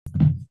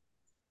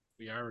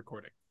We are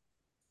recording.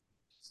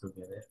 So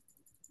get it.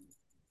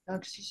 Oh,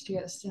 just you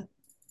guys still.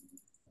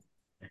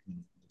 I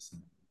can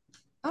listen.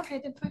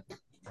 Okay, then fine.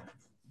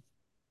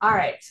 All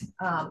right.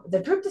 The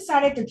group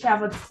decided to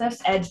travel to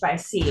Cliff's Edge by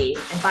sea,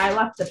 and by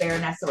luck, the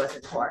Baronessa was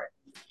in port.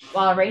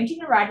 While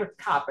arranging a ride with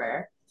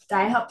Copper,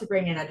 Di helped to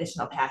bring in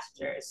additional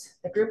passengers.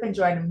 The group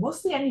enjoyed a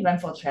mostly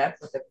uneventful trip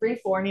with a brief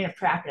warning of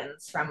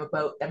krakens from a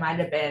boat that might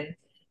have been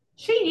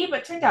shady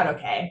but turned out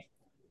okay.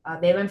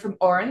 They learned from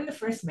Orin, the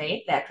first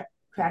mate, that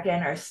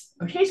kraken are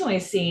occasionally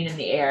seen in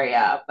the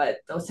area, but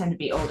those tend to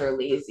be older,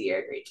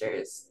 lazier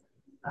creatures.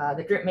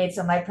 The group made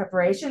some light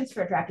preparations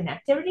for kraken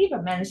activity,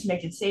 but managed to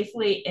make it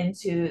safely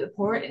into the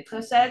port and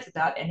Cliff's Edge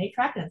without any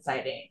kraken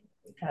sighting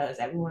because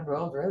everyone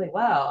rolled really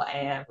well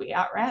and we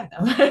outran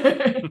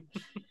them.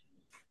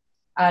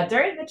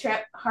 During the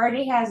trip,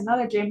 Hardy has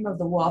another dream of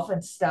the wolf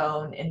and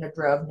stone in the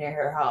grove near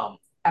her home.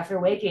 After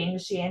waking,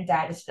 she and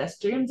Di discuss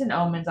dreams and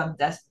omens on the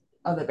desk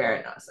of the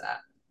Baronosa.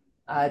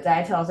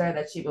 Di tells her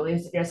that she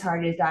believes the gifts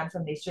Hardy has gotten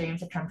from these dreams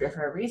have come to her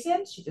for a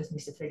reason. She just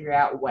needs to figure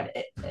out what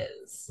it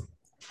is.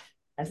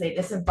 As they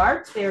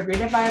disembarked, they were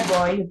greeted by a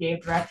boy who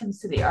gave directions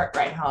to the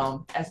Arkwright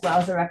home, as well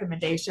as a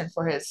recommendation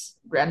for his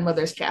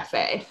grandmother's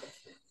cafe.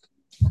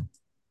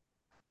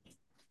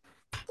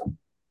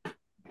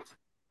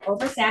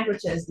 Over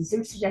sandwiches, the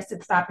Zook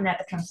suggested stopping at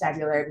the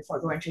constabulary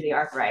before going to the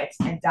Arkwrights,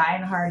 and Di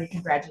and Hardy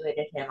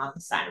congratulated him on the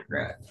sign of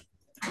growth.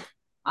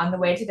 On the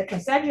way to the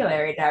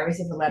constabulary, Di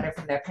received a letter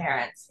from their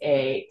parents,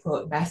 a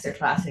quote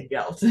masterclass in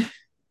guilt.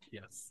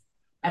 Yes.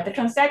 At the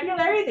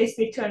constabulary, they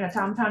speak to an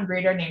automaton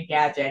breeder named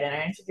Gadget and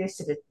are introduced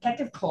to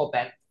Detective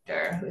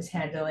Colbender, who is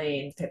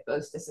handling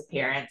Pippa's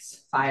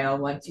disappearance, file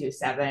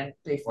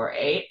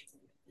 127348,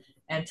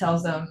 and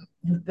tells them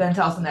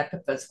that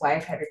Pippa's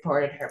wife had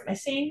reported her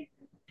missing.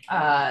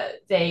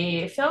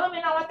 They fill him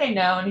in on what they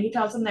know, and he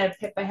tells them that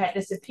Pippa had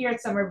disappeared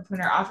somewhere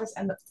between her office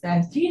and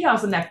he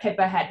tells them that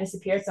Pippa had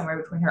disappeared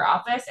somewhere between her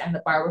office and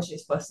the bar where she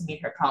was supposed to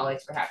meet her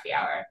colleagues for happy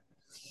hour.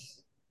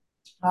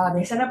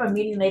 They set up a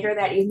meeting later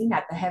that evening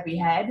at the Heavy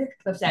Head,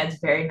 Cliff's Edge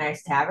very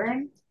nice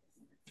tavern.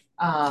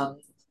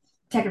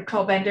 Detective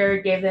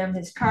Colbender gave them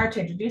his card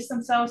to introduce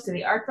themselves to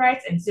the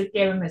Arkwrights, and Zook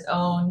gave him his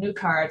own new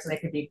card so they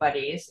could be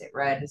buddies. It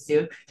read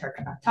Zook,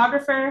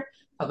 cartographer,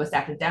 published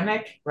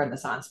academic,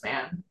 Renaissance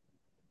man.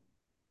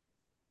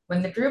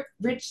 When the group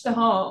reached the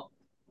home,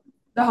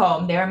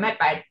 they were met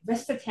by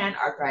Vista Tan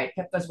Arkwright,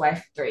 Pippa's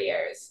wife for 3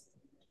 years.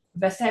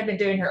 Vista had been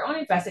doing her own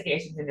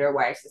investigations into her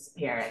wife's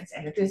disappearance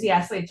and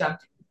enthusiastically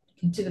jumped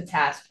into the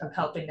task of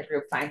helping the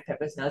group find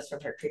Pippa's notes from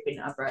her creeping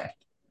Umbra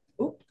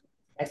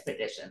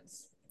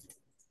expeditions.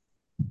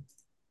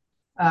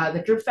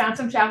 The group found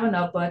some travel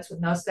notebooks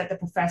with notes that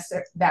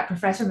Professor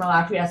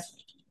Malakias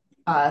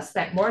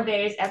spent more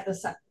days at the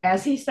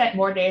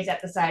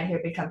site, he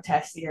had become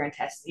testier and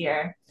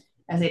testier.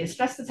 As they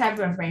discussed the type of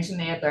information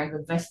they had learned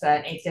with Vista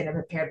and ate dinner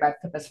prepared by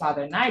Pippa's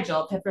father,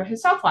 Nigel, Pippa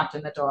herself walked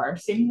in the door,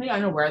 seemingly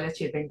unaware that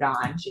she had been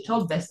gone. She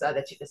told Vista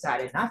that she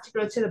decided not to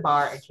go to the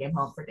bar and came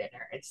home for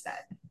dinner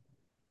instead.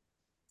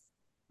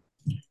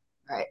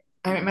 All right,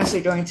 I'm actually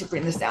going to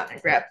bring this down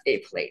and grab a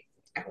plate.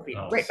 I will be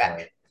right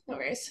back. No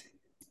worries.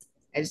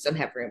 I just don't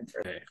have room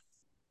for it.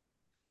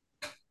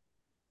 Okay.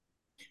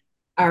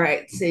 All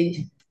right, so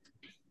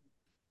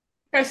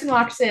person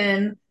walks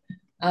in.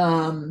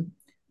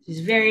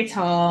 She's very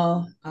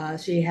tall.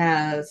 She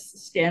has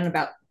skin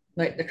about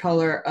like the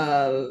color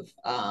of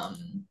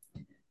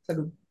sort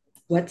of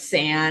wet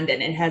sand,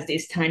 and it has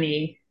these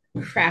tiny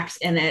cracks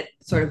in it,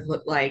 sort of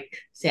look like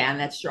sand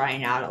that's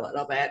drying out a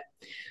little bit.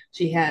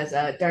 She has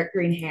dark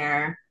green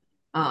hair.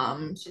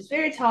 She's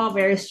very tall,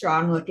 very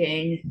strong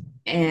looking,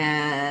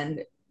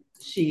 and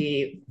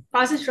she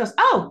pauses. She goes,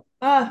 "Oh,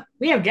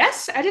 we have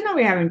guests. I didn't know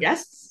we were having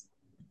guests.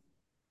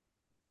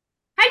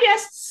 Hi,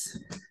 guests.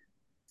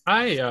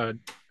 Hi,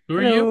 who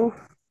are Hello.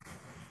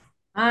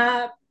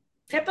 you?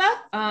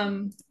 Pippa.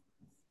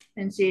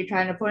 And she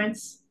kind of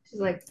points. She's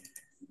like,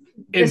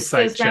 "This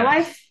Insight is my check.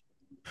 wife."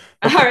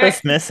 Well, All Pippa's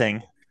right.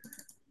 missing,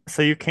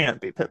 so you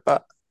can't be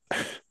Pippa.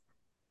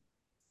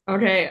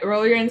 Okay.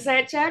 Roll your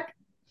insight check.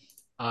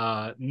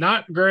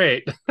 Not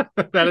great.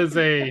 That is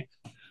a.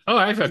 Oh,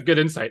 I have a good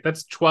insight.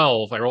 That's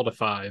 12. I rolled a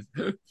 5.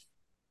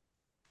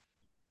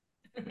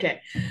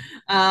 Okay.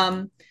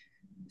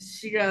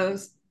 She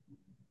goes,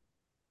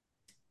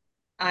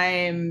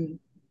 "I'm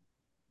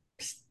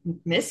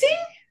missing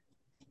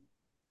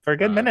For a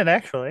good minute,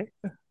 actually.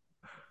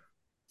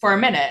 for a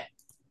minute."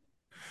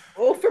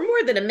 Oh, for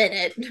more than a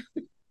minute.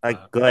 A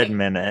good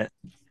minute.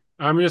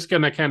 I'm just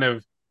gonna kind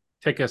of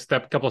take a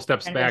couple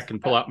steps And back just-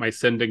 and pull out my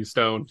sending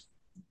stone.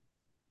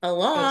 A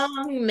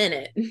long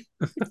minute.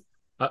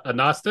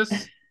 Anostus?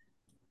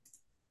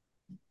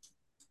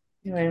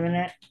 Wait a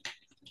minute.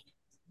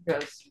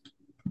 Goes,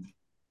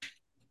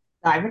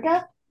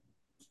 Ivica?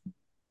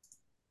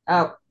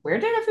 Oh, where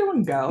did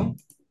everyone go?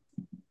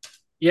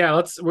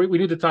 Yeah, we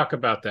need to talk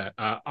about that.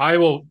 I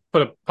will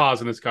put a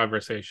pause in this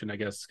conversation, I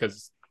guess,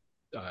 because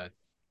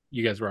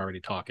you guys were already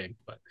talking.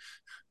 But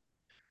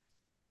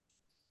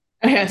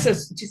Okay, so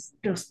just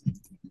goes.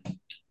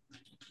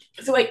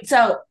 So wait,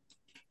 so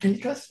And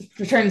just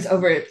returns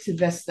over to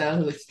Vesta,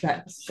 who is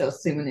still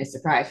seemingly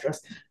surprised.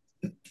 Goes,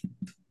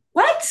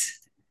 what?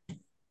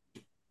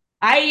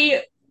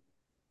 I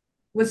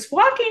was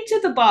walking to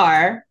the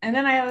bar, and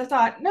then I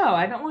thought, no,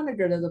 I don't want to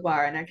go to the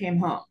bar, and I came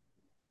home.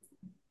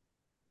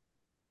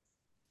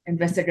 And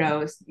Vesta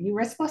goes, you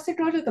were supposed to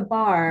go to the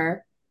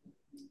bar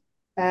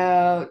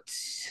about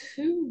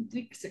 2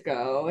 weeks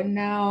ago, and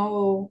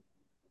now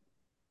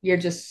you're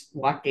just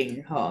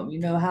walking home. You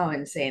know how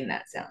insane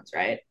that sounds,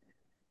 right?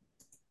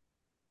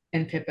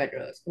 And Pippa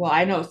goes, well,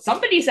 I know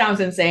somebody sounds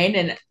insane,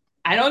 and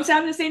I don't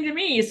sound insane to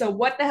me. So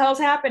what the hell's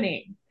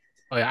happening?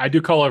 Oh yeah, I do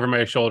call over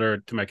my shoulder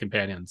to my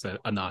companions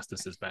that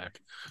Anastas is back.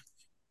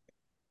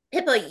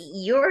 Pippa,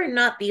 you're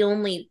not the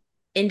only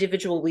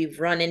individual we've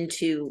run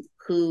into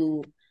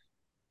who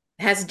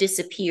has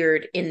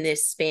disappeared in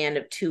this span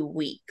of 2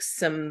 weeks.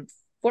 Some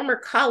former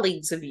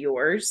colleagues of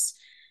yours,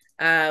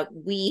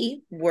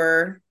 we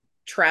were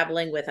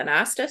traveling with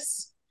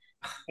Anastas,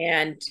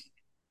 and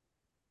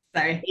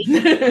Sorry.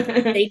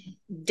 they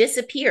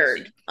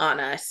disappeared on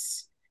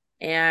us.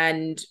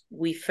 And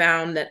we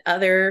found that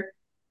other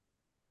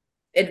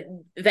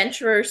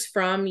adventurers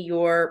from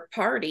your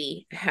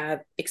party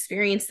have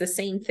experienced the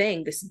same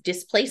thing, this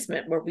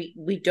displacement where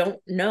we don't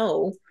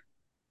know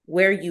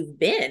where you've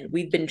been.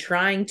 We've been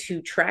trying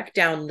to track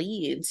down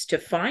leads to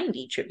find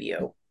each of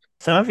you.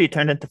 Some of you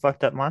turned into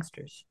fucked up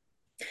monsters.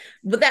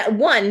 But that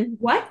one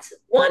What?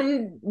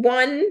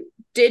 one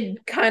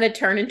did kind of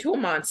turn into a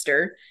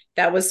monster.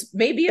 That was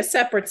maybe a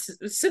separate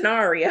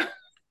scenario.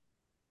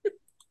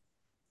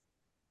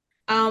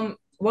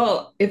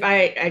 Well, if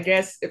I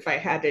guess if I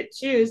had to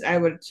choose, I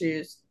would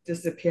choose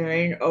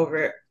disappearing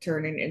over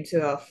turning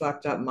into a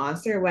fucked up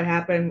monster. What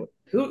happened?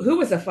 Who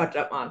was a fucked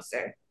up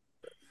monster?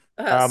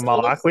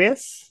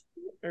 Malaquius?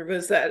 Or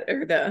was that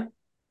or the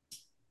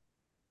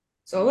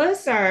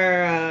Solus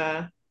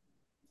or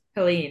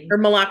Helene? or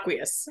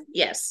Malaquius?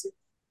 Yes.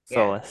 Yeah.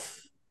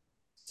 Solus.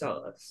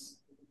 Solus.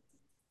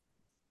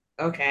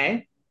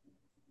 Okay.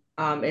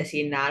 Is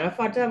he not a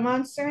fucked up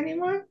monster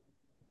anymore?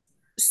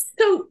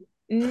 So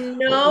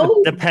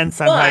no, Depends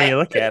on how you but-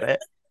 look at it.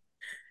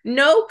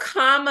 no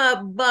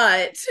comma,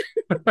 but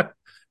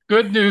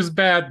Good news,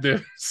 bad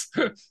news.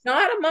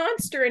 not a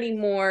monster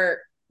anymore.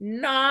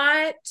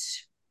 Not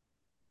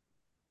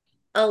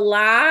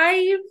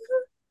alive.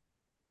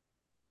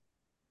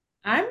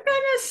 I'm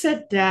gonna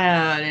sit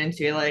down, and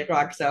she like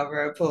walks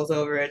over, pulls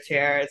over a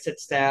chair, and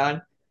sits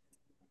down.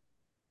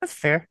 That's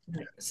fair.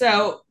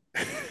 So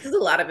This is a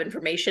lot of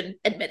information,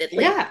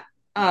 admittedly. yeah.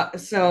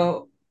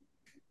 So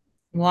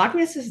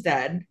Lochmas is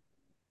dead.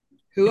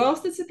 Who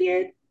else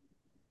disappeared?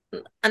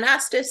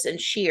 Anastas and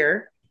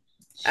Sheer.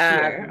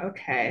 Sure.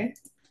 Okay.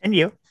 And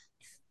you.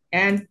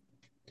 And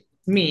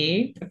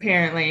me,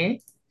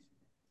 apparently.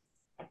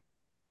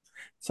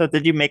 So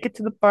did you make it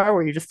to the bar?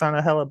 Were you just on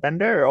a hella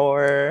bender,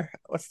 or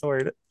what's the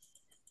word?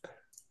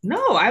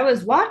 No, I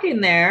was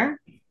walking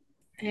there,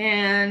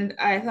 and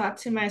I thought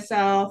to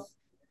myself,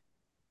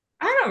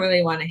 I don't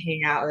really want to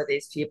hang out with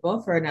these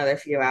people for another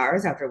few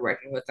hours after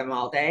working with them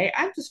all day.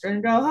 I'm just going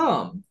to go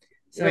home.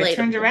 So I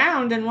turned Relatable.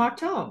 around and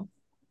walked home.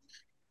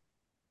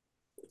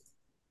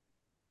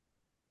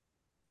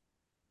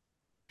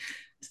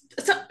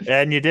 So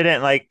And you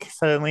didn't like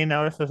suddenly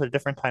notice it was a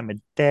different time of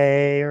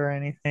day or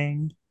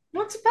anything?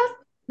 what's about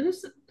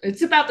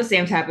it's about the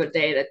same type of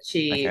day that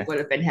she Okay. would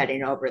have been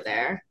heading over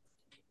there.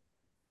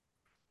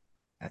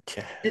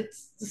 Gotcha.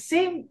 It's the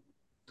same.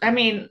 I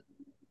mean,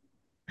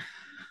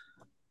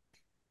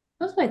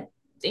 once I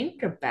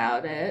think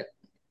about it,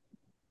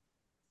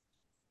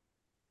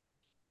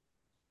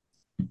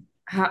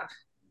 how,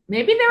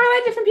 maybe there were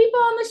like different people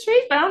on the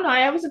streets, but I don't know.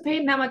 I wasn't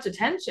paying that much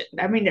attention.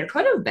 I mean, there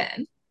could have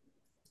been.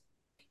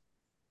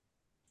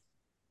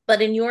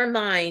 But in your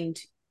mind,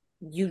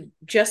 you've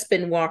just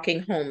been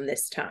walking home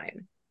this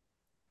time.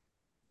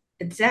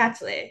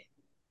 Exactly.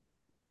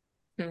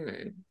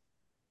 Hmm.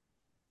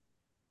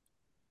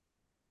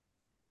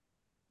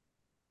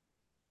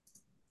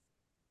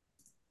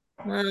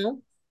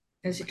 Well,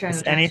 Is she trying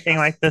Has to anything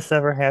like this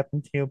ever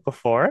happened to you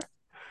before?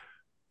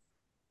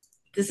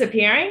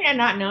 disappearing and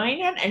not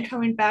knowing it and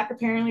coming back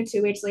apparently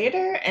 2 weeks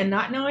later and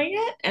not knowing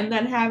it and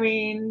then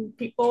having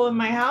people in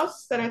my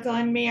house that are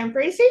telling me I'm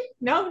crazy?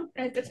 No,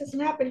 this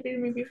hasn't happened to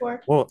me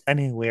before. Well,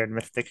 any weird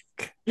mystic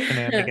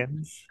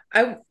shenanigans?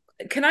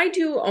 can I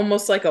do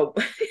almost like a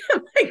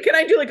can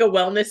I do like a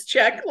wellness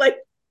check like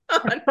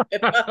on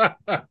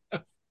Pippa?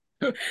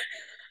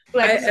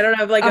 Like I don't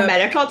have like a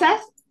medical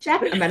test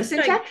check, a medicine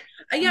Like, check.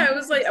 yeah, I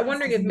was like I'm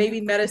wondering if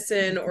maybe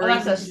medicine or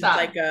Alexa, even just stop.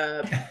 like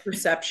a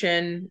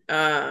perception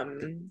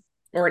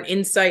or an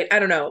insight. I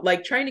don't know,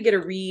 like trying to get a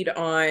read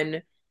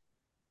on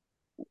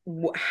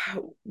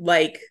how,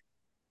 like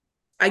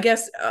I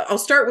guess I'll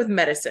start with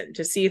medicine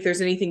to see if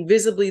there's anything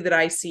visibly that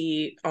I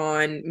see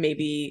on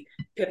maybe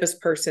Pippa's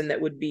person that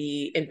would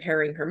be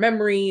impairing her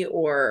memory,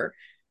 or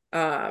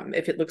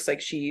if it looks like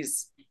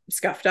she's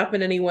scuffed up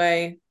in any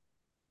way.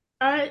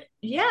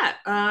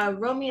 Yeah.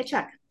 Roll me a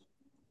check.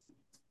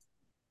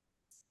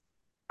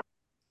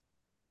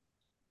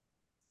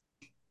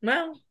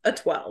 Well, a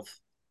 12.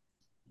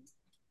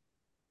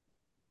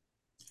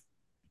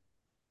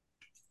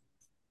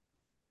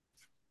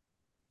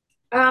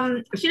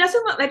 She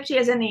doesn't look like she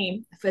has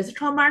any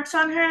physical marks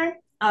on her.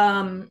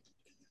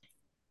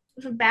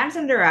 Her bags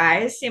under her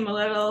eyes seem a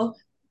little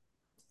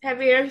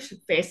heavier. Her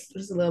face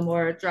is a little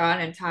more drawn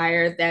and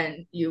tired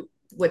than you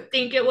would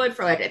think it would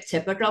for like a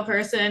typical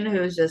person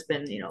who's just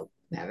been,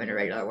 having a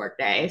regular work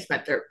day,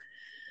 spent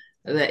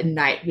the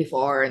night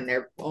before in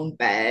their own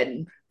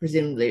bed,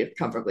 presumably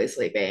comfortably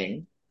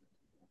sleeping.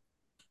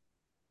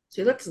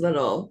 She looks a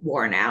little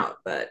worn out,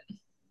 but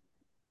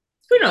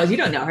who knows? You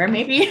don't know her.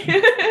 Maybe,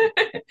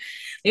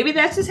 maybe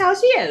that's just how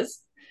she is.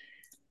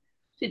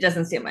 She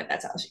doesn't seem like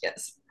that's how she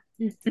is.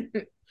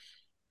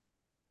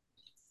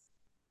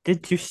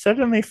 Did you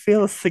suddenly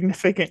feel a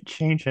significant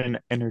change in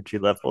energy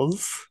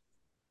levels?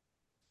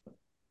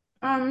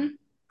 Um,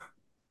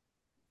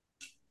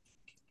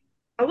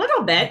 a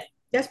little bit.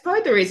 That's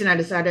probably the reason I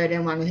decided I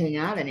didn't want to hang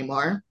out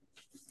anymore.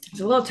 I was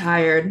a little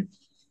tired,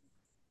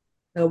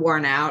 a little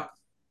worn out.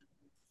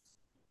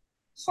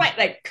 Slight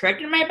like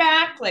crick in my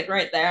back, like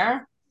right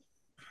there.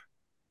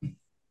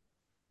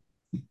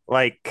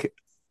 Like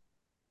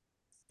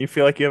you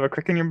feel like you have a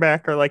crick in your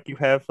back, or like you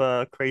have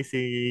a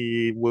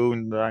crazy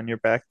wound on your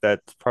back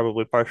that's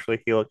probably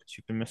partially healed because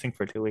you've been missing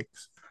for 2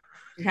 weeks.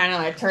 She kind of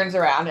like turns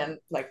around and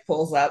like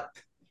pulls up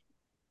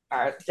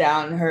or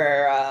down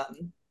her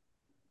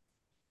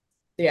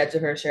the edge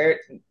of her shirt.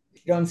 You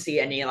don't see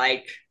any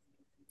like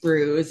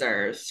bruise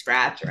or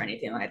scratch or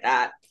anything like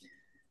that.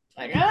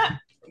 Like,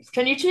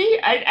 can you cheat?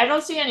 I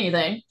don't see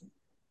anything.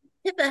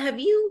 Pippa, have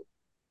you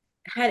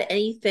had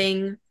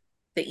anything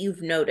that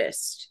you've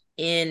noticed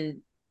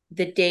in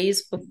the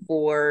days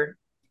before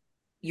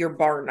your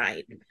bar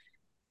night?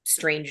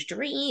 Strange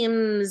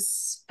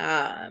dreams,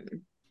 odd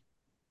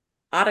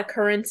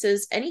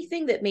occurrences,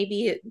 anything that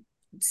maybe it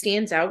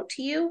stands out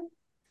to you?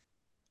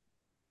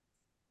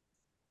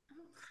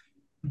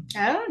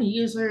 I don't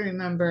usually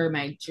remember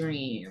my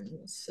dreams,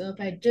 so if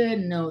I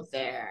did know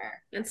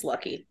there, It's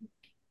lucky.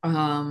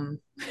 um,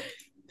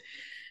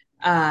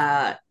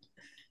 uh,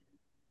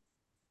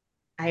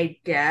 I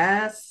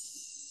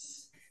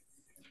guess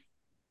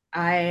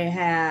I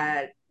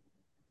had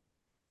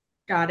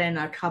gotten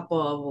a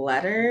couple of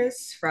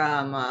letters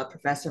from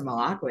Professor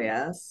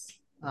Malaquias.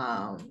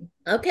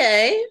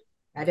 Okay.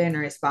 I didn't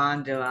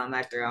respond to them.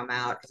 I threw them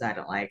out because I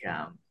don't like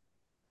them.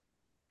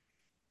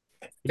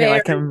 You didn't Fair.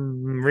 like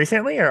him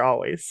recently or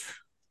always?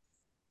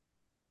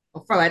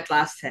 Well, for like the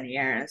last 10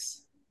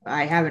 years.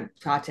 I haven't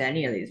talked to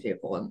any of these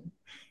people in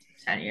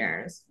 10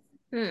 years.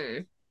 Hmm.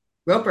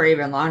 Roper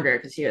even longer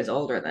because he was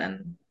older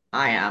than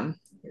I am.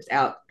 He was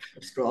out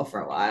of school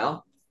for a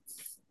while.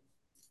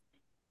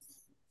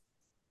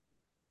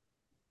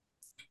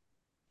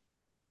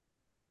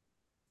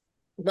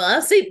 Well,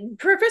 I'll say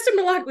Professor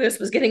Malaquias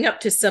was getting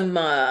up to some,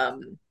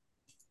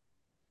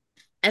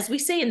 as we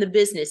say in the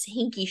business,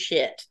 hinky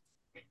shit.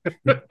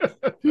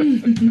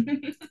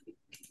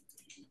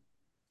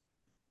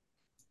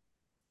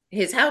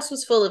 His house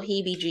was full of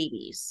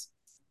heebie-jeebies.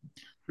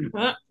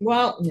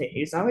 Well,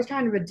 he's always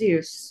trying to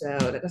reduce, so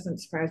that doesn't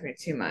surprise me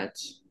too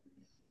much.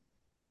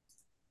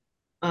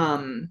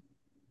 Um,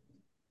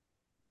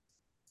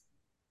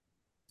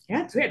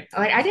 yeah, it's weird.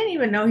 Like I didn't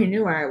even know he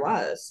knew where I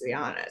was, to be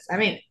honest. I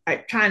mean, I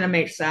kind of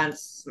makes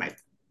sense, my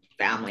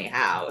family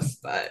house,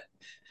 but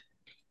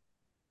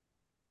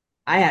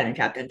I hadn't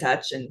kept in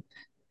touch, and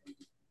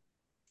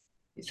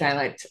he's trying to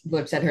like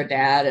looks at her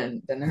dad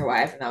and then her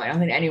wife, and I'm like, I don't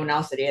think anyone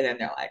else did either. And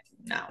they're like,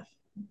 no,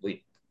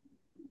 we.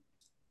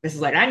 This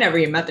is like I never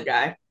even met the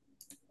guy.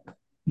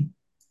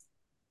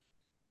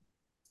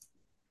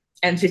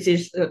 And she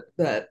sees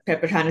the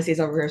Pippa kind of sees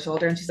over her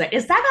shoulder, and she's like,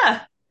 "Is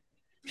that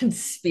a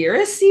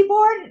conspiracy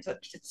board?" It's like,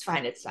 it's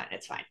fine, it's fine,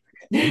 it's fine.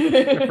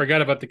 I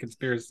forgot about the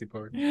conspiracy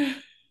board.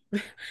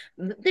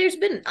 There's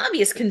been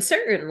obvious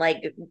concern.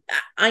 Like,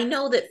 I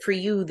know that for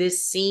you,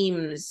 this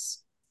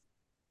seems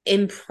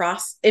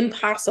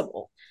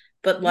impossible,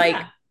 but like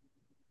Yeah.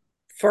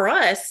 for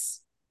us,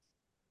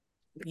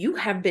 you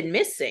have been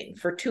missing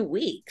for 2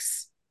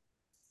 weeks.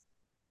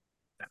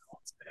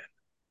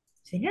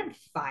 Is he getting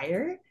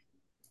fired?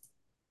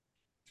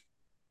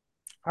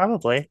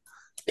 Probably.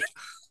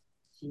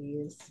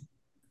 Jeez.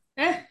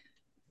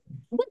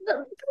 Would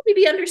probably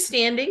be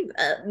understanding.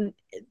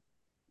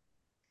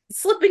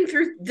 Slipping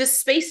through the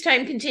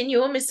space-time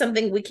continuum is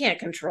something we can't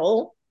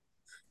control.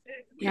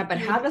 Yeah, but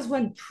how does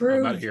one not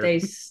prove here.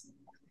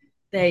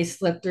 they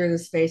slip through the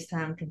space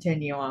time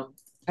continuum?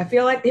 I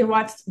feel like they'd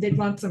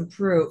want some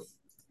proof.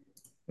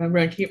 I'm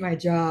going to keep my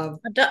job.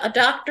 A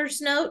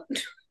doctor's note.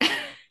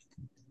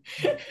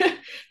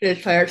 The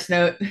cleric's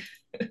note.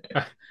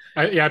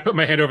 I put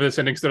my hand over this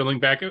ending, starting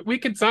back. We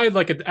could sign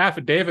like an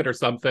affidavit or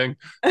something.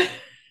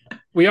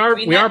 We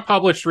are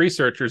published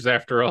researchers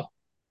after all.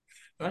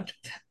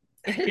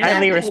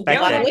 Highly respected.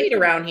 A lot of weight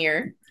around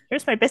here.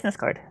 Here's my business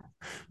card.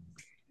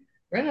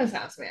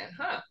 Renaissance man,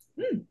 huh?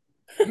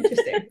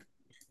 Interesting.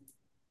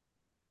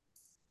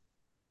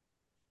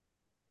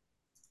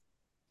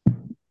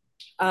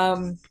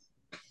 um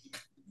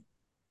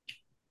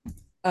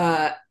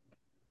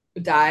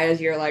Die as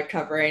you're like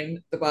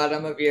covering the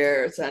bottom of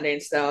your sending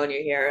stone,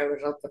 you hear it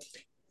was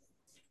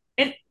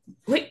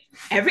Wait,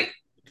 every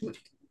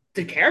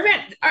the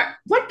caravan.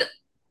 What?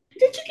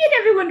 Did you get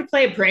everyone to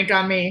play a prank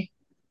on me?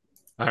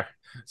 All right.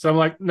 So I'm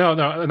like, no,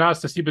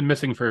 Anastas, you've been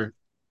missing for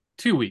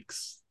 2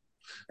 weeks.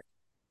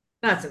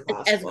 That's As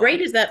impossible.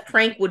 great as that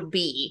prank would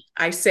be,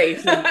 I say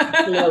from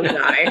below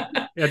die.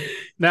 And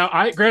now,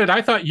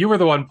 I thought you were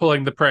the one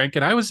pulling the prank,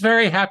 and I was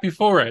very happy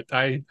for it.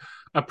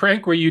 A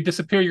prank where you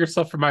disappear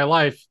yourself from my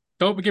life.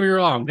 Don't get me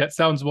wrong, that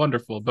sounds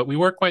wonderful, but we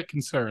were quite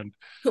concerned.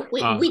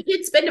 We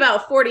did spend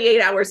about 48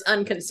 hours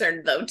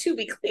unconcerned, though, to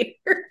be clear.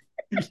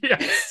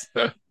 Yes.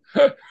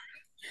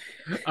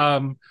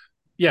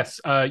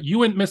 Yes, you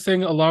went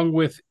missing along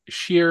with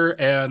Sheer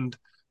and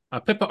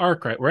Pippa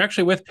Arkwright. We're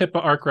actually with Pippa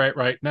Arkwright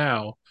right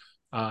now.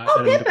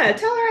 Oh, Pippa,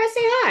 tell her I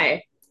say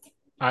hi.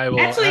 I will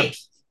Actually,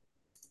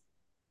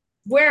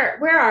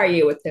 where are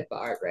you with Pippa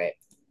Arkwright?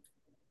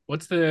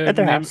 What's the At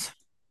their name? house.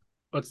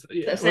 What's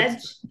Cliff's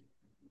Edge?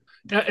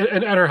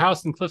 at her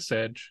house in Cliff's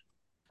Edge?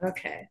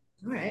 Okay.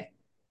 All right.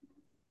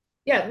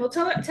 Yeah, well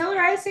tell her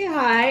I say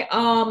hi.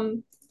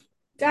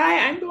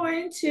 Di, I'm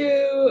going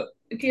to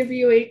give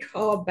you a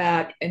call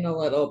back in a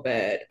little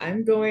bit.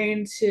 I'm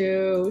going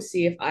to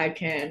see if I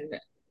can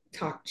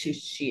talk to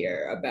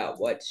Sheer about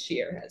what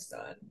Sheer has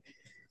done.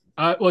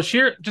 Well,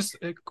 Sheer, just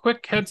a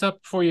quick heads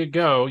up before you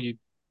go, you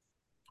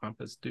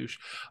pompous douche.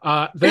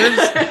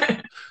 There's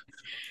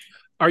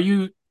Are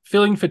you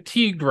feeling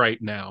fatigued right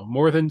now,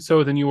 more than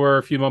you were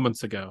a few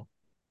moments ago?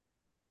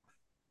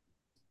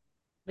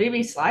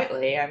 Maybe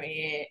slightly. I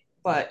mean,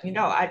 but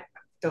I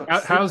don't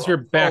How's sleep your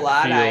a back whole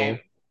lot. feel?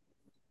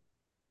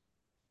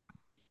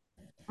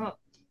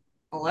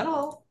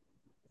 Oh,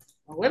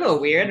 a little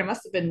weird. I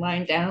must have been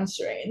lying down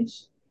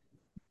strange.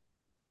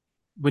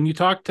 When you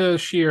talk to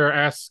Sheer,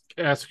 ask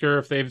her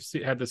if they've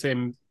had the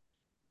same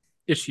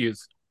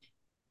issues.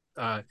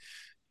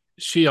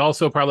 She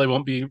also probably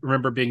won't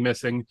remember being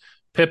missing.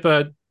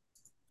 Pippa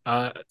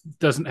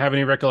doesn't have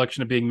any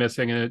recollection of being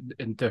missing,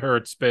 and to her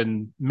it's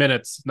been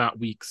minutes, not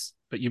weeks.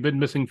 But you've been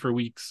missing for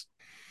weeks.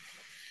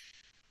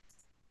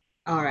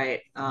 All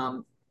right.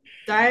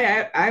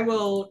 I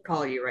will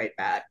call you right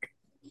back.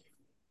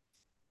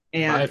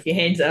 And Bye. he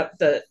hangs up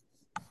the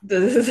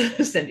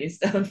sending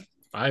stone.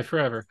 Bye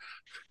forever.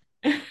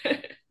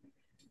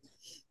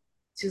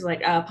 She's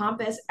like,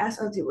 Pompous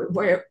SO2,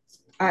 where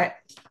I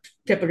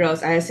Pippa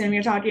goes, I assume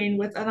you're talking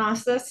with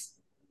Anastas?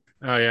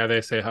 Oh yeah, they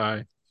say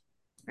hi.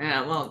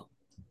 Yeah, well,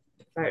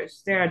 if I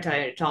was there, I'd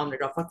tell them to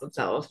go fuck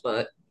themselves,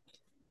 but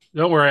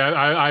Don't worry,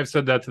 I've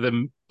said that to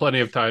them plenty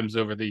of times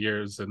over the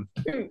years, and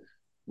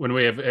when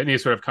we have any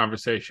sort of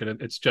conversation,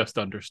 it's just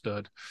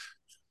understood.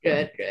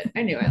 good.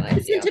 I knew I liked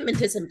The you.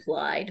 sentiment is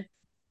implied.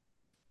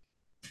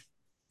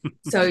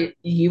 So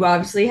you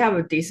obviously have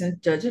a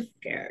decent judge of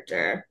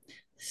character.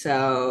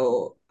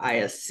 So I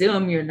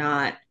assume you're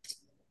not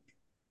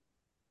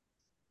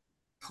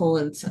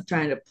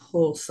trying to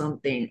pull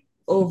something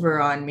over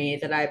on me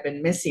that I've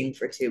been missing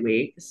for 2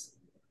 weeks.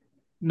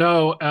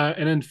 No,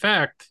 and in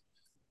fact,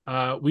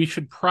 we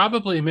should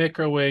probably make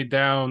our way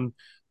down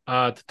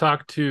to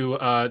talk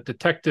to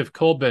Detective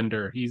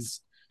Colbender.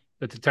 He's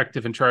the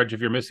detective in charge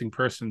of your missing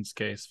persons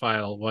case,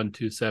 file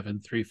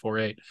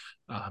 127348.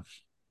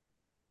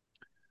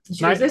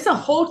 There's a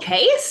whole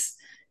case?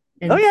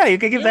 And Oh yeah, you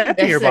can give that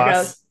to your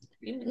boss.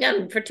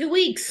 No, for 2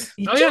 weeks.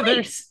 Oh, yeah, 2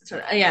 weeks.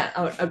 Yeah.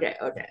 Oh, okay.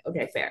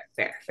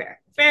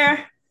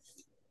 Fair.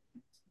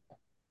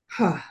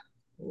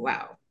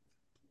 Wow.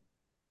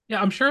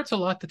 Yeah, I'm sure it's a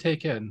lot to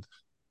take in.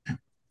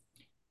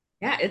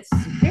 Yeah, it's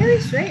very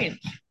strange.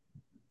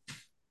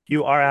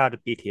 You are out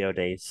of PTO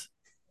days.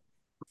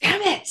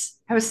 Damn it!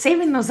 I was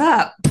saving those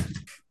up.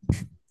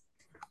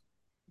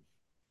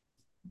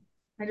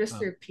 I just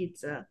threw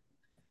pizza.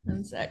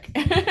 1 sec.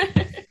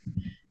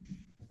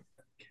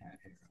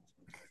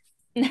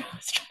 No,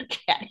 it's got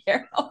cat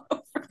hair all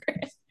over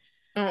it.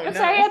 Oh, I'm no.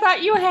 sorry, I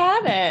thought you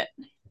had it.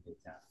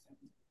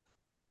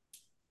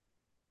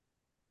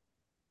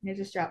 I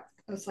just dropped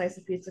a slice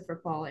of pizza for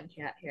Paul and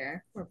cat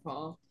hair. For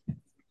Paul.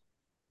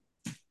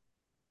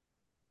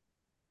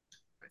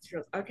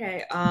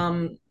 Okay.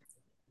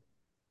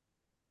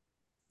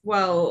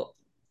 Well,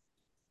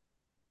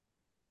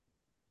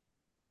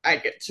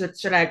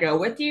 should I go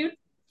with you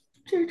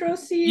to go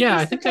see? Yeah,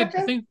 I think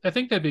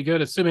that'd be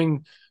good.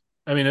 Assuming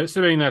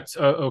that's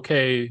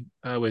okay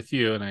with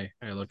you. And I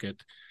look at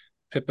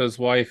Pippa's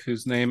wife,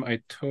 whose name I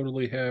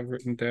totally have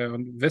written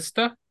down.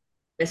 Vista.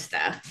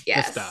 Vista.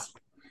 Yes. Vista.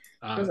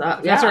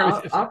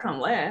 I'll come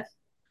with.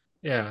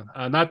 Yeah.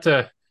 Not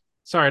to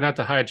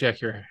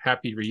hijack your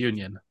happy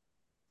reunion.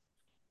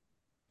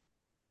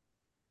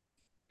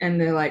 And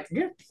they're like,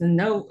 yeah,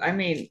 no, I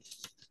mean,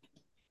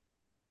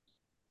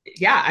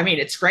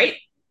 it's great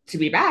to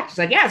be back. She's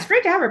like, yeah, it's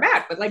great to have her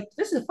back, but like,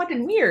 this is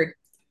fucking weird.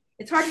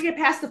 It's hard to get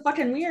past the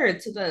fucking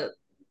weird to the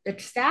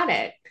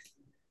ecstatic.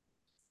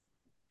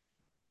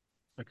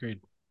 Agreed.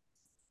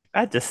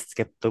 I just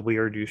skip the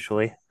weird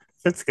usually.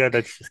 It's good.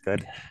 It's just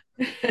good.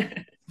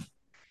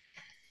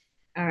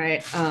 All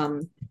right.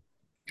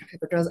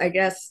 Because I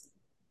guess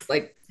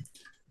like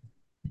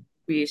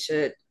we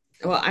should.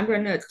 Well, I'm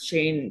going to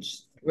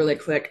change really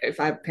quick if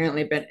I've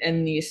apparently been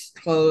in these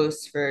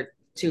clothes for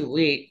 2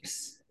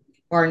 weeks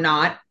or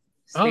not.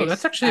 Oh,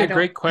 that's Space. actually I a don't.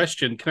 great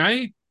question.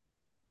 Can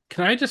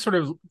I just sort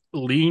of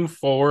lean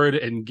forward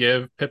and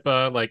give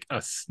Pippa like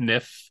a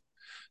sniff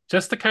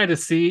just to kind of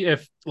see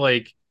if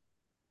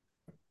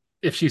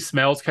she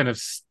smells kind of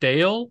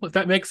stale, if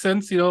that makes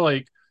sense,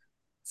 like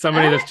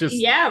somebody that's just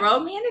Yeah. Roll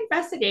me an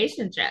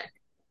investigation check.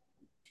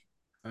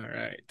 all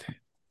right.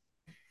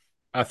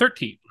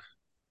 13.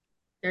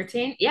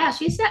 13. Yeah,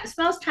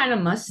 smells kind of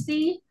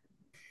musty.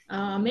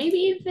 Maybe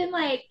even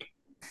like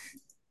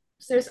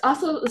there's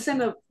also some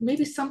of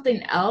maybe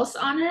something else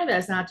on her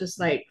that's not just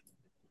like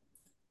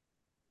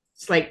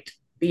it's like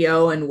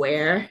BO and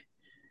wear.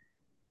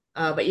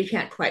 But you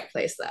can't quite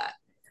place that.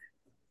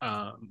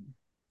 Um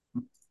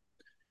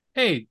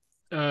hey,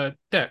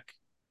 Deck,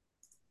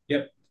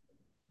 Yep.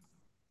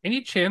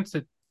 any chance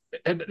that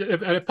and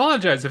I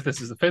apologize if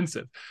this is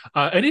offensive.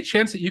 Any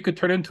chance that you could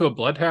turn into a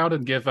bloodhound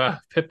and give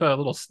Pippa a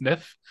little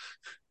sniff?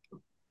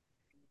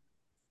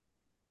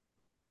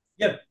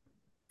 Yep.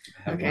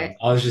 I have Okay.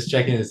 one. I was just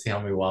checking to see how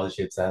many wild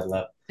shapes I had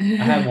left. I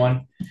have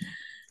one.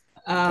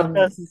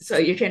 So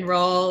you can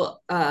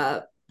roll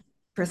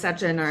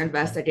perception or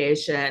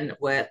investigation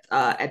with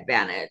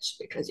advantage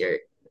because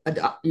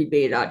you'd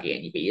be a doggy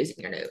and you'd be using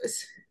your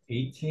nose.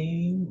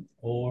 18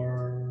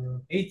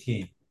 or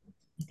 18.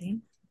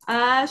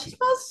 She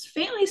smells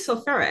faintly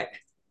sulfuric.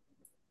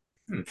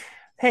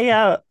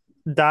 Hey,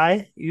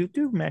 Di, you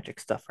do magic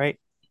stuff, right?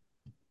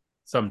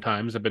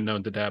 Sometimes I've been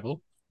known to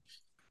dabble.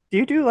 Do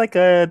you do like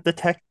a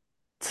detect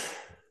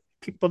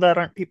people that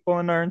aren't people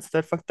and are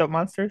instead fucked up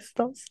monsters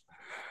spells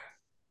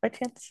by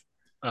chance?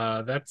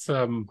 That's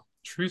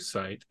true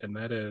sight, and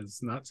that is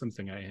not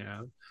something I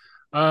have.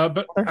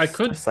 But I There's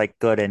could. just like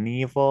good and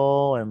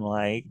evil and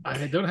like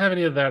I don't have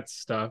any of that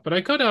stuff, but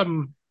I could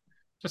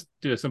just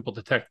do a simple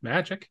detect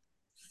magic.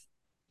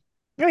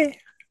 okay.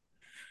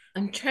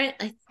 I'm trying.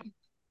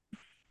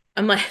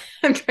 I'm like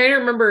I'm trying to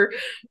remember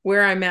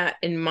where I'm at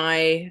in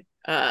my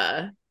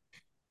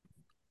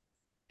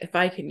if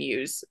I can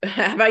use.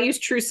 Have I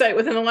used True Sight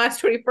within the last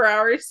 24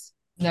 hours?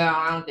 No,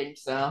 I don't think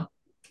so.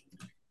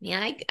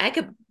 Yeah, I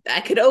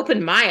could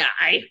open my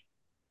eye.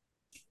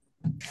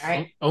 All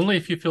right. Only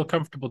if you feel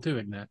comfortable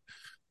doing that.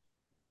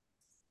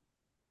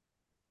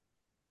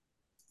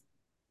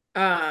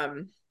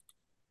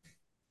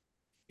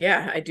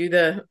 Yeah, I do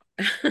the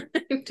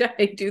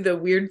I do the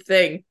weird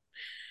thing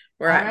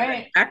where All I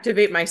right.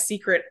 activate my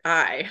secret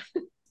eye.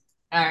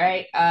 All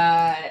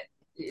right.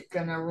 You're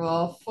gonna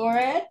roll for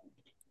it.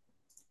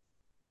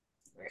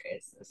 Where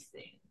is this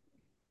thing?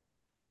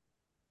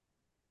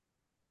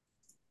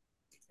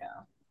 No.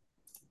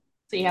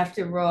 So you have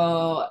to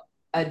roll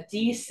a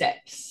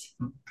d6.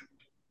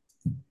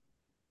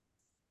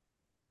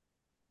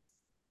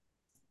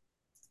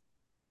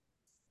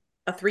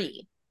 A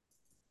 3.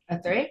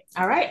 A 3.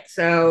 All right.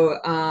 So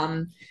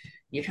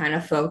you kind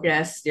of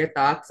focus your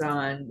thoughts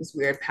on this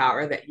weird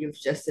power that you've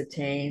just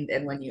attained,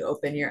 and when you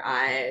open your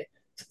eye,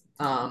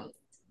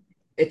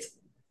 it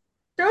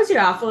throws you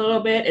off a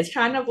little bit. It's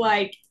kind of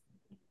like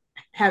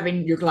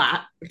having your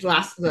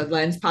the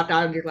lens popped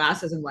out of your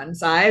glasses on one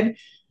side.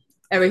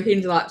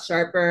 Everything's a lot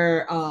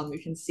sharper. You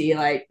can see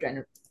like kind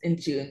of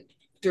into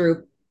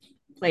through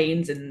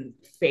planes and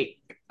fake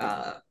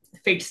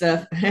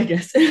stuff. I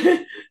guess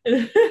I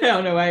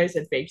don't know why I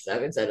said fake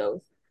stuff instead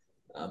of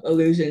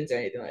illusions or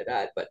anything like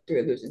that, but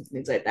through illusions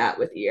things like that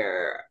with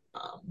your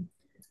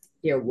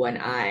one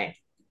eye.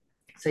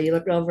 So you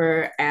look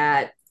over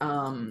at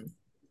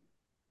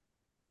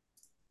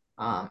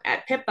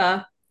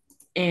Pippa,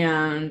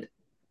 and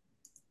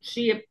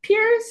she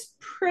appears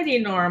pretty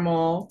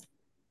normal,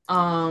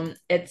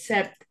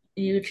 except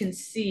you can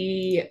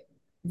see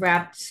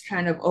wrapped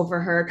kind of over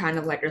her, kind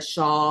of like a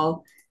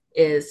shawl,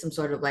 is some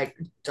sort of like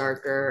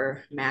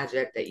darker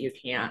magic that you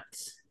can't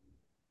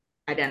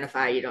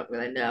identify. You don't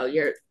really know.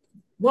 You're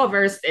well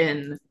versed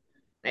in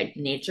like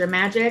nature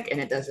magic,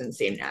 and it doesn't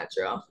seem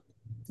natural.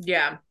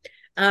 Yeah.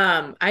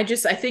 I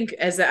think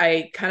as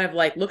I kind of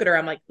like look at her,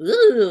 I'm like,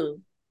 ooh.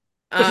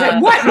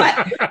 Like,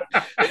 what?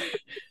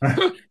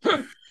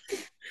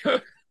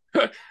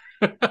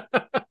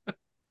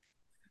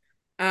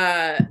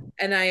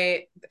 And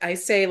I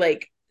say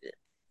like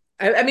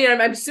I mean I'm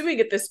assuming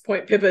at this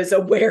point Pippa is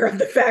aware of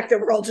the fact that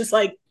we're all just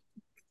like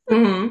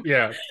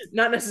Yeah.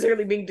 not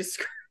necessarily being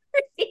discreet.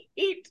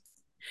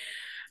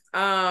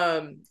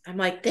 I'm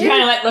like She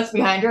kind of like looks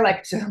behind her,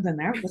 like something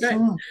there. What's Right.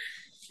 wrong?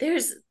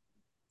 there's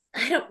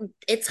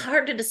it's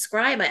hard to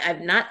describe. I've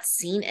not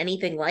seen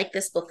anything like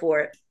this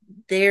before.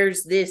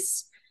 There's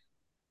this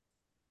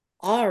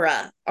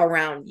aura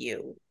around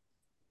you,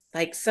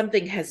 like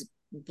something has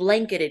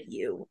blanketed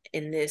you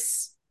in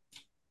this,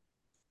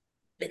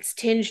 it's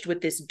tinged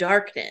with this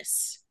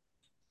darkness.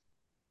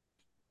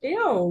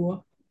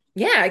 Ew.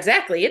 Yeah,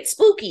 exactly. It's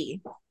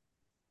spooky.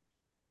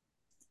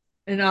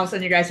 And all of a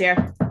sudden, you guys hear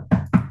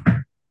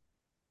a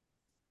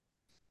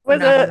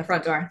With knock on the it.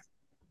 front door.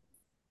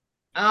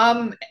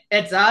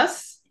 It's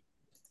us.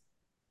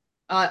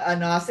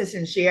 Anostis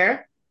and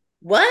Sheer.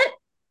 What?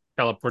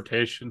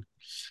 Teleportation.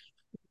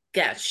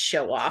 Got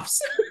show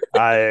offs.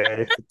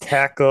 I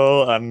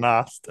tackle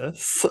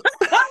Anostus.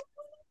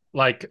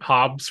 Like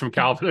Hobbs from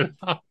Calvin and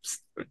Hobbes.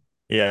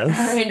 Yes.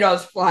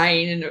 Angel's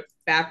flying in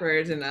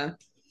backwards in a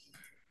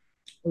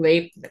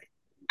leap.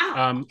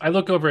 Ow. I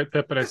look over at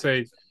Pip and I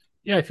say,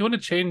 "Yeah, if you want to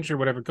change or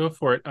whatever, go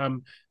for it.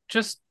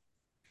 Just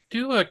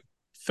do a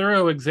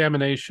thorough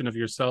examination of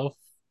yourself.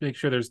 Make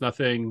sure there's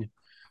nothing."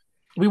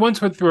 We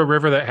once went through a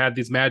river that had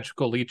these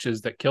magical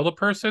leeches that killed a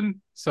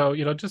person. So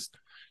just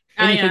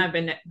Oh, anything. yeah, I've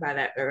been by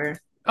that river.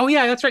 Oh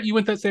yeah, that's right. You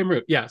went that same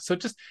route. Yeah. So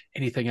just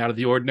anything out of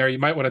the ordinary. You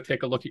might want to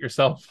take a look at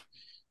yourself.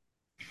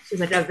 She's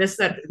like, oh, this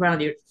that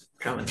around you.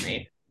 Come with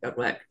me. Go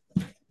quick.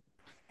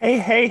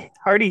 Hey,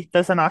 Hardy,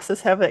 does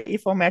Anostus have an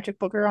evil magic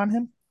booger on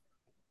him?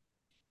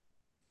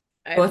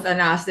 Both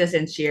Anastas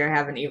and Sheer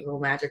have an evil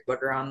magic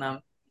booger on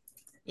them.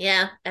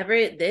 Yeah,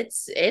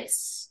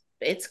 it's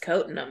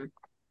coating them.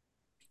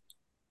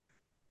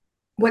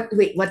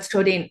 Wait, what's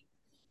coding?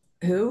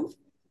 Who?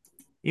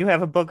 You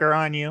have a booger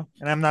on you,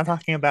 and I'm not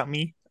talking about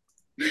me.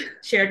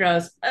 Sheer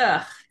goes,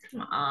 ugh,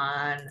 come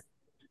on.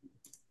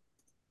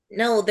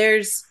 No,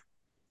 there's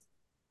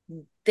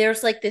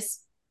like this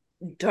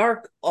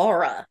dark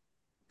aura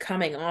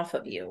coming off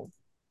of you.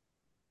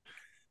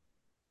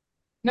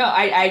 No,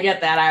 I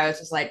get that. I was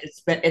just like,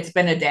 it's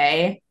been a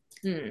day.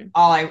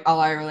 All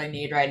I really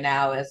need right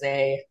now is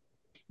a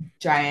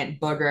giant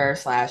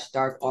booger /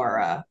 dark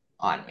aura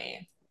on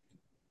me.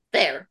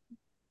 There.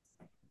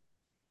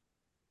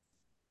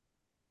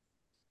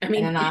 I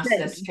mean,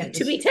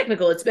 to be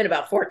technical, it's been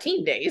about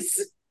 14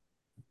 days.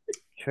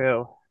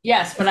 True.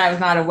 Yes, but I was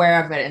not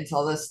aware of it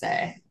until this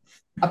day.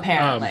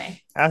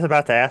 Apparently, I was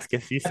about to ask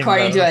if you seem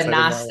according to better than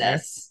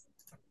Anostus.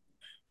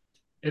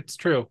 It's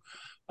true.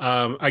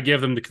 I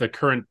give them the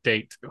current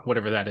date,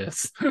 whatever that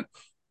is.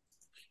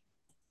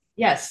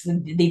 Yes,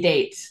 the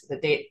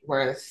date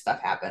where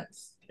stuff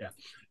happens. Yeah.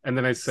 And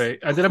then I say,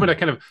 and then I'm going to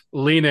kind of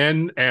lean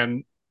in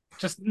and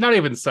just not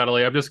even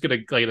subtly, I'm just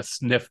going to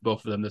sniff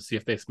both of them to see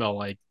if they smell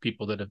like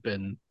people that have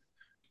been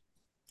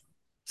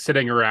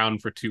sitting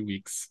around for 2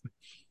 weeks.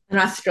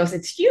 Anostus goes,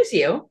 excuse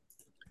you,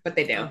 but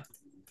they do.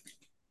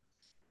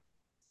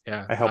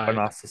 Yeah. I help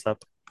Anostus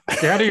up.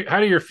 How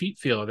do your feet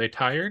feel? Are they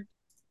tired?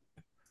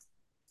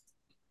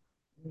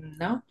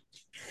 No.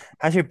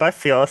 How's your butt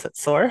feel? Is it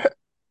sore?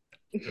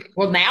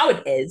 Well, now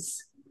it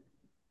is.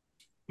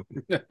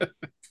 But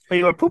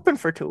you were pooping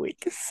for 2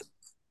 weeks.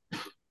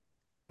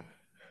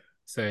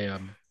 Say,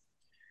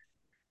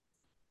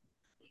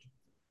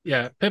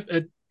 yeah,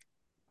 Pip.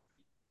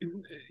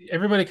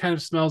 Everybody kind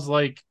of smells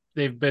like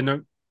they've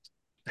been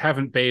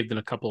haven't bathed in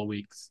a couple of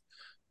weeks.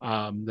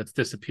 That's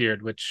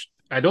disappeared, which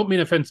I don't mean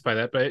offense by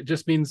that, but it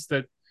just means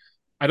that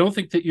I don't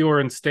think that you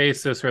were in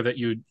stasis or that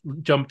you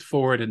jumped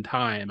forward in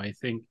time. I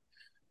think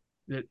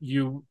that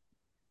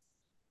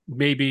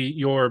maybe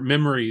your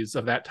memories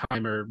of that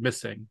time are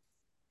missing.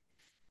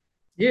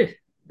 Yeah.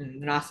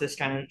 And Anostus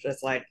kind of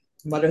just like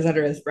mutters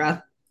under his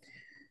breath.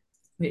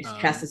 He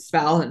casts a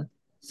spell and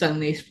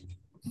suddenly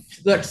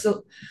looks.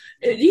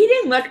 He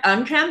didn't look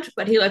unkempt,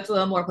 but he looks a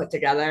little more put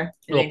together.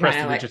 And a little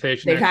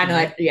prestidigitation. They kind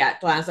of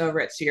glance over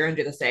at Seer and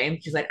do the same.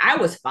 She's like, I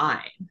was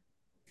fine.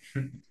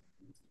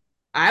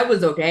 I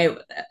was okay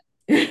with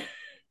it.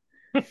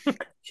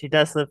 She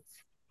does live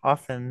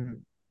off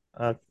in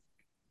a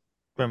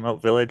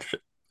remote village.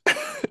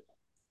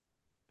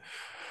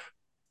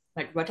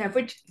 Like, what have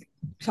we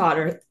taught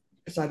her?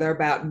 So they're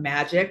about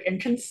magic and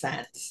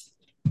consent.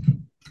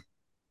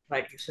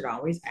 Like, you should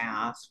always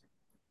ask.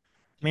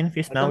 I mean, if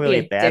you smell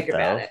really bad,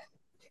 though.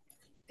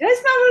 Did I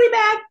smell really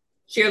bad?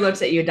 Sheer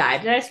looks at you, Did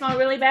I smell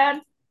really bad?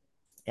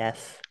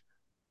 Yes.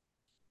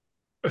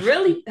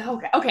 Really?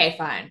 Okay,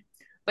 fine.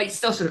 But you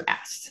still should have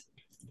asked.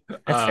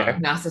 That's fair.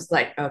 Anostus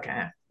like,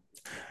 okay.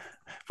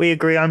 We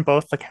agree on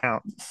both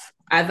accounts.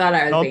 I thought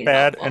I was Smelled being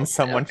bad, helpful, and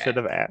someone should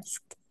have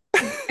asked.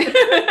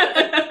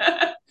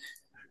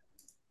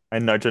 I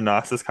nudge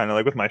Anostus kind of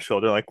like with my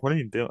shoulder, like, what are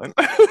you doing?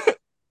 What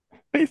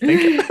are you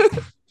thinking?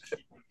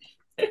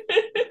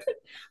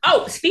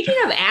 Oh, speaking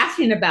of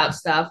asking about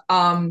stuff,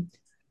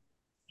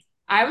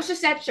 I was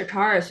just at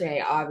Shakara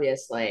today,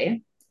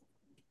 obviously,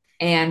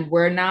 and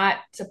we're not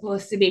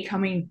supposed to be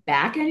coming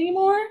back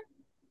anymore.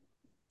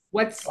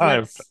 What's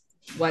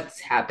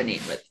happening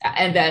with that?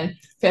 And then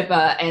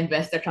Pippa and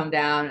Vesta come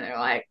down and they're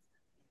like,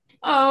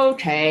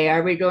 okay,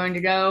 are we going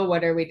to go?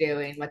 What are we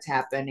doing? What's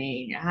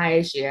happening?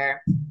 Hi,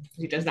 Sheer.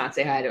 She does not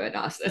say hi to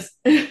Anostus.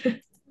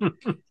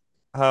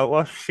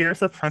 Well,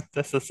 Sheer's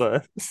apprentice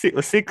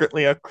is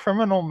secretly a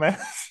criminal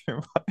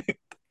mastermind.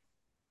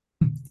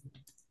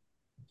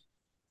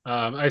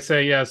 I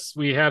say, yes,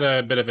 we had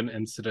a bit of an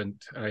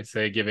incident. I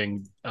say,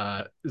 giving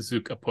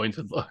Zook a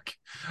pointed look.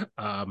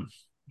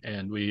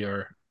 And we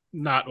are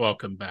not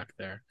welcome back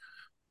there.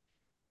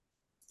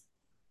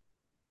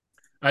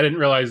 I didn't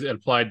realize it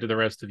applied to the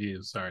rest of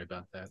you. Sorry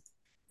about that.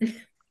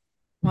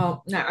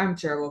 Well, no, I'm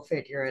sure we'll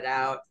figure it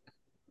out.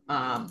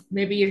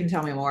 Maybe you can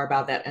tell me more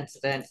about that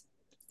incident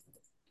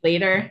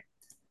later.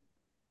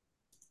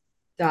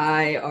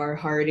 Di or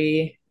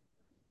Hardy,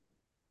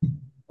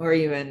 or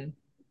even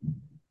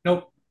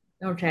Nope.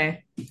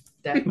 Okay.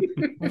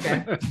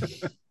 Okay.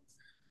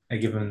 I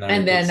give him And another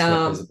big then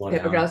slip as a Pippa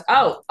bloodhound. goes,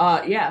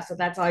 "Oh, yeah, so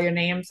that's all your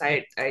names.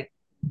 I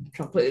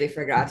completely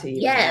forgot to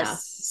even Yes,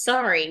 ask.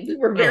 sorry. We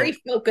were Oh, very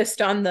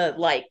focused on the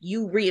like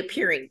you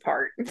reappearing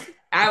part.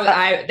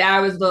 I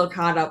was a little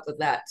caught up with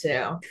that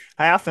too.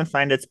 I often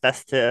find it's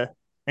best to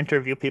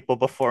interview people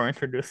before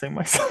introducing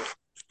myself.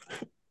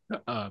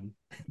 um,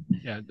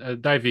 yeah,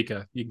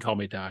 Divika. You can call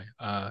me Di.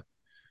 Uh,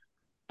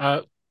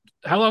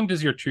 how long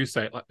does your true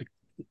sight,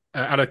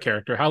 out of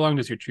character? How long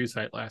does your true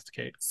sight last,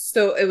 Kate?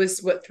 So it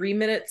was what 3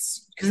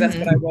 minutes because that's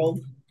what Mhm. I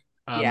rolled.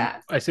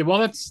 Yeah. I say, well,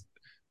 that's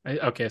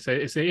okay. So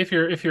I say if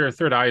your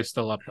third eye is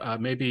still up,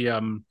 maybe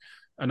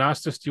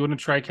Anastas, do you want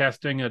to try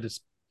casting a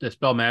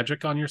dispel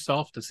magic on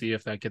yourself to see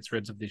if that gets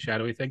rid of the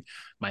shadowy thing?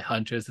 My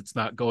hunch is it's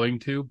not going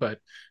to, but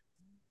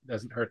it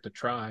doesn't hurt to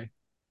try.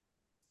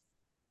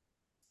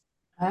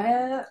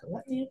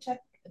 Let me check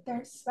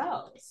their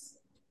spells.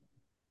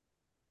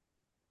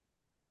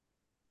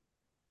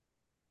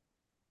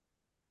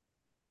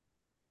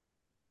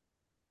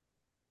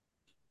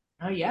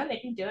 Oh yeah, they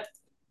can do it.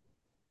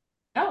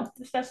 Oh,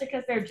 especially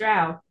because they're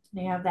drow.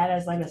 They have that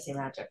as legacy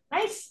magic.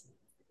 Nice.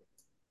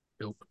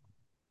 Nope.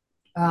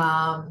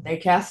 They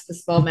cast the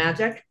spell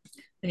magic,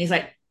 and he's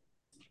like,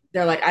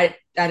 they're like, I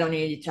don't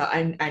need to tell.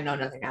 I know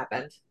nothing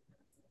happened.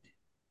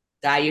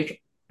 That you,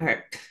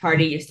 or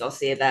Hardy, you still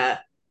see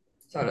that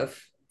sort of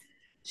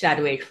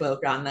shadowy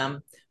cloak on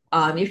them.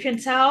 You can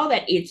tell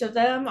that each of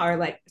them are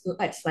like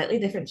slightly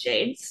different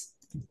shades,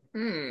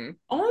 Hmm.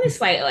 only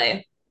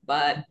slightly,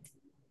 but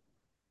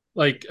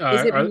Like,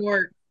 Is it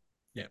more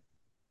yeah.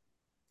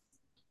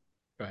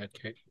 Go ahead,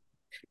 Kate.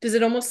 does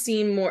it almost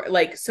seem more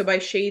like so by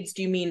shades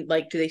do you mean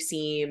like do they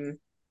seem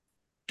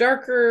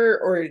darker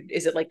or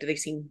is it like do they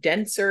seem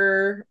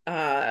denser?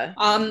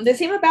 they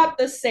seem about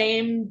the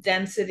same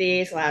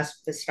density slash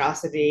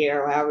viscosity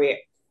or however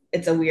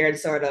it's a weird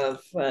sort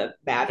of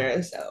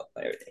batter, so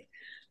everything.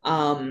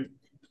 Um,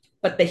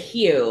 but the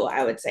hue,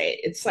 I would say,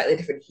 it's slightly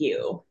different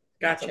hue,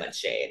 not so Gotcha. much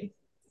shade.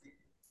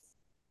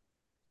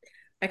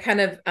 I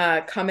kind of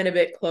come in a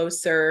bit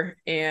closer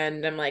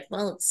and I'm like,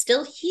 well, it's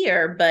still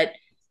here, but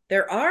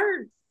there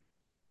are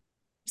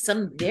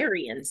some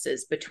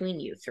variances between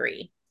you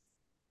three.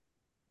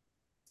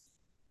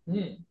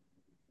 Mm.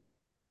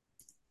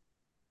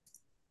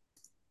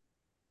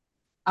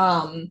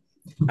 Um,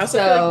 I also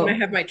feel like when I so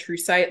have my true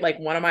sight, like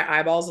one of my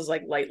eyeballs is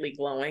like lightly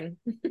glowing.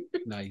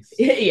 Nice.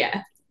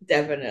 yeah,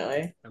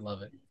 definitely. I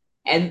love it.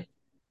 And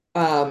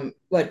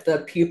what the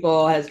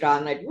pupil has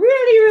gone like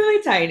really,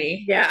 really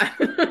tiny, Yeah.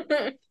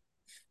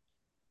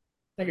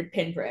 like a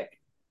pinprick.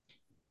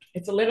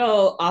 It's a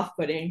little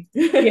off-putting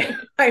Yeah,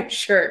 I'm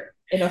sure.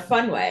 in a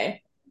fun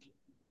way.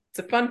 It's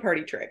a fun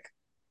party trick.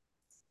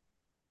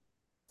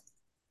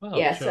 Well,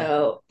 Yeah, show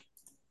so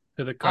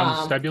to the um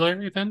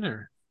constabulary then,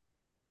 or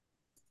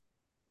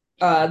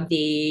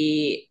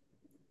the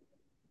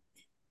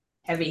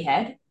heavy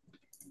head,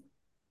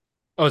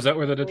 oh, is that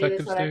where the I believe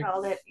is detectives what I do?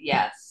 called it.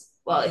 Yes.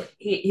 Well,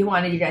 he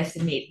wanted you guys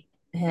to meet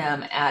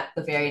him at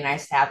the Very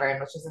Nice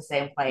Tavern, which is the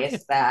same Yeah.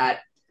 place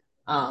that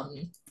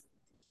um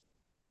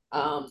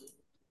um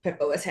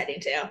Pippa was heading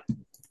to.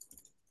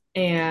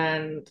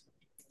 And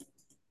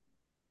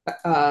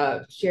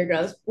Sheer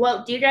goes,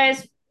 "Well, do you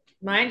guys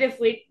mind if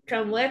we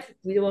come with?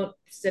 We won't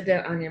sit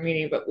down on your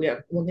meeting, but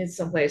we'll need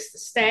someplace to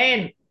stay.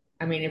 And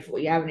I mean, if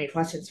you have any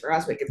questions for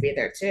us, we could be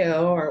there too,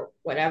 or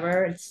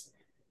whatever." It's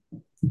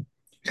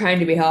trying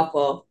to be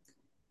helpful.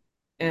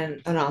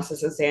 And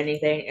Analysis doesn't say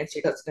anything, and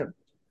she goes to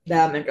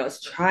them and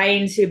goes,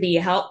 "Trying to be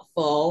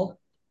helpful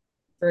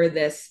for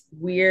this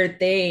weird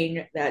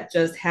thing that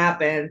just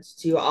happened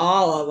to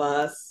all of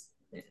us."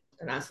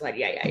 And I was like,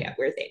 "Yeah, yeah, yeah,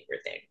 weird thing,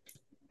 weird thing."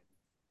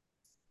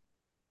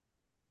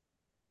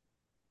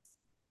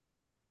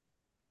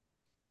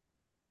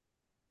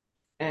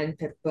 And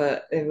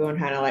Pippa, everyone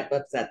kind of like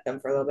looks at them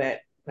for a little bit.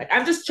 Like,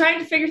 I'm just trying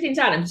to figure things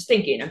out. I'm just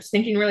thinking. I'm just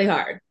thinking really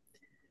hard.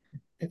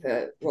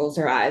 Pippa rolls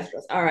her eyes.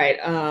 Goes, "All right.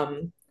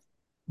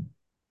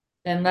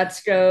 Then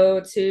let's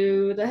go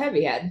to the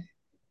heavy head."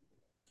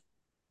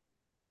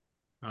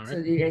 All So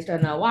right. you guys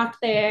gonna walk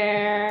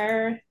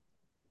there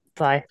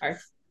Bye. or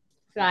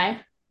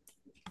fly?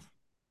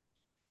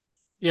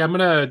 Yeah, I'm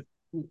gonna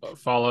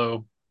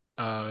follow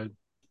uh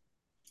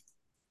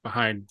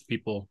behind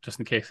people just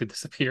in case they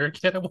disappear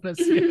again. I want to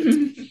see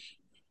it.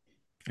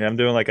 Yeah, I'm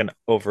doing like an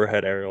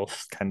overhead aerial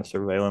kind of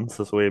surveillance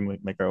as we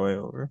make our way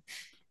over.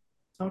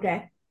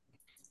 Okay.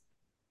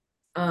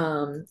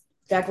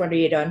 Jack, what are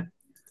you doing?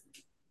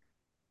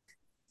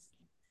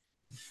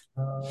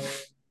 Uh,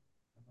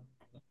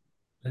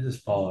 I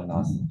just follow an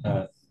awesome.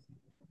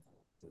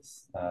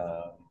 This,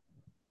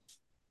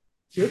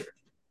 Duke?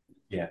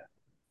 yeah.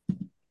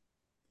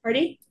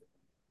 Party?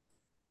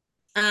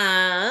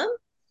 I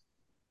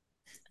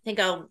think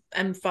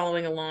I'm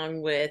following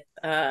along with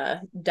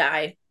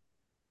Di.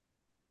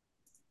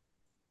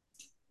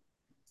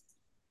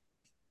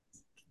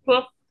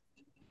 Cool.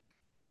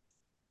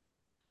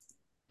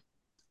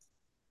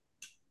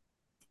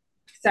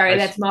 Sorry, I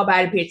that s- small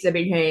bite of pizza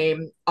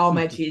became all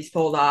my cheese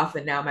pulled off,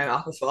 and now my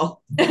mouth is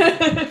full.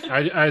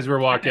 as we're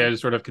walking, I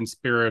just sort of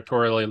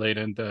conspiratorially laid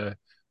into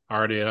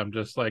Artie, and I'm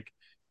just like,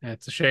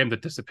 it's a shame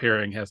that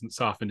disappearing hasn't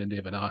softened any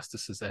of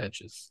Anastas's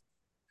edges.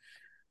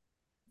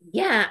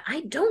 Yeah,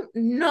 I don't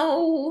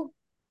know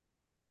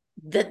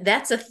that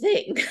that's a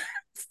thing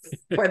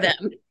for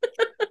them.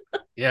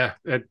 Yeah,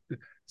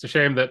 it's a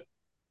shame that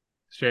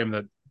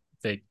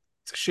they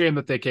it's a shame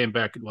that they came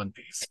back in one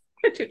piece.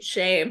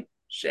 Shame.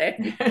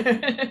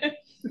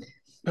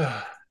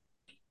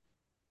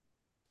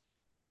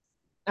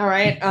 All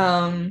right.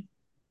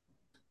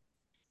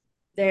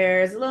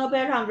 There's a little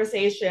bit of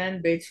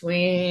conversation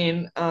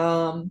between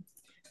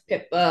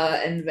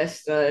Pippa and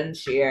Vesta and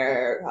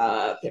Sheer.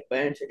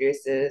 Pippa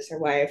introduces her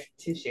wife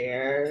to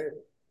Sheer.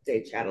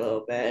 They chat a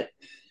little bit.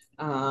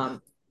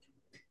 Um,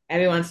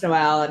 every once in a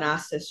while,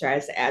 Anastas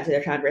tries to add to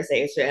their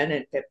conversation,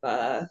 and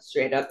Pippa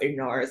straight up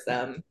ignores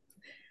them.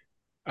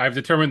 I've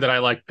determined that I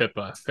like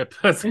Pippa.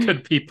 Pippa's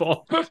good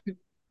people.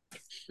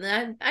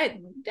 I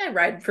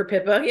ride for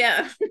Pippa,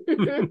 yeah.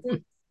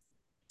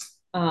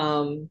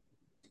 Um,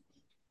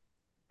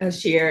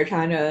 Sheer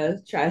kind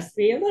of tries to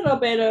be a little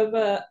bit of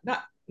a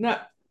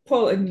not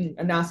pulling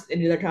Anastas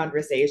into the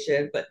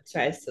conversation, but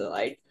tries to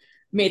like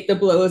make the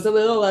blows a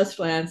little less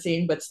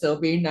flancing, but still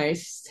be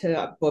nice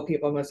to both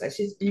people on the side.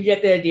 You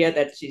get the idea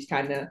that she's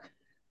kind of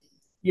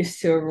used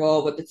to a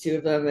role with the two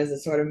of them as a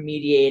sort of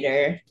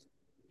mediator.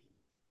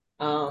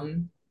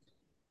 Um,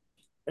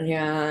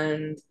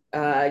 and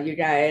you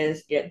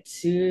guys get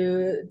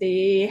to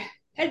the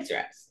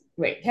headdress.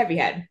 Wait, heavy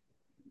head.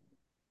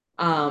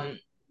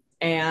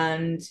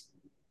 And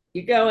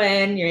you go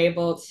in, you're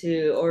able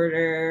to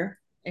order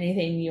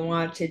anything you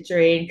want to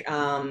drink.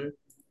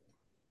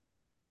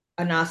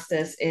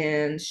 Anastas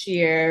and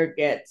Sheer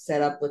get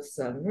set up with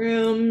some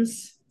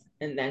rooms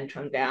and then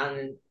come down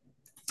and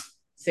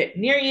sit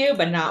near you,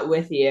 but not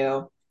with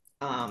you.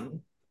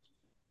 And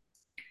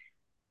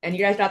you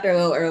guys got there a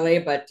little early,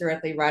 but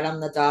directly right on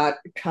the dot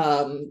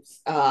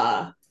comes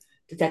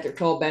Detective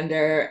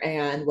Trollbender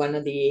and one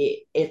of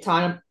the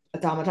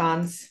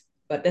automatons.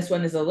 But this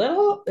one is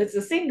it's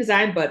the same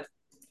design, but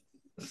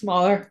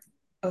smaller,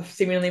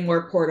 seemingly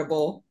more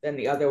portable than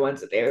the other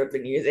ones that they've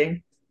been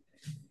using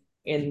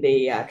in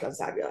the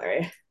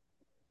constabulary.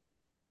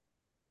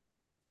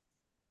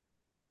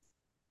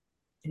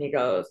 And he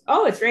goes,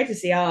 "Oh, it's great to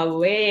see y'all.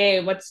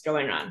 Wait, what's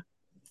going on?"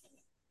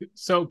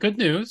 So good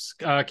news.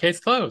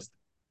 Case closed.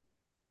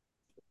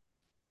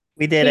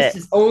 We did This it.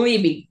 has only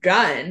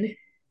begun.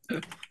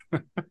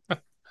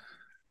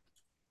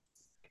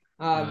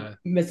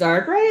 Ms.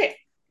 Arkwright?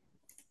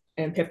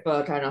 And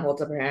Pippa kind of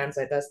holds up her hands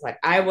like this, like,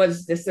 I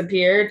was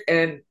disappeared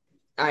and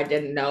I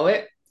didn't know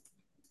it.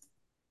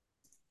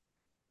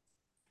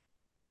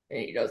 And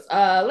he goes,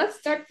 let's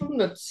start from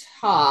the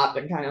top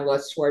and kind of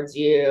looks towards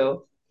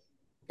you,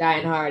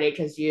 Diane Hardy,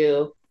 because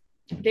you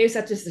gave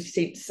such a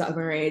succinct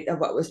summary of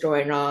what was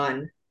going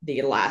on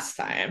the last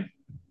time.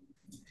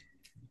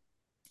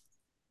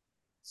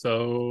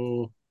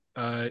 So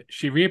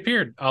she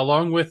reappeared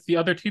along with the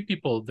other two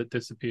people that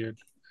disappeared.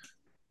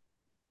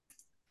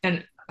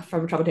 And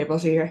from a couple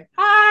tables, you hear,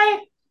 hi!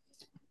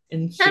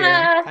 And she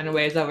kind of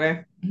waves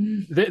over.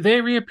 They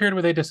reappeared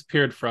where they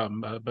disappeared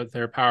from, but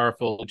they're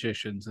powerful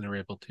magicians and are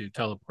able to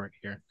teleport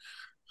here.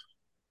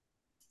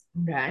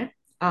 Okay.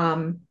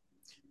 The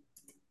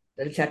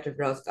detective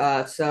goes,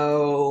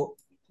 so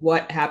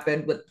what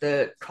happened with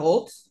the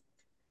cult?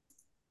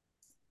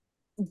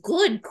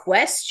 Good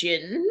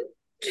question.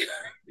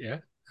 Yeah.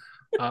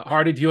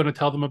 Hardy, do you want to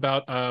tell them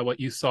about what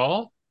you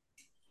saw?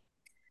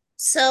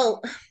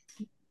 So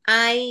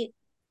I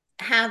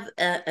have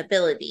an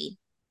ability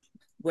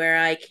where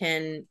I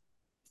can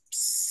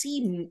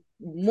see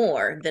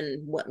more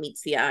than what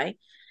meets the eye.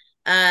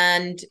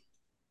 And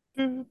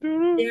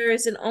there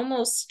is an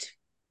almost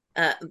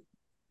uh,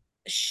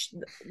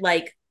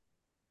 like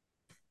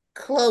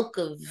cloak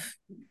of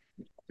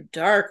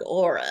dark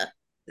aura.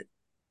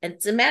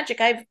 It's a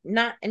magic I've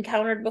not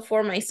encountered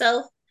before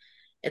myself.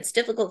 It's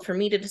difficult for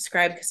me to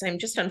describe because I'm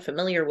just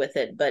unfamiliar with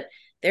it, but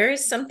there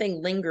is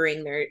something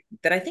lingering there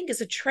that I think is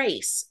a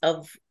trace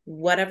of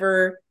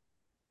whatever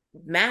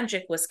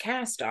magic was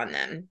cast on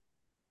them.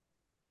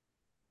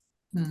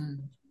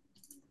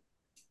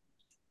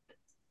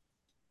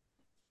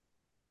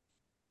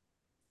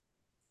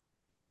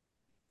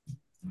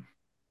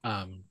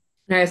 I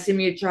assume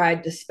you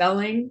tried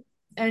dispelling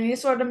any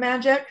sort of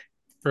magic?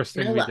 First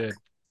thing No we luck. did.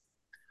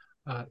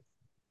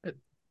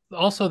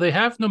 Also, they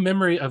have no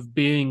memory of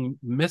being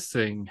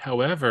missing.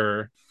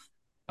 However,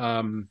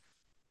 how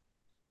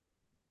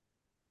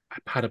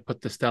to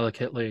put this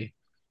delicately?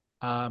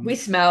 We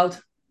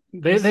smelled.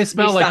 They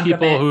smell like stunk a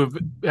people bit.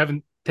 who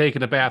haven't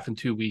taken a bath in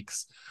 2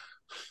 weeks.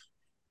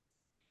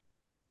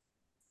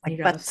 He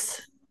Like goes,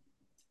 butts.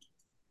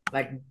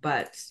 like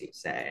butts, you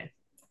say.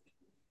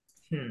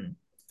 Well,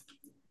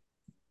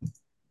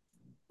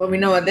 we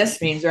know what this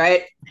means,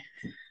 right?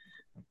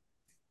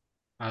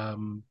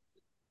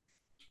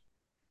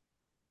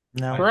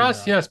 No. For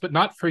us, yes, but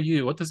not for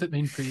you. What does it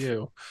mean for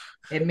you?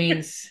 It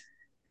means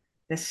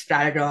Just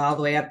gotta go all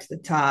the way up to the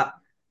top.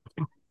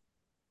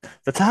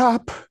 The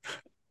top.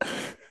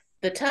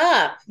 The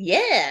top.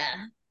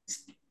 Yeah.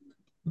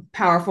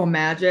 Powerful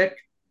magic.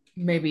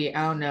 Maybe,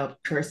 I don't know,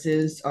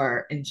 curses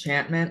or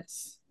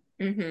enchantments.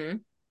 Mm-hmm.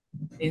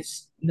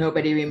 It's,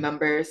 nobody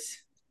remembers.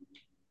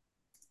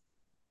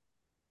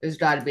 There's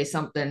got to be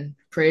something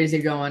crazy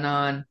going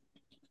on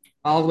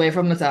all the way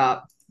from the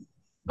top.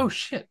 Oh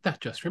shit,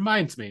 that just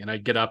reminds me. And I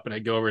get up and I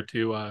go over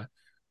to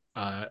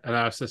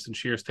Analysis and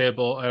Shear's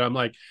table, and I'm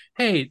like,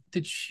 hey,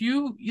 did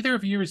you either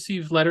of you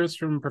receive letters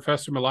from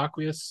Professor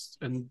Malaquius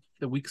in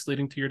the weeks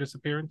leading to your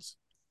disappearance?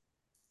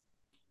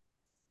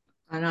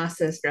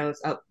 Anasis goes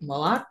up.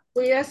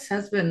 Malaquius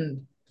has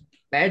been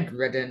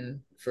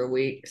bedridden for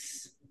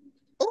weeks.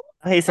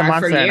 He's a For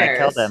monster and I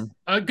killed years.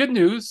 him. Good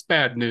news,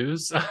 bad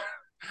news.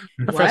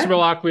 Professor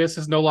Malaquius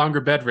is no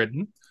longer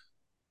bedridden.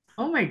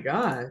 Oh my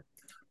god.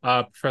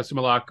 Professor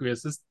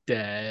Malaquius is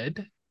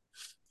dead.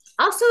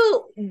 Also,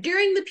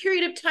 during the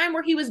period of time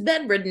where he was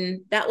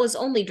bedridden, that was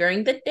only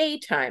during the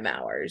daytime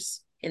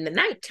hours. In the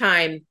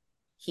nighttime,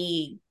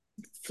 he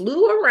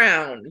flew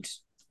around,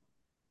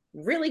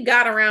 really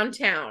got around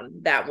town,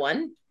 that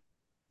one.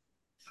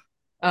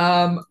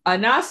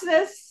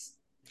 Anasis,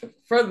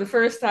 for the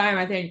first time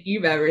I think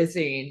you've ever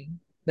seen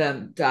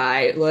them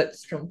die,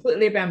 looks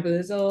completely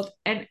bamboozled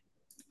and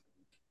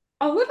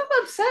a little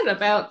upset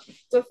about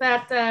the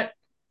fact that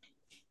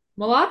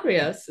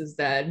Malacrius is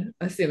dead,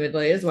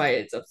 assumedly, is why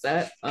it's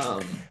upset.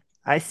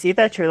 I see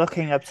that you're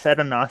looking upset,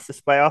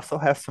 Anasis, but I also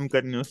have some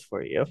good news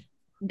for you.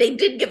 They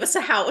did give us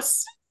a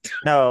house.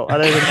 No,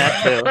 other than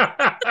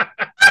that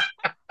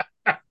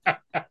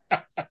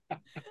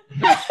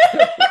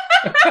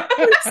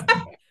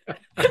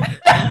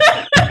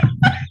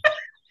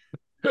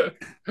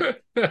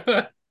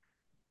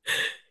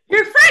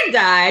Your friend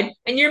died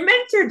and your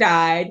mentor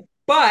died,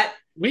 but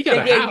we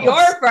got they a gave house.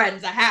 your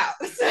friends a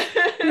house.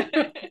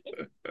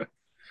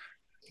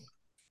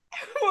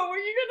 What were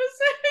you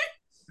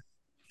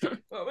gonna say?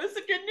 What was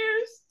the good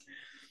news?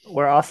 too.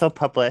 We're also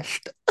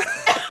published.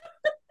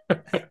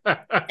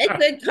 It's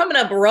been coming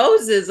up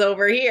roses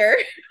over here.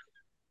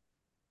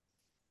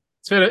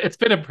 It's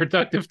been a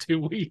productive 2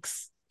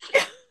 weeks.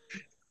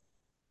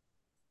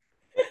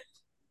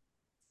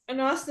 And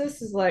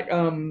Ostis is like,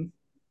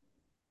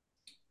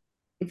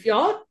 if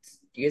y'all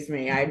excuse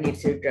me, I need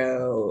to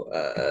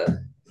go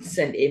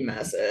send a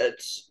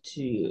message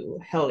to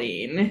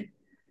Helene.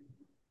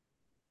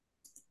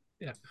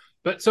 Yeah.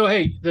 But so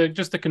hey,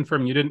 just to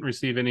confirm, you didn't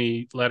receive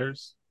any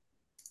letters?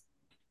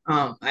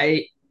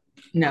 I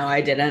no,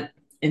 I didn't.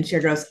 And she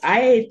goes,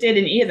 I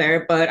didn't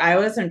either, but I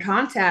was in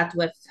contact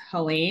with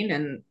Helene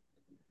and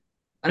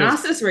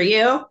Anasis, were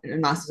you?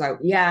 And Anasis was like,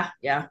 yeah,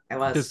 I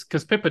was.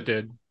 Because Pippa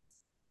did.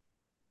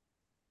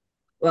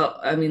 Well,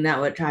 I mean,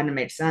 that would kind of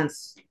make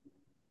sense.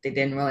 They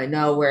didn't really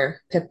know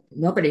where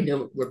nobody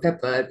knew where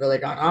Pippa had really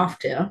gone off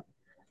to.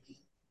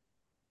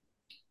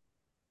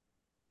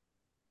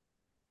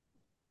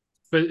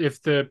 But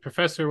if the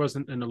professor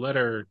wasn't in the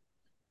letter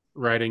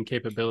writing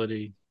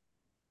capability,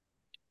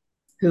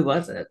 Who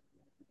was it?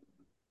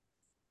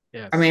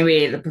 yeah. Or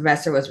maybe the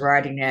professor was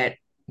writing it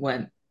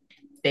when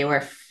they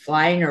were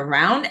flying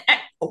around.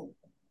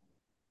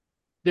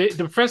 The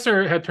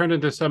professor had turned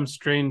into some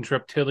strange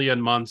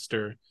reptilian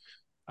monster.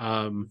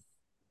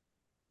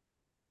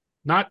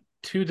 Not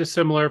too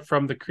dissimilar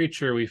from the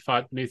creature we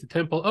fought beneath the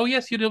temple. Oh,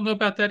 yes, you didn't know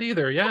about that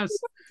either. Yes.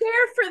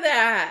 There for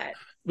that.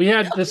 We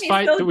had this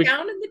fight that we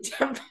down in the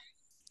temple.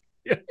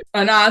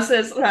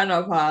 Anasis kind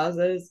of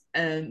pauses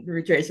and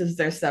retraces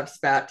their steps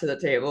back to the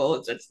table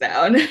and sits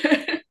down.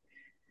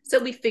 So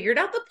we figured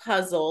out the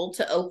puzzle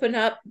to open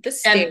up the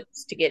stairs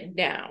to get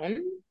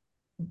down.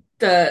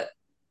 The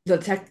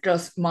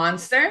Tectos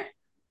monster.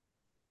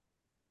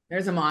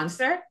 There's a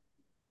monster.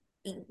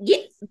 Yeah,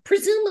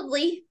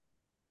 presumably.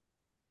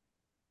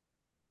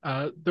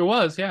 There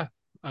was, yeah.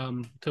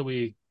 Until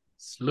we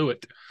slew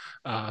it.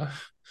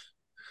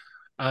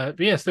 But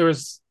yes, there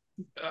was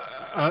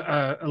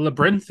a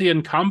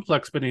labyrinthian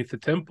complex beneath the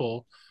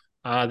temple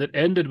that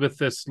ended with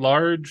this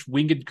large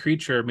winged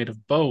creature made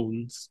of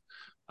bones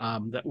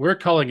that we're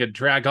calling a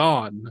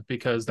dragon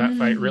because that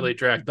fight really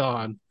dragged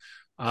on.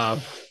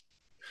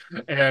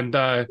 And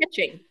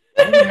Catching.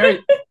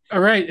 all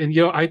right. And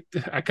you know, I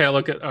kind of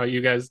look at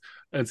you guys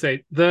and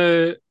say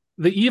the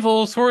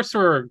evil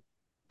sorcerer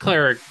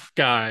cleric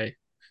guy.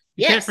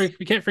 You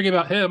can't forget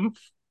about him.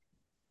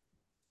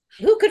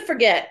 Who could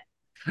forget?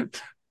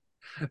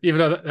 Even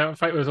though that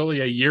fight was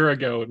only a year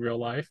ago in real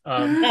life.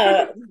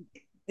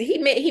 He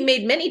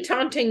made many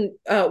taunting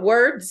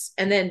words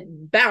and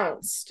then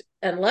bounced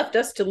and left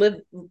us to live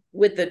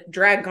with the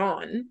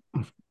dragon.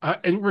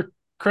 And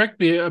correct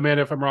me,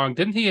 Amanda, if I'm wrong.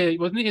 Didn't he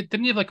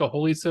have like a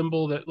holy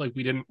symbol that like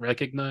we didn't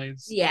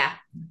recognize? Yeah.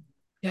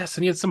 Yes,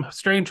 and he had some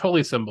strange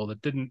holy symbol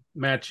that didn't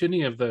match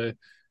any of the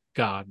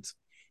gods.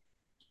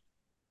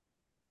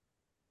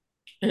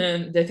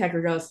 And the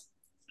detective goes,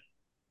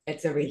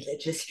 it's a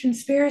religious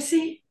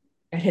conspiracy?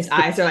 And his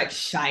eyes are like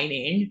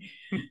shining.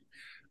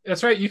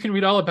 That's right. You can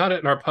read all about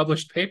it in our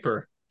published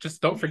paper.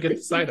 Just don't forget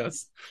to cite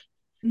us.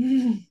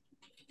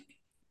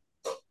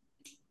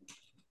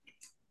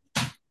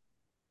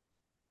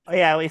 Oh,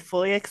 yeah, we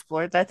fully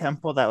explored that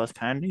temple. That was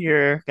kind of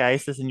your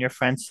guys' and your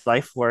friends'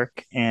 life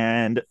work,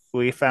 and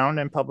we found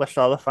and published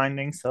all the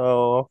findings.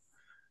 So,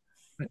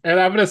 And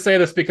I'm going to say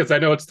this because I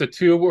know it's the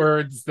two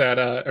words that,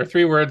 or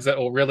three words that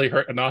will really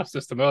hurt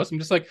Anastasis the most. I'm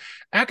just like,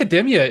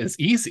 academia is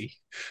easy.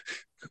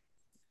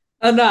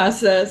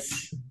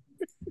 Anastasis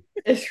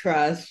is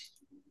crushed.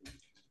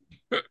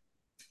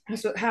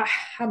 So how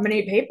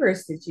many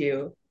papers did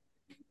you?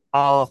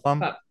 all of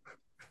them,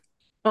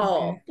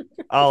 Oh,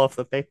 all of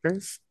the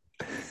papers.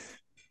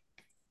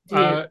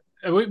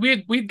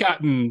 We'd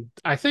gotten,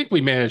 I think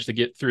we managed to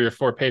get 3 or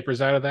 4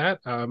 papers out of that.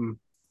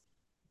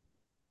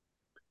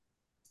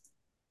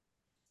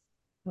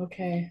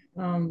 Okay.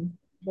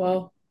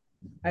 Well,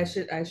 I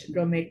should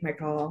go make my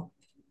call.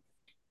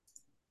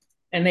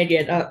 And they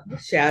get a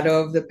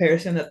shadow of the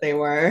person that they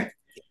were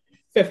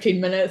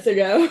 15 minutes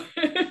ago.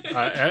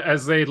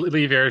 As they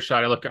leave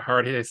earshot, I look at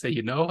Hardy. I say,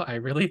 I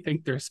really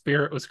think their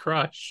spirit was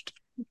crushed.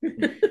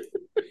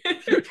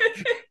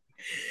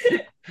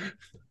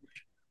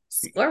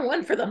 score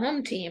 1 for the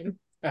home team.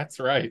 That's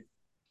right.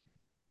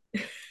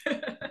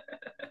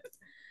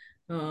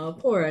 Oh,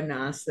 poor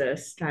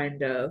Anastasis,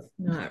 kind of.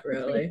 Not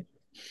really.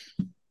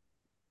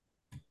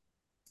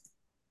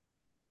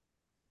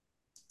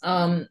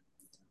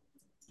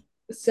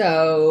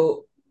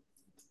 So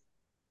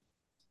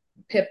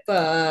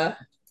Pippa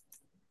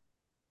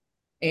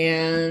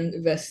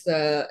and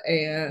Vista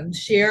and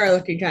Sheer are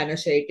looking kind of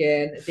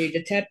shaken. The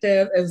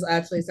detective is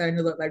actually starting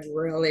to look like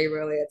really,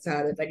 really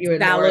excited, like even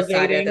more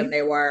excited than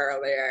they were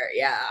earlier.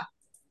 Yeah.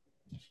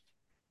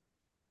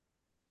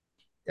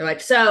 They're like,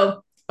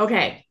 so,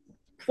 okay,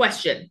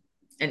 question.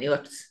 And he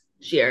looks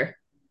Sheer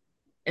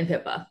and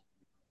Pippa.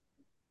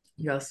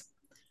 He goes,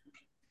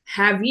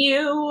 have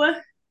you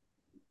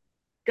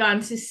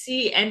gone to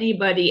see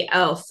anybody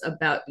else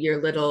about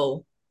your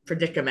little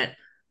predicament?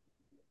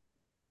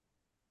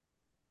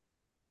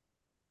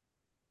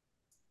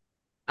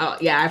 Oh,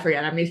 yeah, I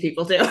forget. I'm these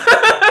people too.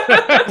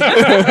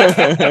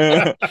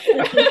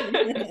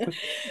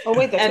 Oh,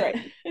 wait, that's right.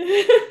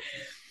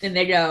 And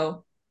they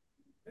go,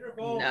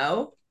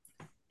 no.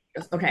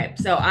 Okay,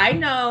 so I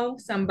know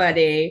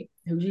somebody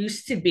who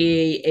used to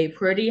be a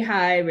pretty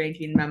high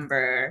ranking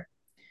member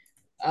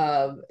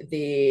of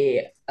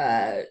the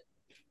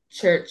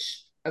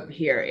Church of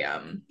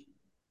Herium,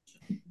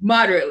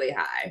 moderately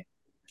high.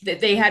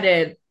 That they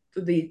had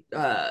the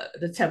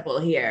temple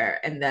here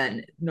and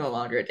then no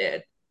longer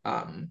did.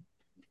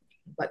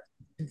 But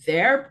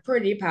they're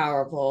pretty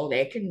powerful.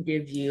 They can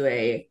give you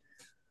a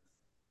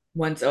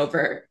once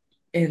over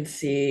and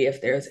see if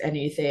there's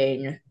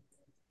anything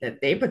that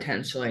they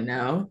potentially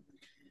know.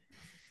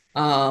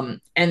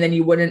 And then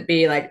you wouldn't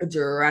be like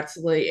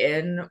directly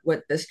in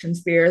with this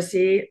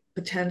conspiracy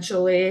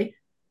potentially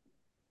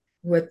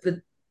with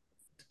the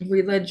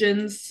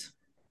religions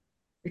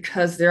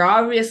because they're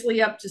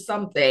obviously up to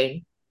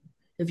something.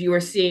 If you were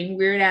seeing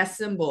weird ass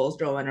symbols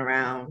going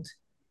around,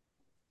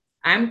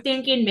 I'm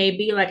thinking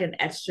maybe like an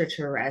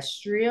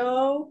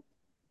extraterrestrial.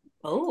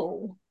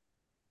 Oh.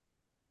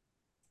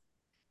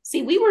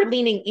 See, we were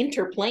leaning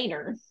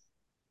interplanar.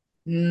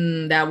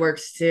 That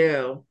works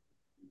too.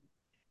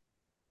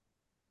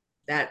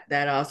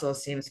 That also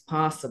seems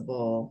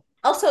possible.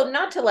 Also,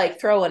 not to like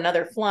throw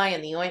another fly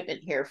in the ointment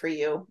here for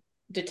you,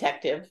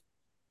 detective.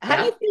 How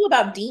do you feel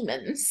about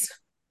demons?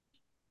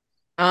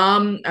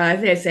 I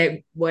think I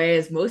say way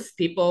as most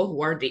people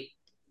who aren't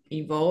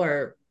evil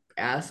or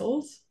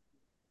assholes.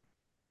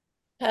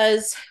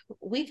 Because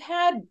we've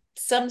had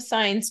some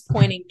signs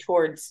pointing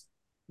towards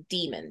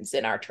demons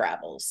in our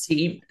travels.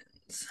 Demons.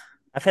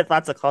 I've hit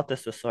lots of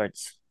cultists with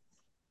swords.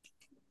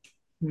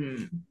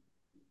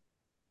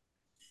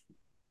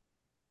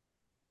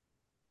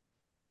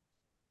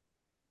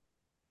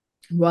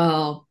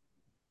 Well,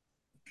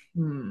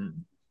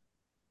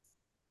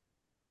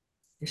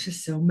 there's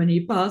just so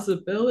many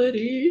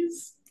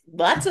possibilities.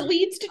 Lots of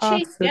leads to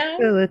chase down.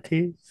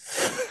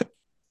 Possibilities.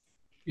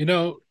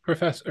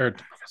 Professor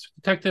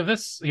Detective,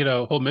 this,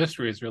 whole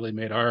mystery has really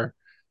made our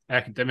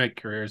academic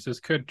careers. This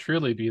could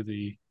truly be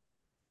the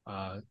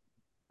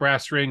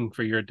brass ring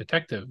for your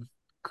detective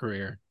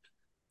career.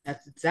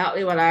 That's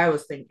exactly what I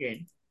was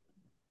thinking.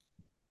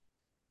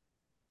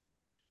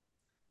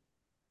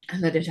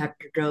 And the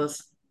detective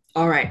goes,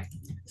 all right,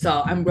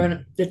 so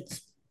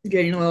it's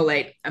getting a little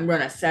late. I'm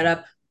gonna set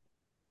up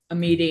a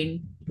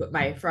meeting with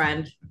my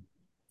friend.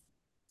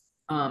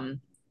 You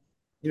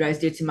guys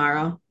do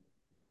tomorrow?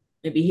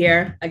 Maybe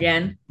here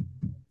again?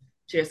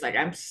 She was like,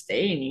 I'm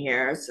staying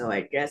here, so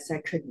I guess I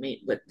could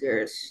meet with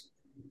your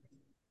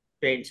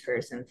strange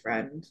person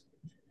friend.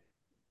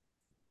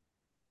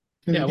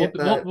 Yeah, we'll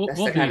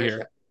be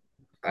here.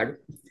 The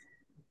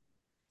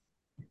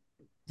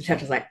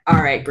detective's like,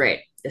 all right, great.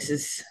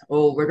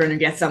 We're going to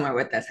get somewhere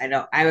with this. I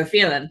have a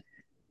feeling.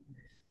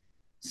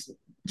 It's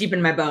deep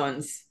in my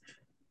bones.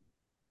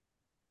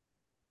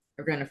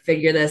 We're going to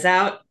figure this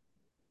out.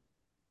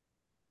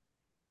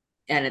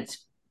 And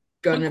it's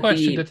going to be...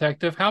 question,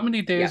 Detective. How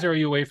many days are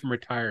you away from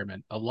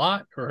retirement? A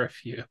lot or a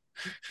few?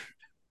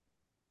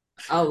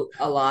 A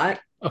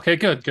lot. Okay,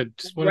 good.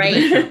 Just wanted right. to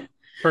make sure.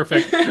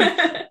 Perfect.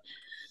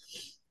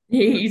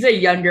 He's a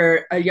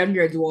younger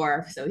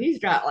dwarf, so he's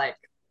got like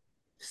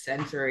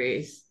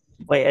centuries.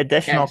 Wait,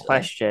 additional Potentially.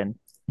 question.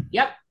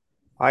 Yep.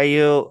 Are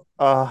you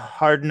a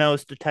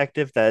hard-nosed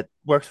detective that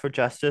works for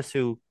justice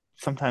who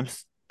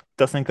sometimes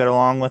doesn't get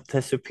along with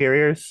his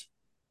superiors?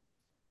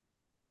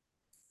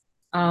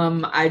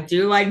 I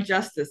do like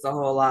justice a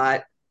whole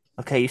lot.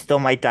 Okay, you still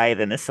might die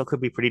then. This still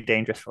could be pretty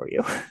dangerous for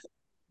you.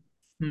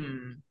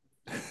 Hmm.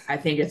 I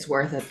think it's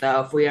worth it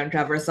though. If we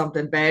uncover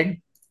something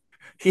big,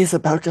 He's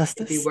about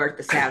it'd be justice. worth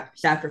the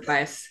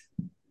sacrifice.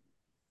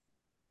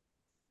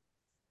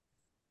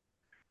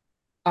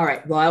 All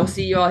right. Well, I will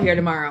see you all here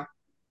tomorrow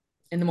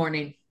in the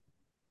morning.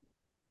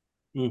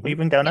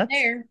 Leaving Get donuts?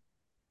 there.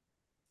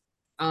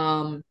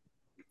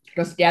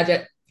 Goes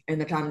Gadget, and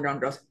the Tom drone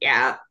goes,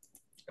 yeah.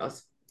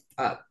 Goes,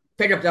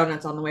 pick up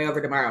donuts on the way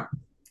over tomorrow.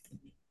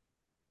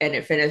 And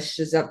it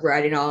finishes up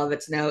writing all of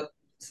its notes.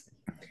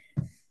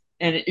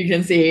 And you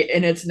can see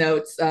in its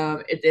notes,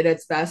 it did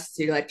its best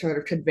to like sort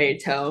of convey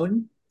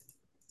tone,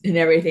 and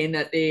everything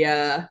that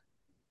the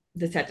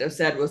detective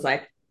said was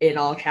like in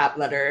all cap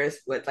letters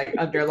with like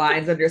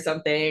underlines under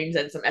some things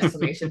and some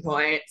exclamation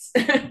points.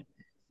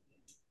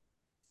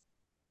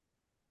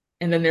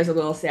 And then there's a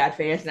little sad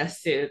face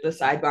next to the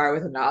sidebar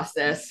with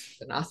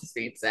Anostis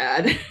being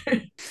sad.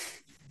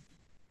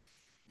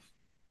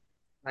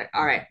 Like,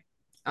 all right.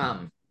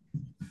 Um,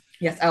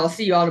 yes, I will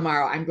see you all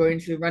tomorrow. I'm going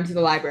to run to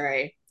the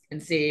library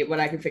and see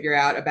what I can figure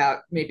out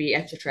about maybe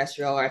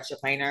extraterrestrial or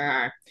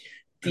extraplanar or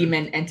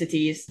demon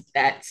entities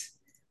that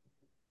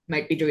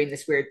might be doing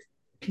this weird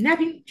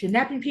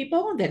kidnapping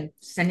people and then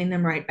sending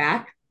them right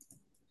back.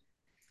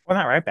 Well,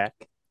 not right back.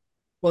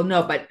 Well,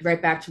 no, but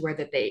right back to where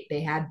that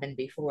they had been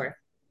before.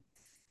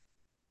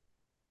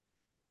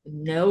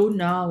 No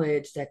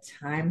knowledge that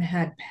time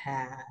had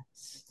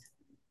passed.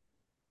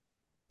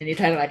 And he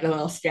kind of like a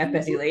little step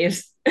as he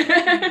leaves.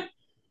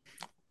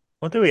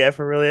 Well, do we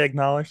ever really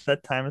acknowledge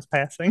that time is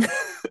passing?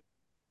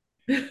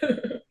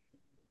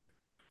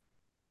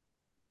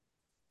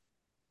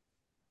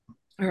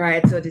 All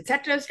right, so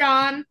Detective's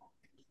gone.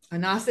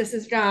 Anasis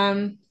is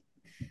gone.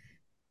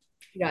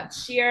 You got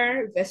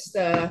Sheer,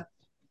 Vista,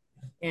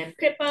 and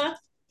Pippa.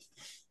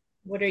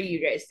 What are you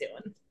guys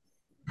doing?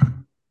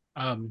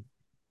 Um,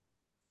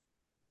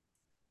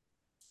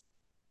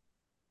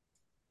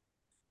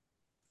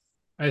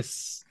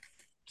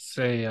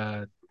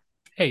 say,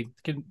 hey,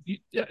 can you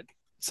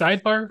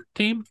sidebar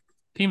team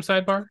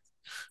sidebar?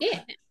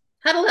 Yeah.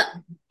 Huddle up.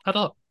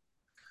 Huddle up.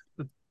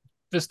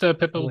 Vista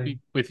Pippa will Really? be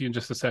with you in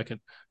just a second.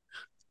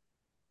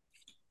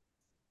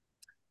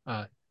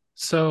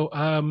 So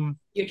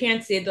You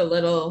can't see the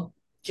little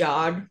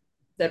jog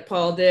that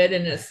Paul did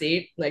in his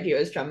seat, like he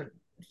was jogging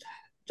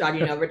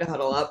over to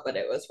huddle up, but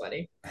it was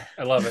funny.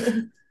 I love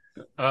it.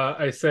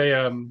 I say,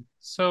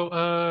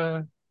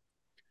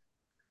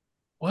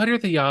 what are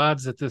the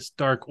odds that this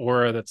dark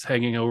aura that's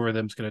hanging over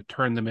them is going to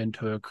turn them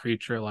into a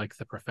creature like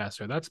the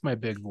professor? That's my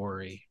big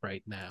worry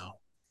right now.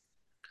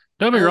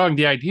 Don't be wrong,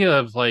 the idea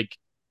of like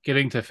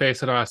getting to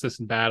face Anostis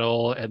in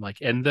battle and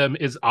like end them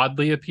is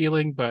oddly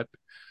appealing, but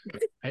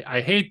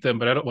I hate them,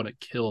 but I don't want to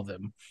kill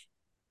them.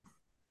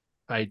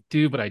 I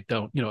do, but I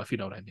don't, if you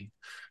know what I mean.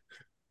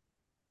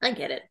 I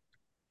get it.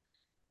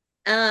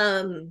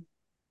 I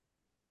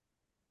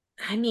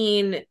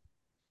mean,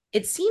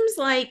 it seems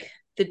like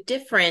the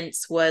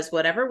difference was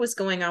whatever was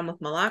going on with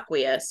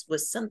Malaquius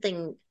was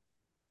something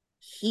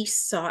he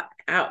sought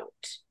out.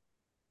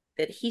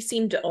 That he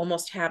seemed to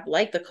almost have,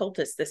 like the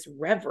cultists, this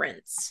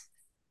reverence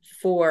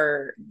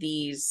for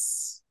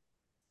these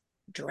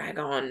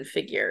dragon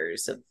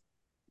figures of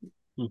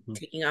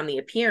taking on the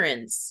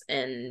appearance.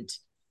 And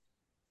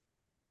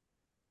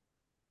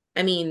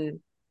I mean,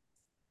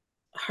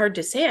 hard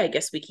to say. I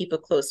guess we keep a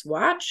close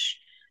watch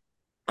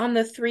on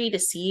the three to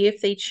see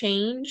if they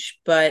change,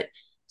 but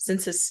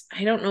since this,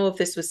 I don't know if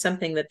this was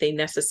something that they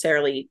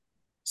necessarily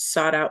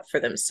sought out for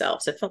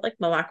themselves. It felt like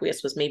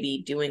Malaquius was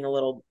maybe doing a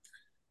little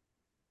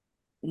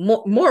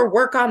more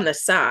work on the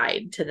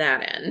side to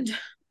that end.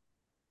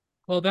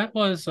 Well, that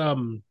was that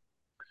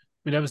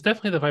was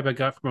definitely the vibe I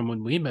got from him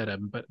when we met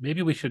him, but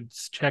maybe we should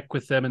check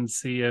with them and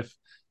see if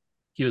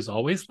he was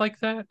always like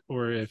that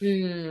or if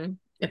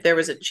there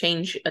was a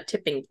change, a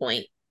tipping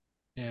point.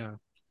 Yeah.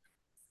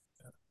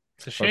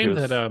 It's a shame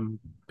that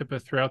Pippa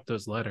threw out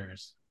those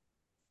letters.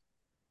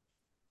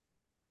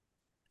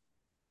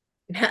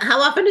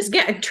 How often is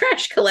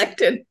trash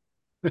collected?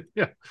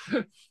 Yeah.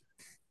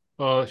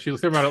 Well, she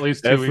threw them out at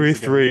least 2 Every weeks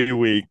ago. 3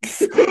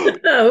 weeks.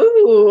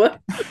 Oh.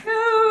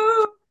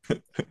 No.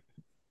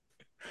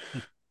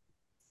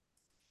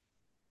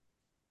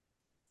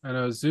 I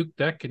know, Zook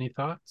Deck, any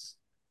thoughts?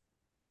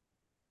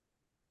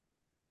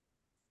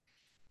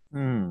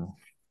 Nothing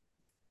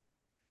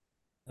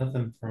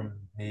from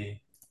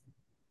me.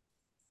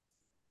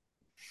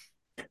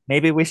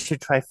 Maybe we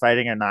should try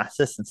fighting a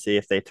Gnosis and see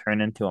if they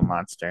turn into a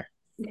monster.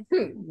 Give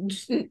him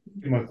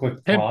a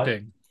quick prod.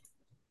 Tempting.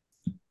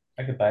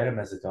 I could bite him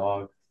as a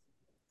dog.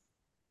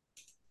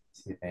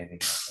 See if anything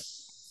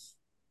happens.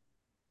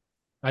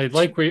 I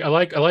like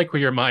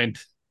where your mind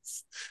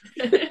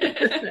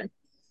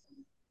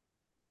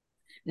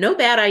No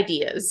bad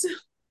ideas.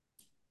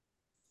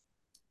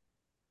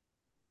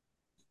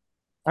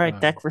 All right, Um,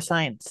 deck for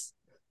science.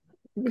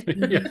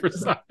 Yeah, for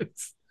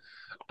science.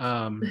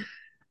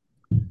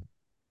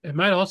 It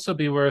might also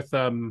be worth,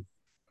 as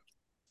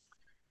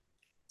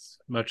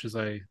much as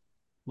I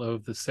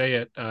loathe to say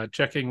it,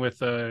 checking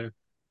with a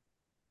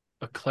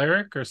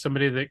cleric or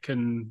somebody that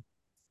can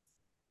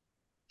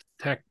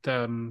detect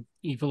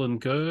evil and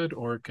good,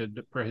 or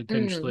could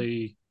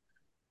potentially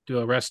do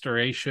a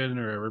restoration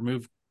or a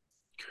remove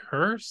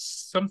curse,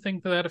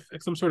 something to that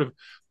effect, some sort of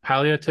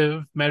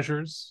palliative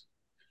measures.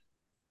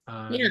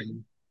 Yeah.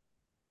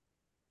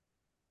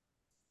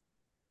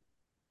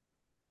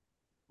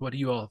 What do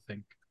you all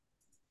think?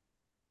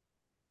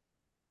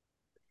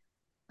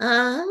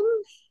 Um,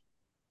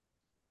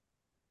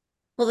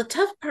 well, the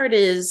tough part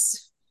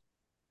is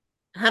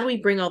how do we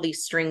bring all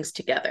these strings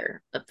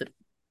together of the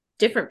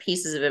different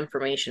pieces of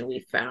information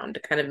we've found to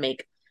kind of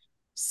make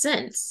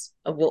sense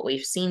of what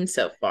we've seen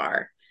so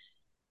far?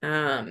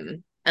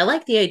 I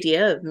like the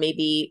idea of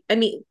maybe, I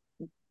mean,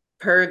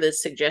 per the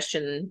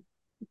suggestion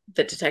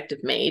the detective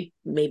made,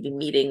 maybe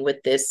meeting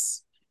with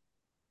this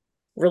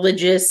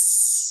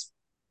religious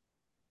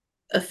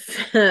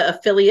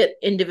affiliate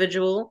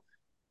individual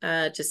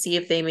to see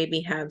if they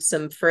maybe have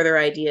some further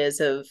ideas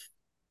of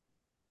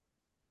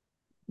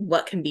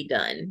what can be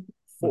done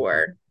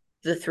for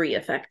the three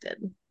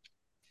affected.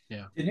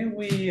 Yeah. Didn't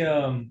we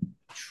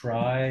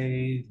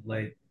try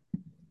like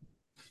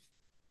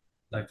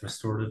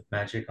restorative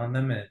magic on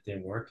them and it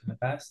didn't work in the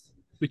past?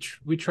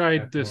 We tried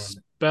Back when-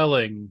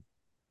 dispelling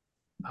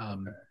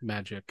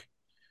magic,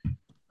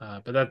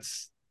 but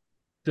that's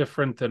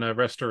different than a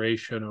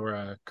restoration or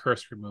a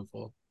curse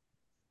removal.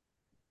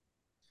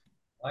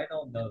 I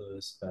don't know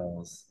those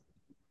spells.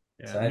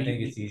 Yeah, So I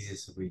think it's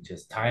easiest if we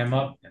just tie them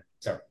up and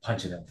start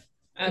punching them.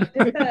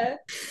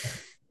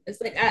 It's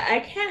like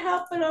I can't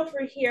help it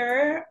over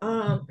here,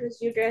 because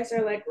you guys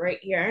are like right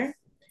here.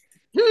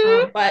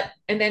 But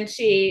and then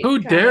she who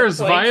kind of dares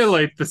points,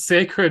 violate the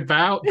sacred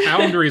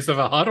boundaries of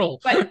a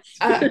huddle? but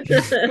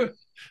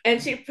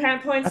and she kind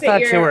of points I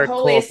thought at you were your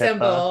holy cool,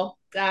 symbol,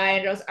 guy,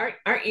 and goes,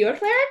 "Aren't you a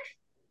cleric?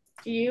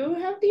 Do you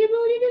have the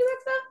ability to do that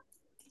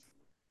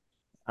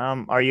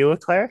stuff?" Are you a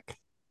cleric?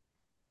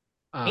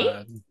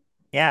 Uh,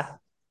 Yeah.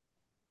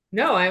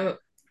 No, I'm.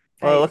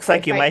 Well, it looks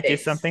like you fight might do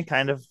things. something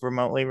kind of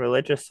remotely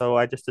religious, so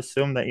I just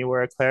assumed that you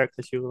were a cleric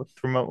because you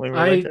looked remotely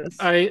I, religious.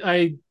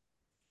 I,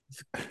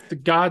 the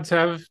gods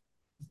have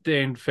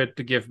deigned fit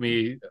to give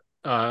me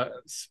a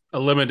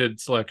limited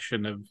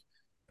selection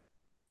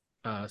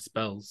of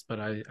spells,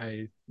 but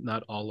I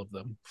not all of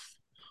them.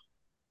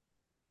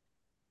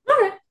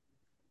 Okay.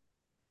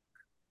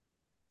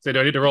 So do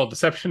I need to roll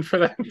deception for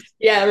that?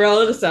 Yeah,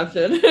 roll a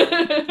deception.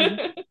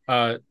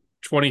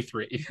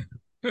 23.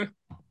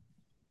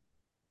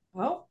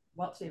 Well,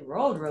 she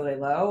rolled really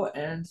low,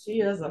 and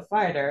she is a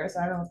fighter, so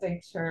I don't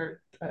think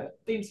her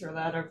things for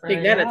that are very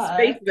Take that at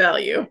face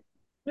value.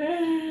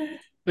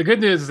 The good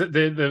news is that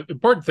the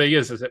important thing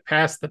is it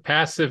passed the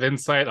passive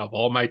insight of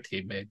all my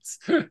teammates.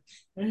 That's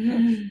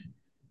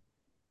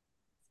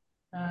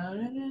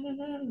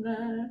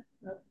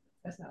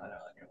not what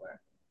I'm looking for.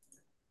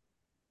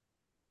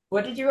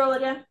 What did you roll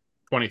again?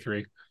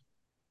 23.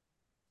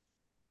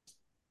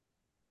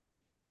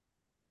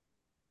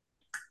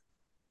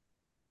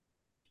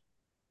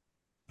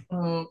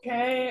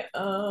 Okay,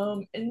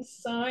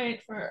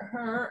 insight for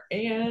her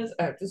is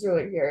just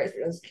really curious.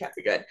 This can't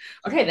be good.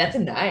 Okay, that's a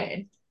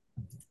 9.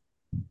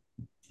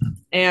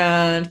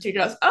 And she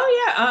goes,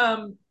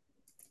 "Oh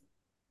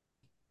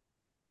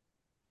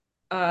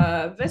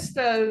yeah,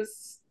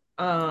 Vista's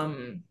a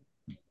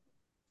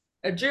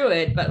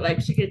druid, but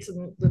like she gets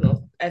some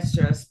little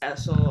extra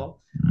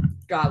special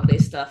godly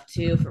stuff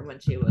too from when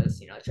she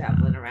was,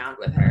 traveling around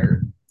with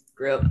her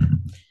group."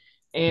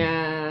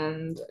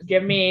 And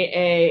give me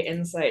a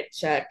insight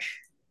check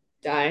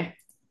die.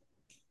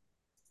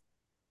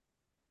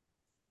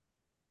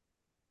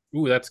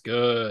 Ooh, that's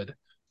good.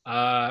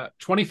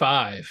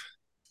 25.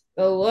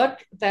 The look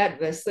that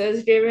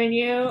Vista's given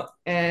you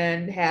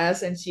and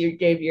has since you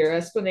gave your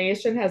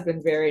explanation has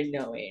been very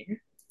knowing.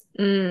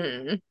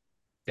 Damn.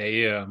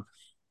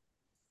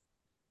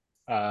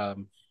 Huh.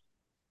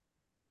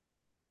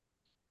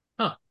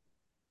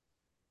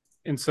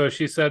 And so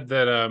she said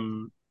that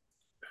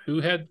who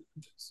had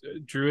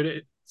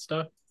druid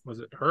stuff? Was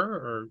it her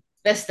or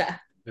Vista,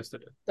 Vista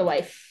did? the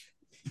wife.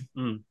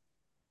 Mm.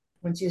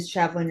 When she was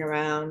traveling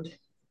around.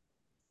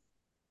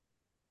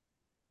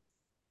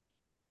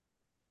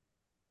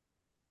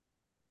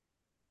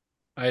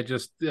 I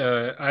just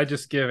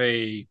give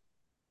a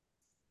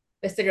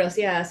Vista goes,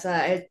 yes,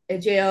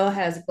 Ajeo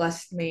has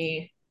blessed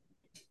me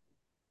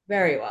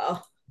very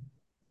well.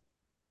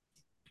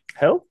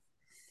 Who?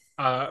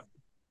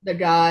 The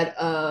god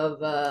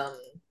of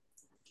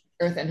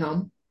Earth and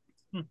Home.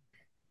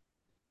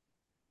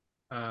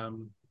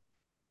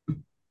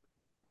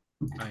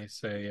 I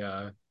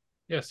say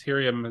yes,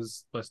 Hiriam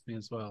has blessed me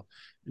as well,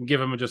 and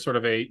give him just sort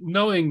of a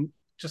knowing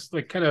just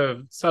like kind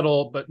of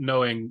subtle but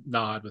knowing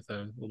nod with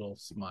a little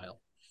smile.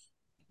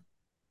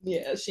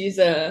 Yeah, she's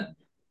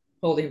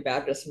holding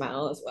back a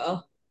smile as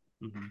well.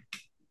 Mm-hmm.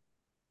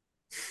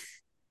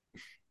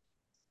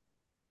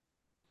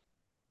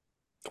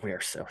 We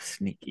are so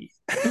sneaky.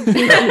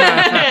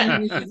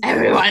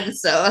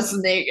 Everyone's so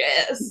sneaky.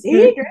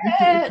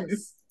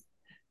 Secrets.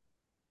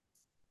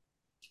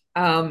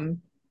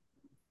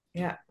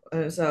 Yeah.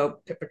 So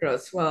Pippa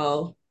goes,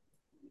 well,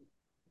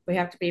 we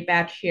have to be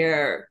back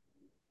here.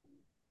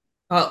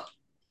 Well,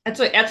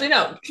 actually,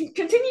 no.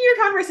 Continue your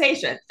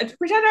conversation.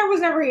 Pretend I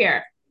was never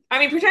here. I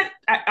mean, pretend.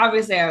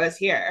 Obviously, I was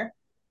here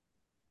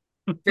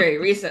very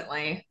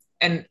recently,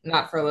 and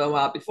not for a little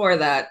while before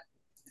that.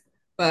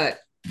 But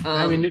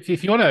I mean, if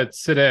you want to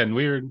sit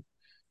in,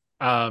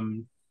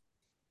 um,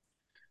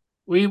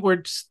 we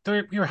were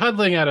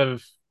huddling out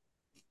of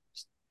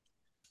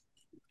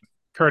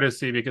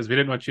courtesy because we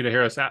didn't want you to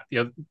hear us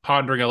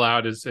pondering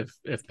aloud as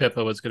if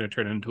Pippa was going to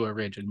turn into a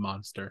raging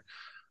monster.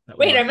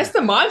 Wait, I missed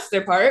the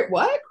monster part.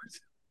 What?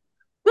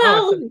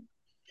 Well,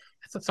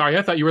 sorry,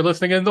 I thought you were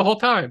listening in the whole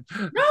time.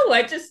 No,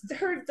 I just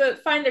heard the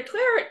find the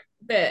cleric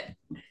bit.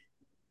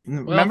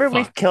 Remember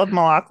we killed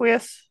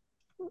Malaquius?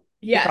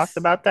 Yes. We talked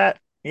about that?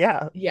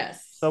 Yeah.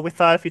 Yes. So we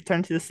thought if you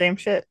turn to the same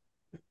shit,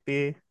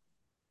 be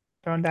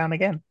thrown down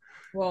again.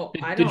 Well,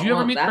 did you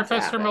ever meet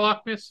Professor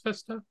Malaquius,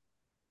 Vista?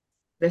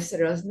 Vista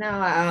goes, no,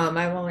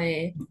 I've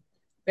only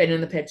been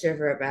in the picture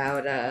for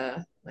about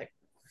like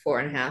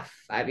 4.5,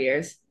 5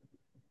 years.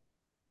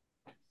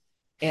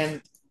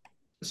 And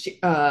she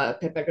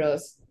Pippa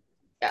goes,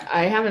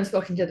 I haven't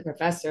spoken to the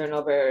professor in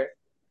over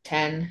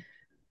 10.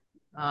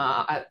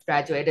 I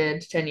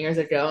graduated 10 years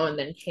ago and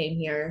then came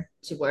here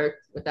to work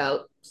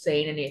without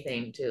saying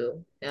anything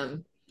to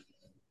him.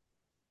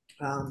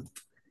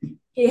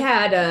 He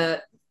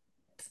had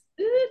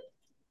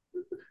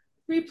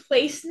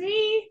replaced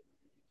me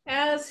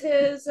as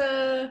his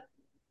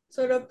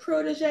sort of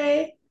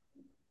protege.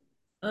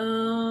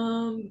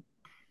 Kind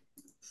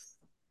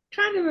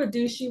of a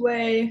douchey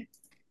way.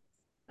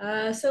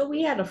 So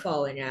we had a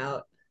falling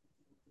out.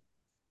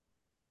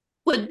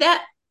 Would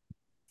that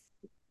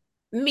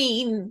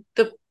mean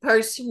the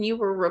person you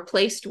were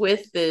replaced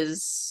with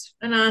is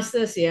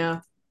Anastas?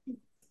 Yeah.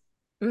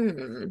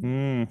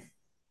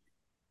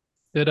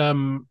 Did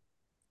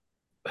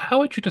how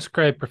would you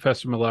describe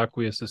Professor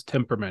Malaquius's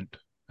temperament,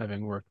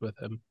 having worked with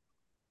him?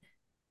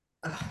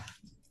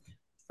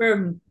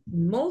 For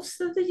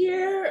most of the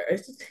year,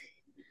 it's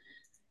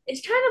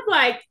kind of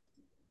like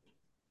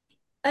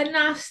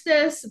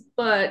Anastas,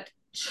 but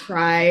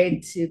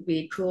tried to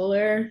be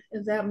cooler,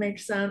 if that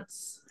makes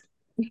sense.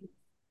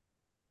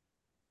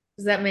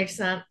 Does that make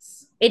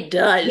sense? It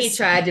does. He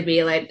tried to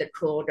be like the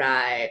cool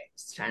guy,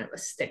 just kind of a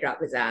stick up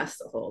his ass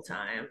the whole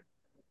time.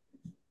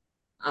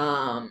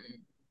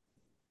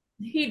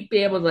 He'd be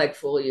able to like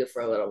fool you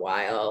for a little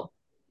while,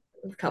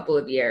 a couple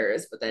of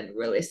years, but then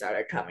really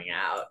started coming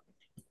out.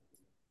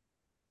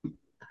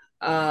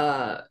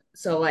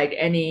 So like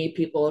any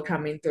people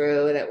coming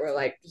through that were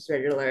like just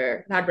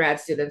regular, not grad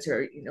students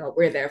or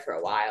we're there for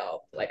a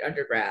while, like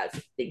undergrads,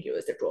 I think he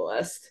was the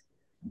coolest.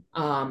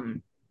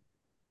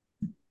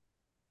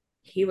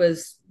 He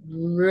was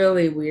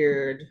really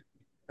weird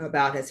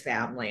about his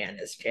family and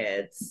his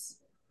kids.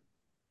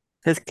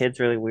 His kid's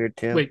really weird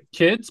too. Wait,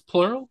 kids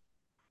plural?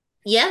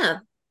 Yeah.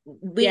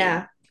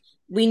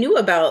 We knew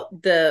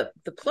about the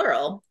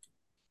plural.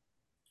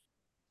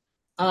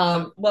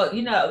 Well,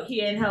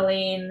 he and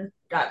Helene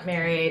got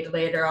married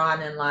later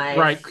on in life.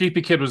 Right,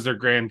 creepy kid was their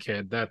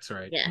grandkid. That's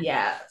right. Yeah.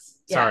 Yes.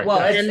 Sorry. Well,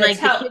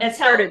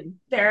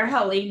 they're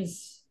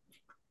Helene's.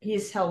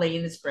 He's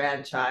Helene's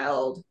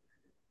grandchild.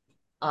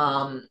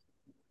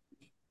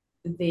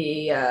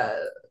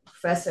 The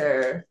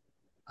Professor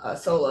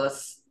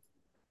Solus,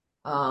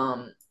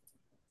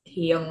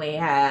 he only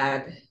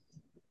had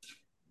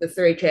the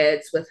 3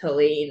 kids with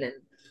Helene, and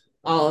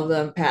all of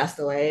them passed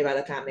away by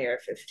the time they were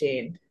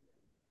 15.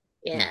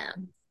 Yeah.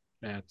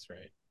 That's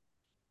right.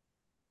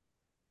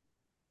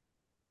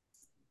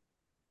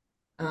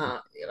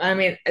 I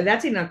mean,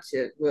 that's enough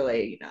to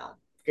really,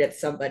 get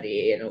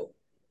somebody in a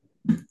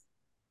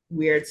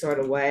weird sort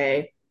of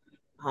way.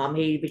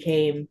 He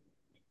became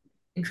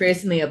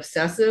increasingly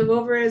obsessive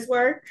over his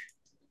work.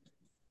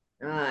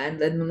 And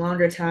then the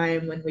longer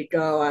time when we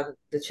go on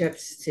the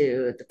trips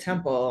to the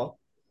temple,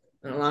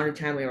 and the longer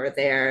time we were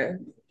there,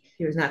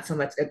 he was not so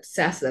much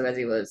obsessive as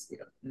he was,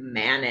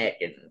 manic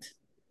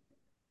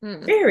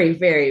and very,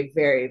 very,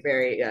 very,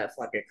 very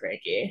fucking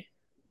cranky.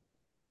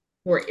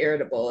 More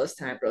irritable as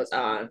time goes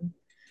on.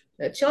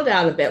 It chilled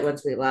out a bit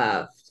once we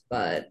left,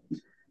 but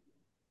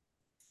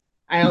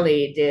I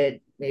only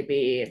did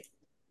maybe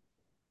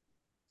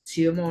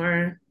 2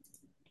 more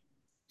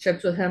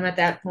trips with him at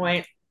that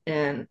point,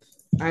 and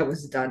I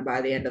was done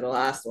by the end of the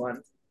last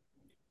one.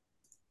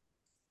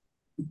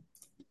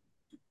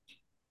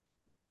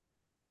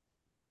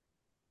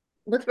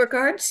 With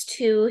regards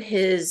to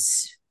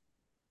his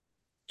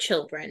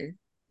children,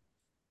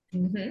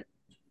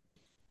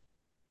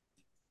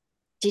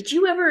 did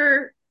you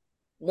ever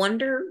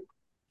wonder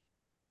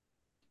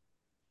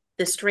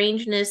the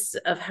strangeness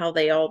of how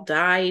they all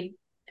died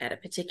at a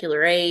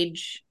particular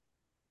age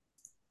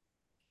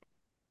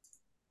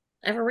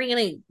ever ring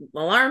any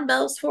alarm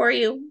bells for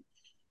you?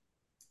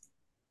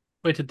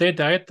 Wait, did they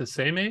die at the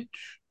same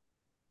age?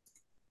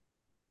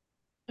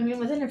 I mean,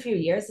 within a few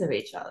years of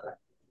each other.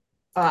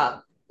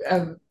 A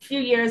few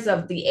years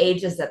of the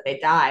ages that they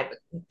died,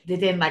 but they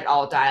didn't like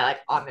all die like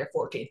on their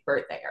 14th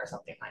birthday or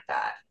something like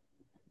that.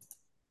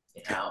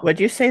 You know? Would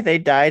you say they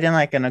died in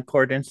like in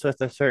accordance with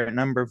a certain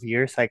number of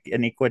years, like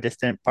an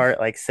equidistant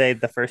part? Like, say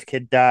the first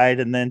kid died,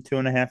 and then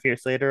 2.5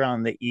 years later,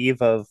 on the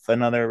eve of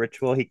another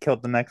ritual, he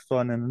killed the next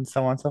one, and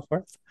so on and so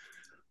forth.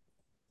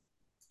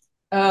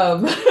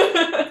 Um,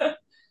 That's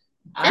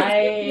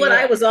what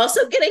I I was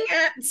also getting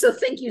at. So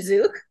thank you,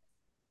 Zook.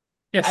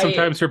 Yeah,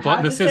 sometimes your have to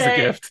bluntness is a say,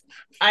 gift.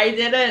 I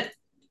didn't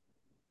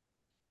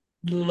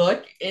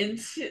look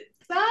into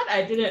that.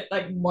 I didn't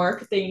like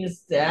mark things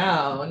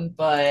down,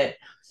 but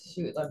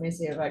shoot, let me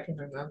see if I can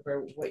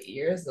remember what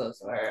years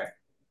those were.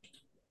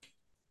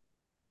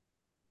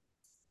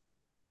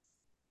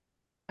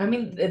 I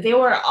mean, they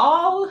were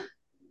all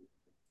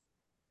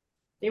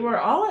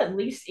at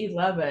least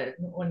 11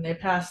 when they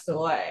passed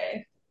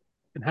away.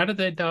 And how did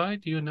they die?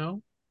 Do you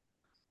know?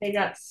 They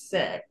got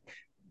sick.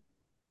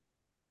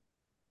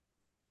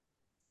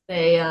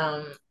 They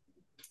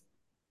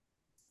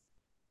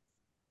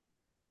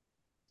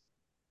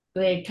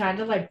they kind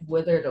of like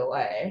withered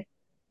away.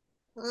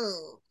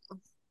 Hmm.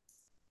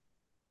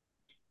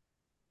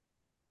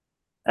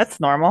 That's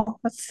normal.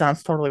 That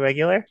sounds totally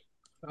regular.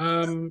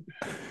 Um,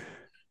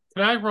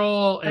 can I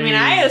roll I mean,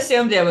 I a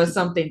assumed it was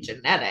something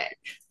genetic.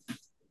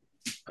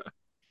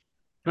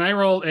 can I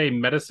roll a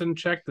medicine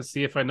check to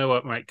see if I know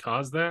what might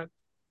cause that?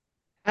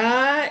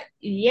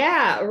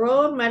 Yeah,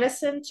 roll a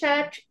medicine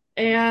check,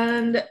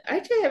 and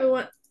actually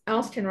everyone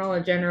else can roll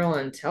a general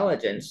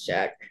intelligence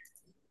check.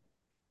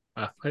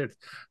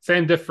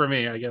 Same diff for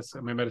me, I guess.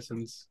 My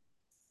medicines.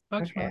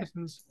 That's my Okay.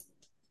 medicines.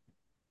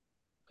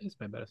 Is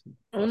my medicine?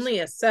 Only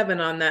a 7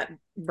 on that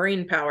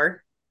brain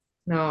power.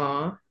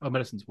 No. Oh,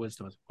 medicine's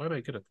wisdom. Why am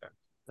I good at that?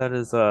 That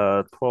is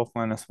 12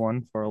 minus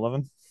 1 for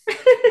 11.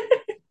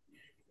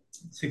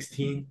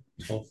 16,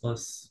 12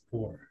 plus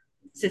 4.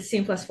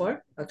 16 plus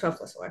 4? Oh, 12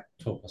 plus 4.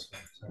 12 plus 4.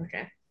 Sorry.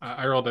 Okay.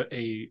 I rolled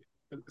a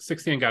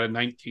 16 and got a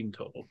 19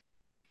 total.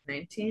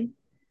 19.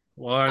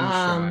 One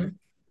shy.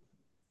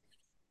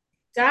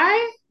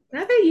 Di,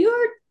 neither you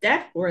or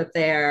Deck were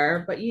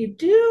there, but you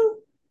do,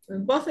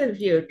 both of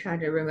you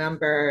kind of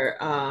remember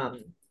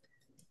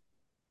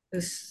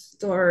the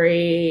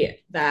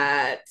story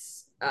that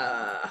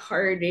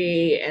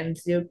Hardy and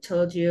Zook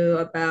told you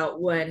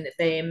about when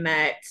they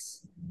met,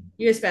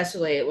 you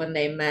especially when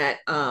they met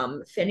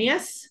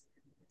Phineas,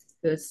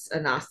 who's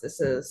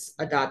Anastas's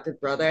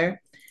adopted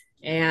brother.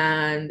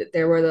 And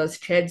there were those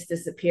kids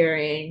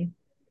disappearing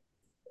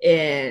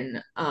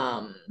in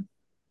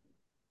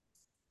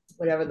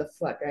whatever the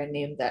fuck I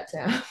named that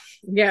town.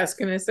 Yeah, I was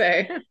gonna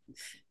say.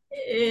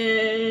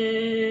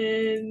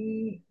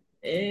 In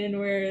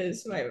where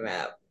is my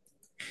map?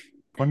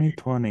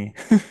 2020.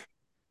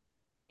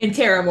 In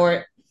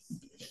Terramort.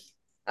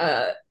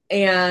 Uh,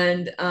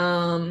 and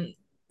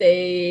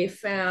they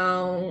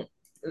found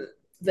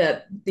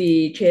that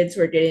the kids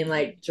were getting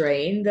like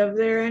drained of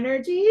their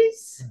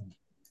energies,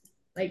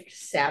 like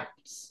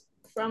sapped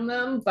from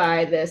them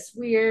by this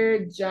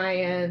weird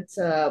giant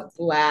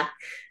black,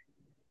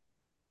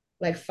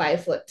 like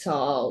 5 foot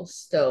tall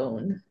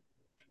stone.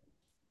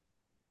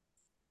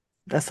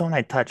 That's the one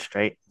I touched,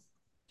 right?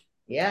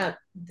 Yeah,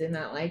 did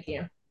not like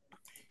you.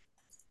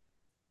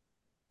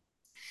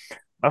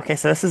 Okay,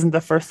 so this isn't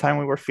the first time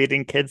we were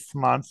feeding kids to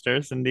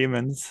monsters and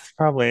demons.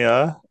 Probably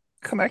a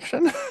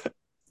connection.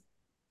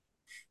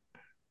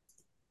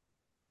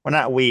 Well,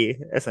 not we,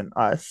 isn't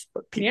us,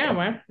 but people. Yeah,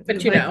 what?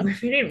 But you like, know. we're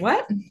feeding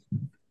what?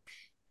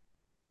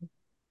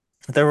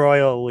 The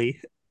royal we.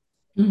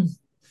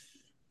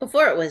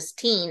 Before it was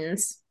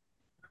teens,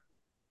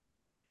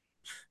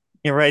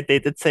 You're right, they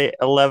did say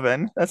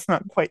 11. That's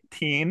not quite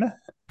teen.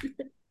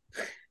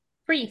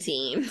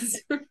 preteens.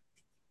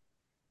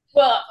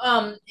 Well,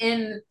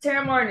 in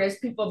Terramore, there's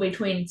people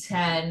between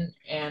 10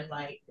 and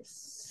like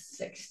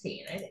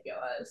 16, I think it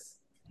was.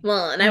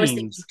 Well, and I was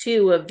thinking Teens.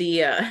 too of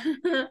the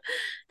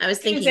I was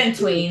Teens thinking and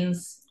too,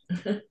 tweens.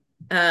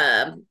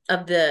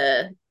 of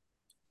the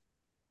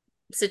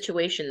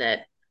situation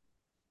that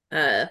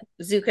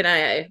Zook and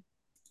I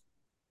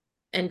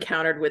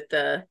encountered with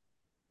the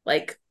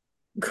like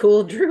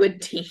cool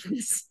druid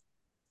teens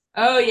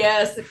Oh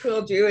yes, the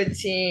cool druid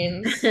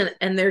teens.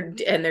 and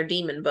their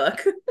demon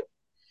book.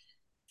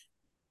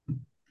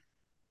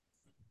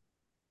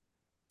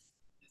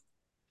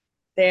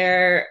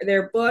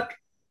 Their book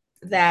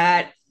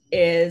that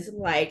is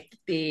like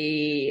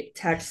the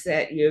text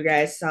that you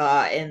guys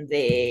saw in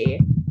the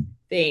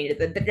thing.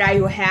 The guy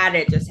who had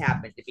it just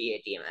happened to be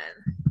a demon.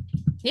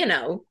 You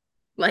know,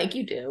 like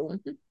you do.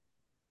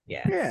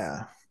 Yeah.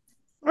 Yeah.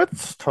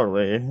 That's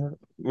totally,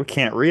 we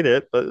can't read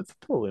it, but it's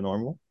totally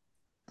normal.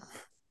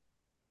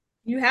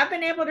 You have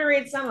been able to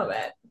read some of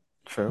it.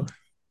 True.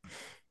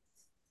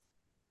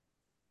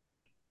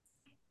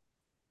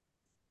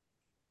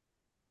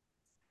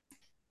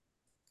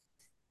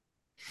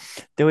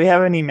 Do we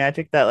have any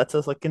magic that lets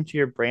us look into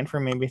your brain for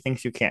maybe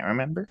things you can't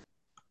remember?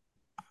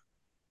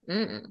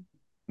 Mm.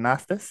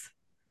 Gnostis?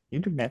 You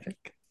do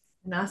magic.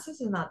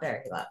 Gnosis is not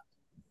there. He left.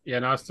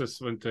 Yeah,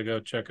 Nostus went to go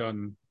check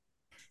on.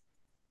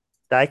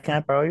 Di, can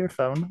I borrow your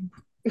phone?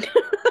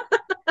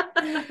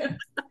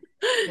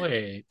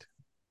 Wait.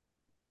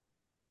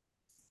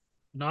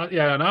 Not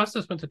yeah,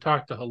 Nostus went to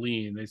talk to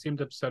Helene. They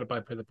seemed upset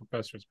about the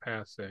professor's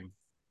passing.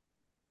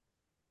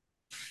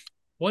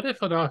 What if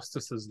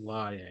Anostus is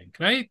lying?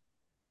 Can I?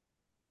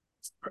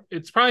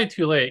 It's probably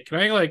too late. Can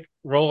I like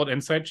roll an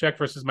insight check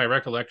versus my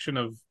recollection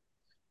of?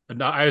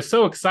 I was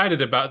so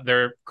excited about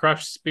their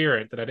crushed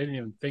spirit that I didn't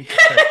even think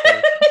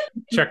to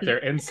check their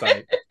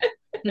insight.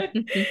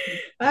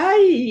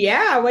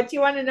 Yeah. What do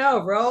you want to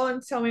know? Roll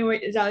and tell me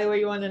what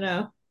you want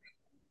to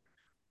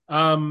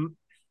know.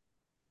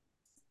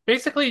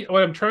 Basically,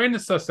 what I'm trying to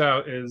suss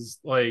out is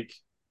like.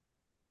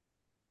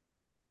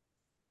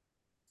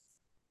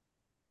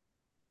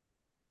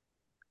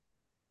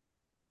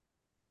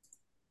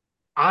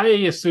 I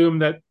assume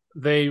that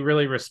they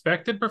really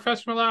respected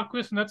Professor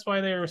Malakis, and that's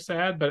why they were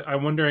sad. But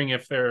I'm wondering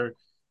if it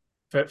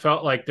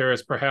felt like there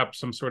is perhaps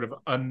some sort of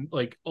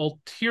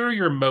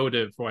ulterior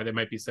motive why they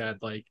might be sad.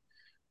 Like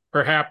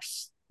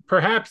perhaps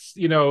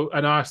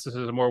Anostus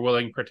is a more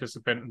willing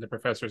participant in the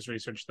professor's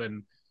research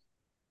than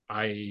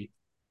I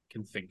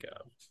can think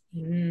of.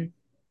 Mm.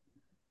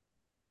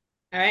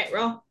 All right,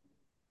 roll.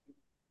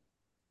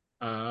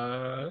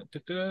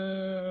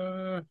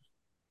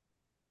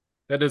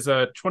 That is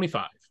a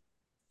 25.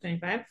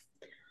 25.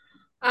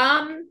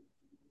 From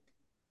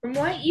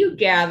what you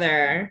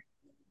gather,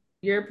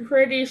 you're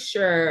pretty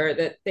sure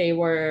that they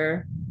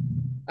were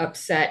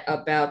upset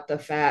about the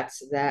fact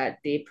that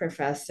the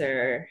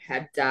professor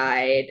had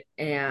died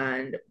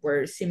and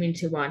were seeming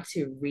to want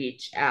to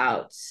reach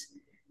out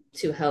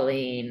to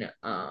Helene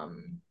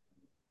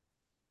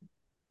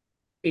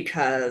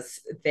because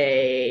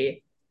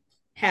they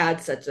had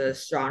such a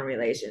strong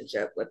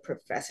relationship with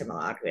Professor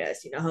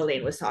Malagrius.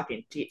 Helene was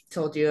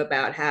told you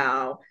about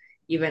how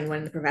even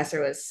when the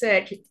professor was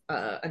sick,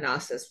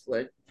 Anastasis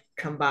would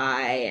come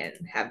by and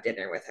have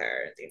dinner with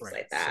her and things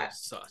like that.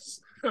 So sus.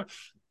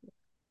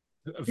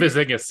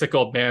 Visiting a sick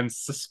old man,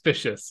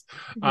 suspicious.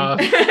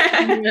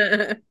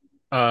 Learning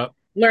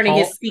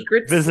his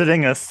secrets.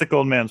 Visiting a sick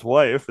old man's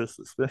wife is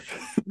suspicious.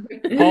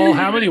 Paul,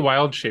 how many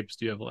wild shapes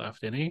do you have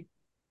left? Any?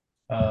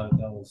 That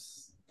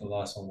was the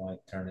last one I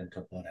turned into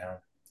a bloodhound.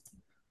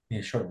 Need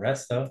a short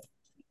rest though.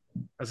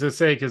 I was gonna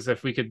say because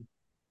if we could,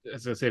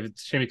 as I say,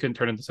 it's a shame we couldn't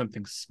turn into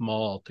something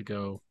small to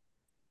go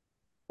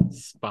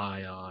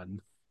spy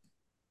on.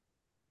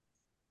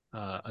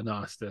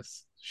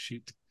 Anostus,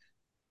 shoot.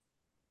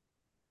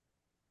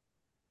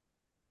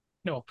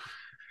 No.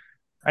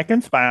 I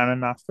can spy on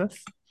Anostus.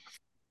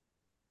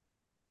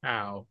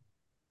 Ow.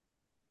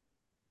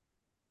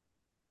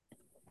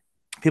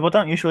 People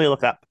don't usually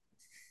look up.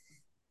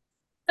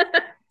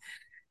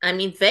 I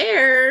mean,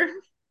 fair.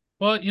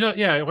 Well,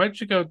 yeah, why don't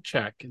you go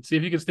check and see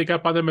if you can sneak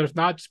up on them? And if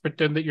not, just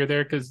pretend that you're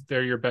there because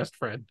they're your best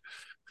friend.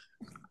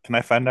 Can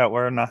I find out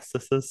where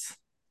Anostus is?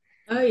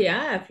 Oh,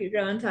 yeah. If you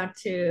go and talk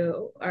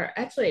to, or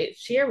actually,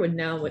 Sheer would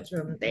know which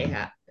room they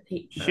have.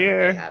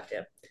 Sheer. They have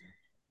to.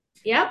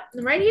 Yep,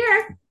 I'm right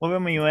here. What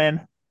room are you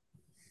in?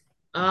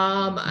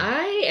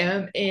 I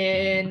am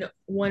in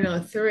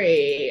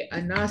 103.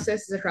 Anostus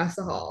is across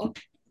the hall.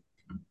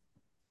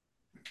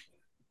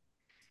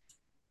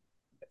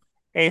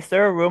 Hey, is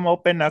there a room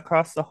open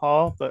across the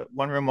hall, but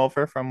one room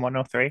over from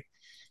 103?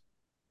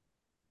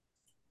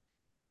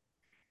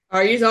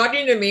 Are you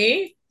talking to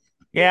me?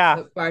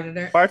 Yeah.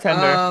 Bartender.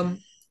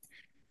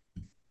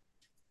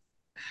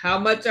 How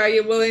much are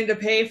you willing to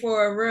pay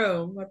for a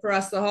room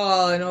across the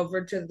hall and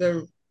over to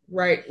the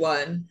right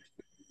one?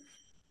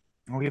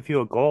 I'll give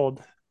you a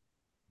gold.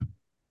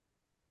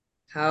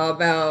 How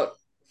about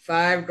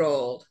 5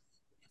 gold?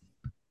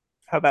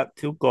 How about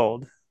 2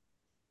 gold?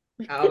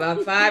 How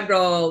about 5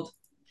 gold?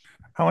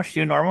 How much do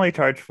you normally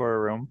charge for a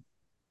room?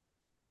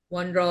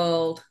 1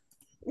 gold.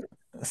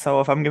 So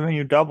if I'm giving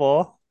you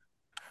double,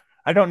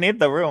 I don't need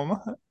the room.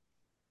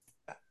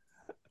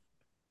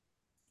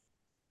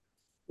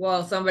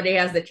 Well, somebody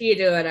has the key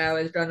to it. I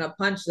was gonna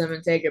punch them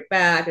and take it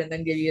back and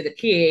then give you the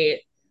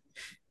key.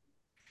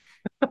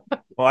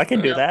 Well, I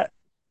can do that.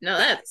 No,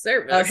 that's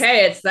service.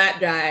 Okay, it's that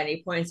guy, and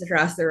he points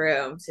across the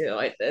room to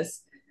like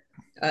this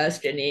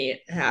skinny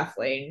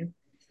halfling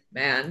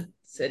man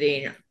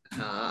sitting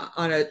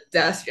on a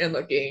desk and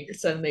looking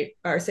suddenly,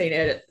 or sitting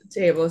at a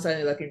table,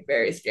 suddenly looking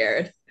very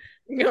scared.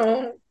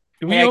 No.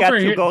 Hey, I got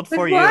 2 gold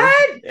for you.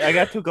 What? I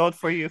got 2 gold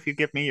for you if you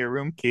give me your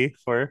room key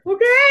for.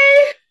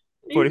 Okay.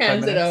 He 45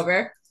 hands minutes. it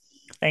over.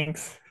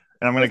 Thanks.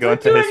 And I'm gonna go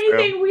into Don't his do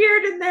anything room.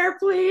 weird in there,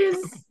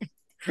 please.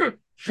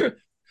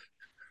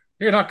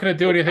 You're not going to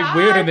do anything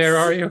weird in there,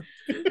 are you?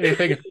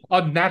 Anything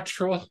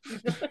unnatural?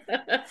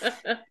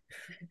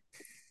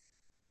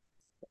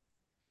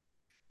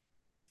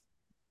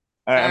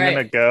 All right, I'm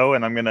gonna go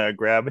and I'm gonna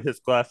grab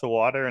his glass of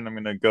water and I'm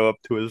gonna go up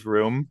to his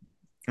room.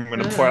 I'm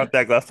gonna pour out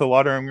that glass of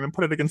water and I'm gonna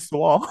put it against the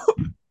wall.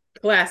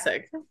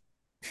 Classic.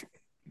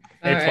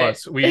 All A right.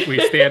 plus. We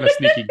stand a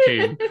sneaking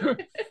Kane.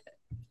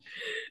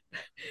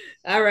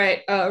 All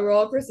right.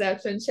 Roll a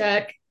perception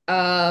check.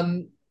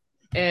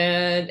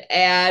 And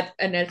add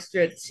an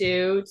extra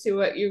 2 to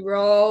what you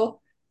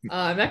roll.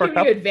 I'm not Per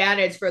giving you cup.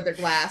 advantage for the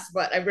glass,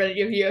 but I'm going to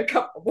give you a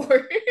couple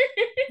more.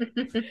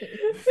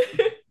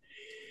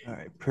 All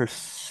right,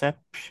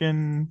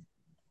 perception.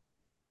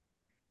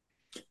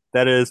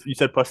 That is, you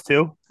said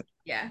 +2.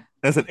 Yeah,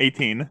 That's an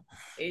 18.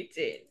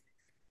 18.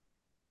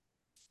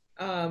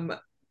 Um,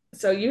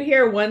 so you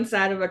hear one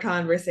side of a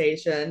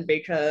conversation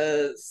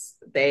because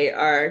they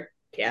are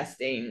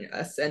casting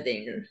a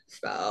sending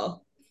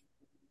spell.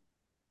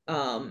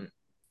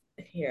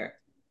 Here.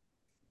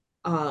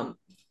 Um,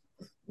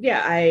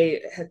 yeah,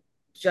 I had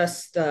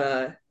just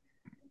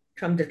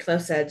come to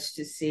Cliff's Edge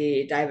to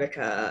see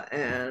Divika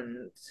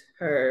and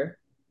her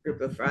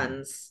group of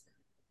friends.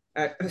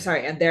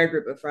 Sorry, and their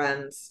group of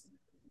friends.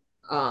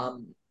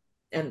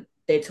 And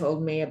they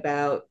told me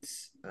about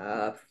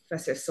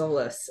Professor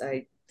Solus.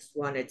 I just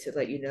wanted to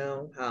let you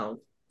know how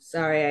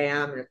sorry I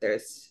am, and if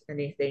there's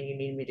anything you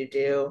need me to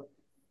do,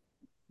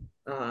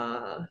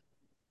 uh,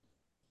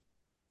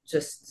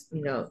 just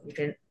you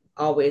can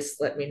always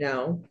let me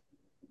know.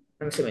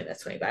 I'm assuming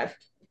that's 25.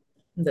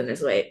 And then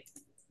there's wait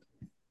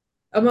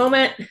a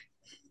moment,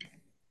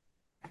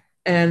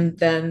 and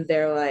then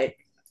they're like,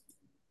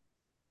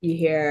 you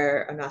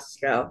hear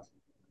Anasco.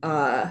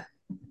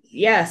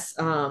 Yes,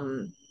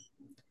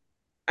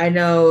 I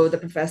know the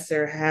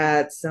professor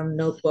had some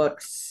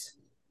notebooks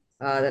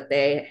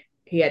that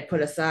he had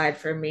put aside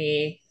for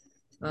me.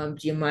 Do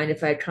you mind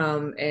if I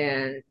come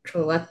and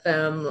collect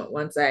them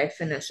once I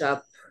finish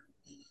up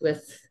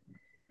with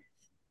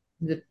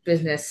the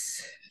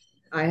business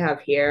I have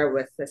here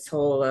with this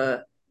whole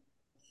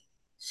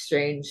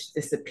strange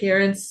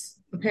disappearance,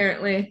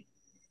 apparently?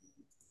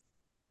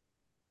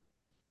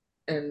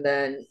 And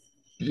then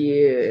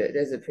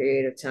there's a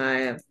period of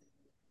time,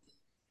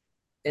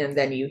 and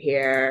then you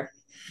hear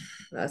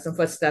some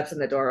footsteps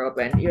and the door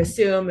open. You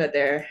assume that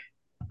there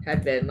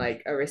had been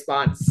like a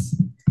response,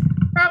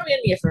 probably in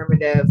the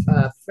affirmative.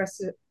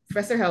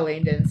 Professor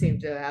Helene didn't seem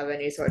to have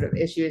any sort of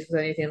issues with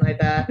anything like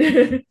that.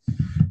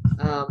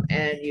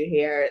 And you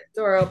hear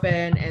the door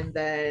open and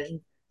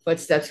then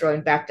footsteps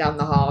going back down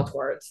the hall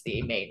towards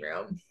the main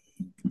room.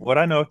 Would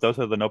I know if those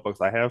are the notebooks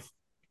I have?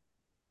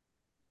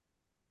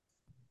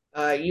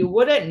 You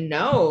wouldn't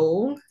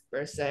know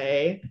per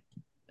se,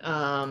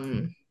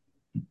 um,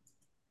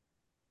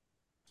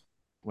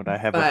 Would I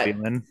have a but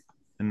feeling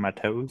in my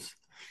toes?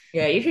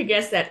 yeah, you could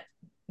guess that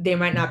they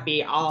might not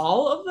be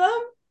all of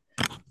them,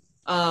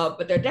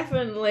 but they're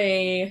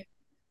definitely.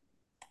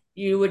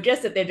 You would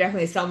guess that they're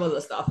definitely some of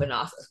the stuff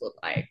Anasis would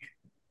like.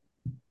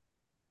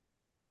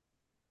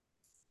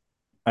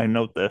 I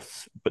know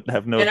this, but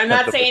have no And I'm intent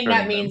not of saying that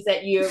returning them. means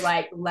that you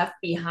like left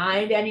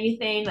behind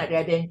anything. Like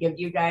I didn't give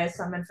you guys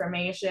some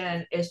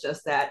information. It's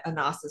just that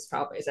Anasis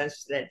probably is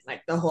interested in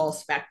like the whole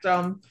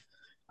spectrum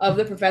of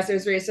the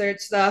professor's research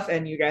stuff,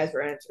 and you guys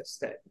were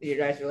interested. You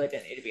guys really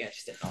didn't need to be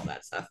interested in all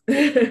that stuff.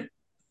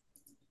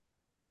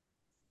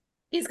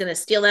 He's gonna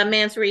steal that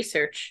man's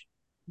research.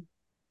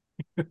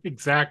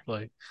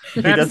 Exactly.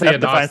 He That's does the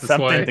have to find Anostas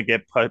something way. to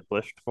get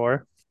published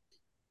for.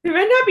 There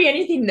might not be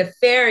anything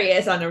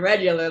nefarious on a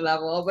regular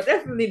level, but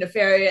definitely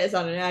nefarious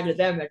on an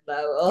academic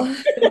level.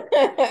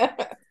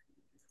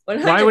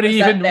 Why would he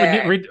 100% even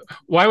there.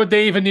 why would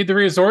they even need to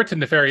resort to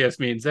nefarious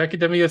means?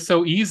 Academia is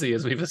so easy,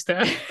 as we've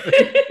established.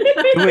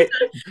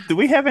 Do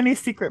we have any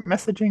secret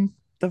messaging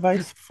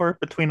device for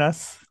between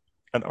us?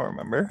 I don't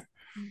remember.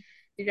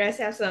 You guys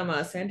have some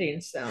sending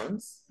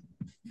stones.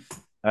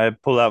 I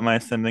pull out my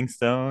sending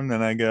stone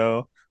and I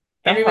go,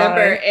 And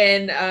remember, "Hi."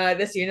 in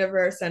this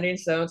universe, sending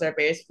stones are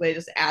basically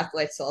just act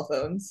like cell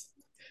phones.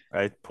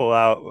 I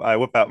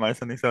whip out my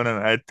sending stone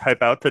and I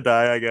type out to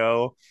die. I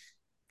go,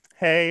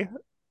 "Hey,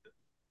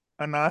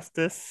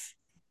 Anastas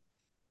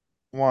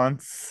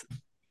wants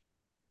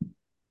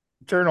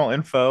journal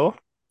info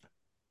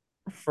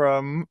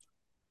from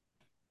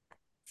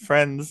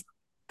friend's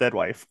dead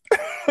wife."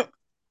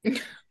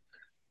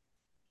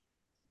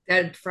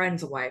 Dead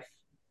friend's wife.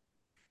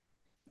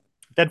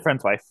 Dead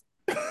friend's wife.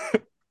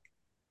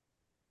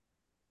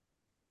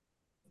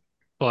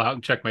 Pull out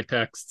and check my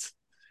texts.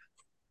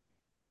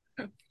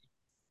 And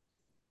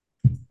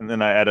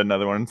then I add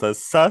another one that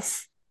says,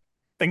 "Sus,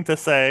 thing to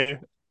say,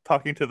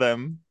 talking to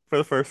them for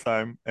the first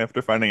time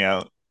after finding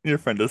out your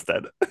friend is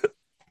dead."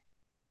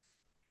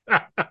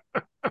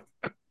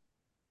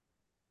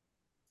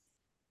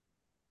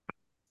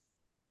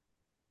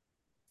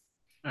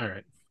 All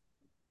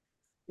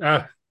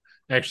right.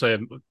 Actually, I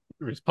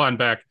respond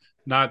back.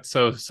 Not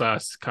so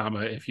sus,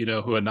 comma, if you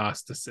know who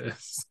Anostas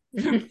is.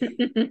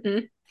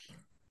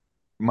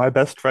 My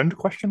best friend,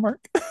 question mark.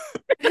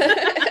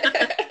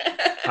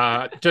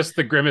 Just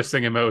the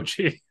grimacing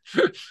emoji.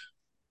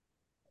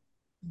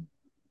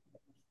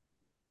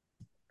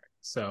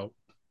 So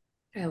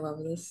I love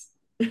this.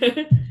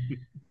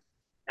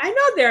 I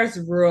know there's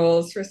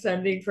rules for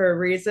sending for a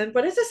reason,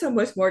 but it's just so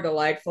much more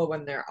delightful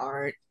when there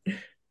aren't.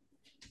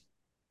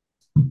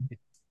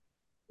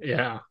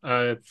 Yeah,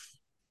 it's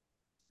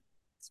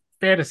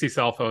fantasy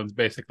cell phones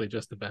basically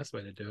just the best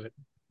way to do it.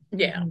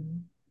 Yeah.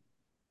 Mhm.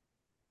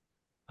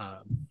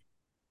 Um,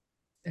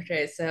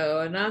 Okay,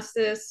 so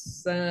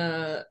Anastas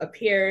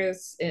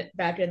appears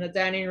back in the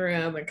dining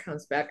room and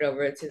comes back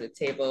over to the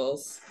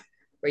tables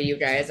where you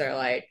guys are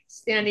like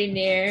standing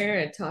near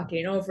and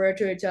talking over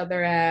to each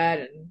other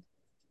at and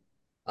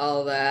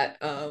all that.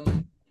 I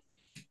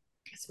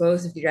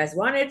suppose if you guys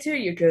wanted to,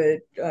 you could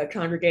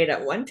congregate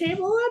at one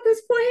table at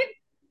this point.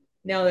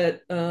 Now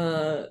that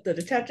the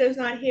detective's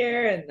not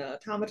here and the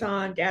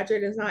automaton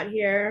gadget is not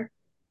here,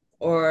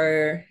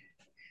 or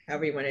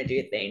however you want to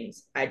do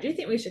things. I do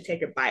think we should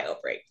take a bio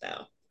break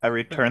though. I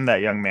returned that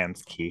young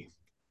man's key.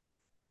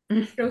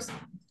 Goes,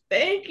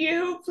 thank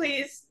you.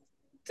 Please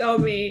tell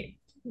me.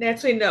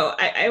 Actually, no.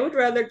 I would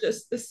rather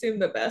just assume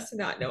the best and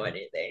not know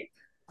anything.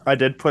 I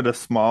did put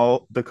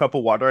the cup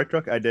of water I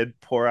took, I did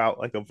pour out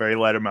like a very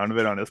light amount of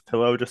it on his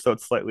pillow just so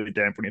it's slightly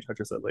damp when he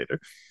touches it later.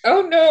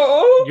 Oh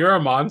no. you're a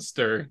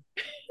monster.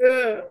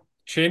 Ugh.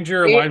 Change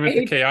your alignment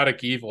to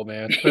chaotic evil,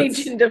 man. That's,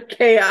 Agent of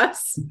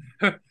Chaos.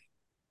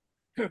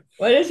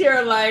 What is your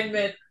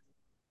alignment?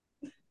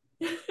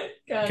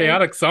 Connor?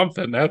 chaotic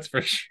something, that's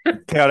for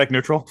sure. Chaotic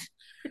neutral.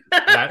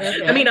 That,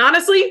 Okay. I mean,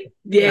 honestly,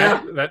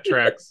 yeah. that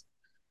tracks.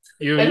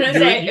 You, I was gonna you,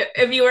 say, you-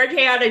 if you were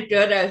chaotic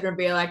good, I was gonna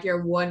be like,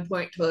 you're 1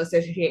 point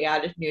closer to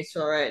chaotic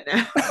neutral right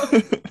now.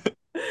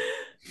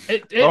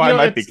 it, Oh, I you know,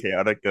 might be it's,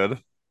 chaotic good.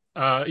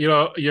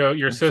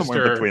 your Somewhere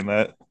sister between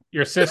that.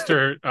 your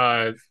sister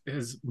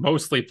has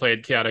mostly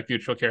played chaotic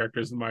neutral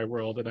characters in my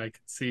world, and I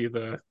can see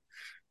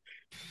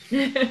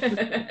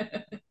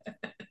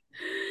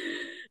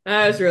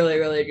I was really,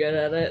 really good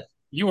at it.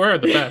 you were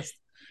the best.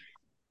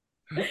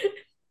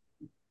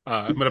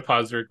 I'm gonna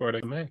pause the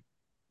recording. May.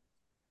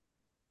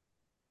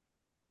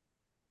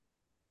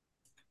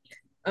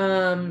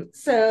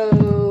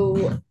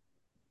 So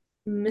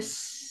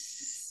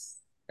Miss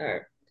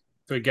or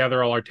So we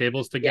gather all our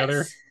tables together.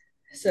 yes.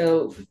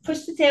 So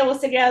push the tables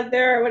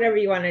together, or whatever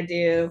you want to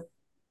do.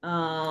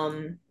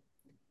 And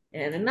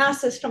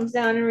Anastasis comes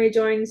down and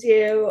rejoins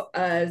you.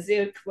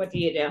 Zook, what do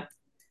you do?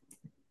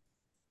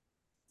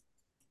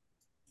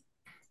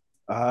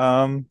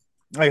 I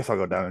guess I'll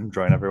go down and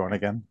join everyone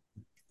again.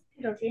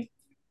 Okay.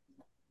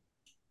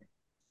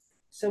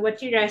 So what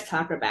do you guys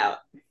talk about?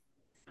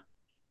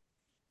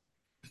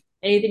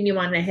 Anything you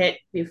want to hit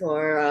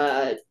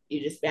before you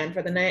disband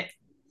for the night?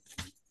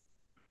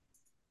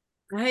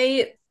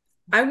 I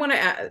want to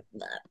add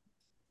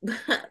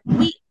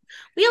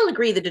we all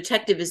agree the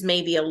detective is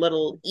maybe a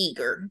little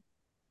eager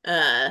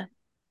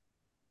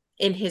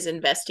in his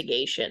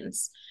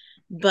investigations,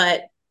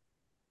 but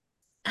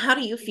how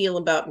do you feel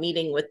about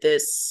meeting with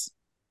this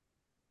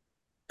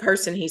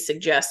person he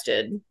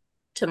suggested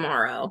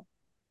tomorrow?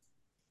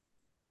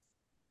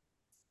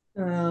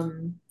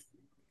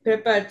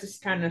 Pippa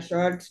just kind of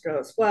shrugs,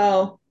 goes,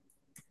 well,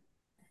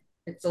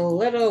 it's a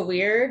little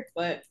weird,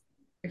 but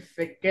if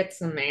it gets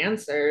some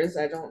answers,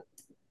 I don't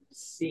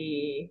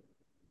see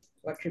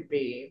what could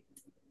be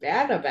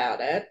bad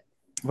about it.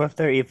 What if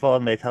they're evil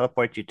and they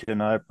teleport you to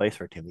another place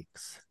for 2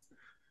 weeks?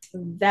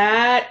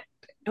 That,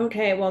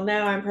 okay, well,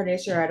 now I'm pretty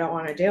sure I don't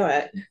want to do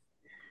it.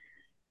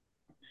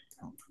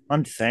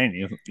 I'm just saying,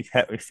 you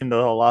seem a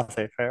little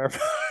laissez-faire.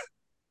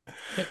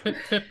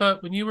 Pippa,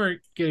 when you were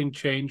getting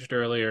changed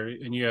earlier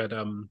and you had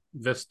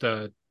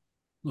Vista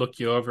look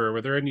you over,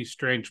 were there any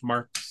strange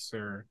marks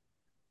or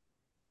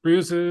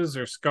bruises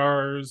or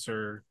scars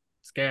or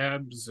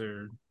scabs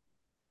or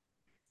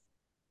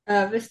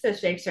Vista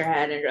shakes her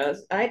head and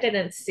goes, I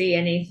didn't see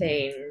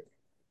anything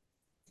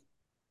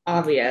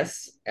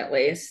obvious, at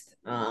least.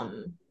 I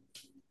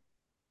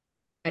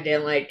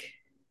didn't like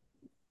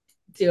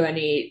do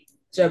any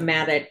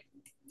dramatic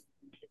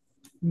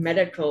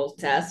medical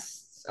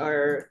tests,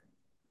 or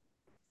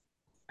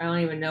I don't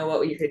even know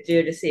what you could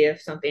do to see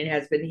if something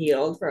has been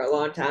healed for a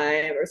long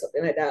time or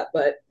something like that.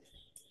 But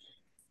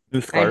New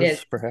I did.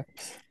 scars,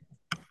 perhaps.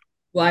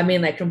 Well, I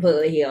mean, like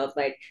completely healed.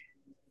 Like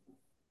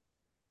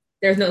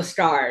there's no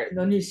scar,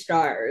 no new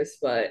scars,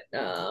 but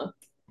no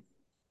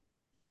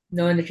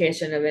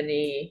indication of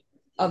any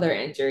other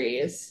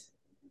injuries,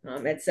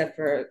 except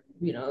for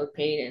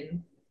pain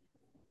in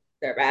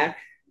their back,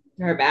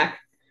 her back,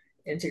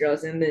 and she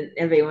goes, and then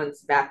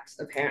everyone's backs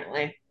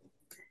apparently.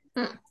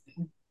 Hmm.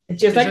 And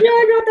she was Is like, it- "Yeah,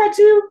 I got that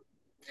too."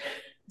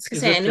 Is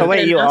Say, I it- know Oh,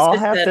 wait, that you all Anastas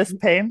have said- this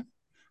pain?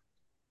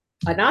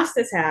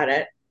 Anastas had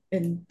it,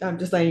 and I'm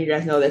just letting you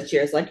guys know that she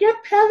was like, "Yep,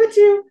 have it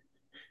too."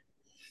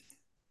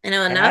 I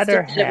know Had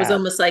or Anastas said it was had?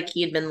 almost like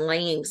he had been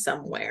laying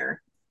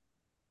somewhere.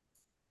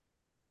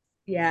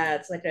 Yeah,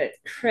 it's like a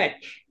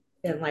trick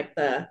in like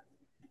the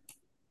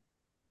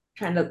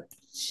kind of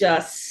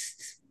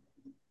just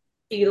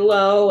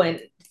below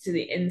and to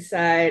the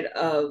inside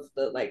of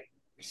the like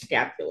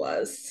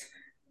scapulas.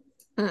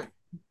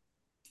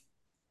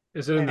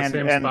 is it in the And-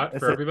 same and spot is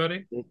for it-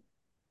 everybody?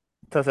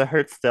 Does it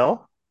hurt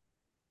still?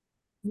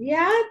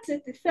 Yeah,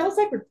 it feels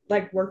like we're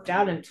like worked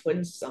out and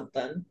twins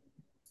something.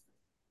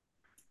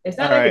 It's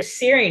not All like a right.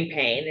 searing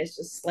pain. It's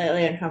just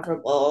slightly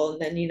uncomfortable.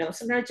 And then,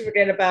 sometimes you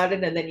forget about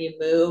it and then you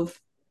move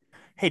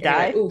Hey, and you're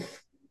like, Die.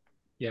 oof.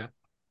 Yeah.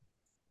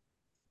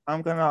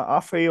 I'm gonna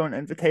offer you an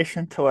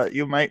invitation to what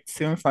you might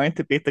soon find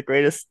to be the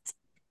greatest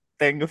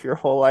thing of your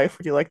whole life.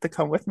 Would you like to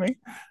come with me?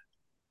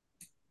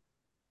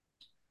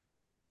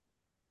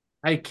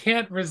 I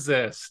can't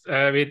resist.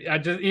 I mean, I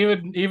just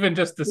even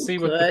just to You see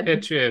what the could.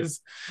 pitch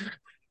is.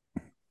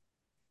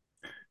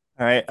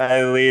 All right,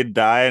 I lead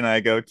Die and I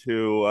go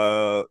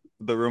to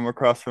the room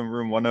across from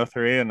room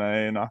 103 and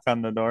I knock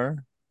on the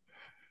door.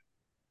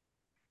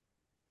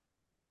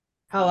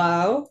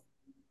 Hello?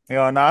 You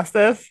go,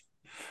 Anastas?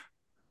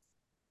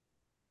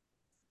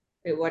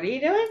 Wait, what are you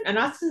doing?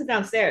 Anastas is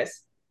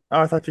downstairs.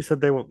 Oh, I thought you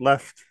said they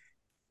left.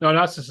 No,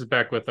 Nassus is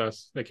back with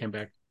us. They came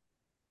back.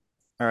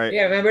 All right.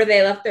 Yeah, remember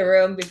they left the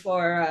room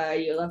before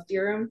you left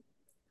your room?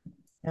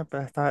 Yeah,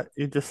 but I thought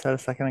you just said a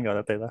second ago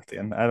that they left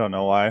again. I don't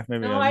know why.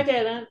 Maybe No, I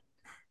didn't.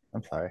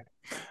 I'm sorry.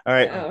 All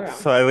right. Oh, wrong.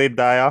 So I lead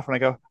Die off and I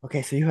go,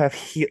 okay, so you have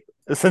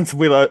since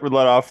we let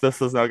off,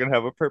 this is now gonna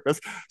have a purpose.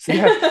 So you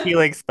have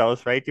healing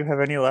spells, right? Do you have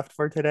any left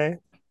for today?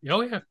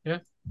 Oh yeah, yeah.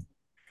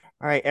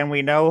 All right, and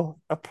we know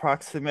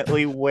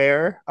approximately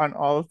where on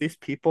all of these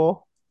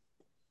people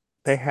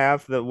they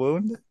have the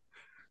wound.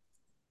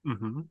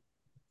 Mm-hmm.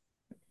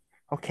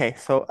 Okay,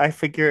 so I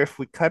figure if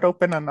we cut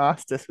open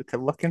Anostis, we could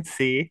look and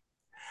see,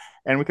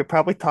 and we could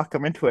probably talk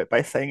them into it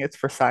by saying it's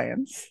for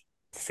science.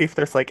 See if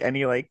there's like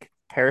any like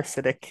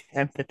parasitic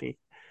entity.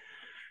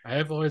 I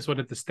have always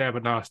wanted to stab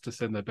a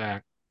Nostus in the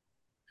back.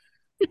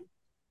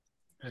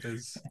 That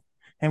is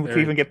And we could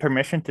very. even get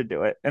permission to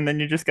do it. And then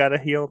you just gotta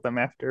heal them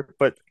after.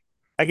 But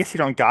I guess you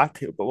don't got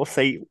to, but we'll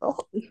say you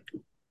will.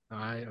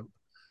 I am.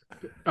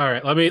 All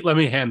right, let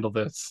me handle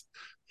this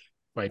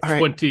by All right.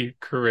 20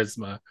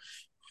 charisma.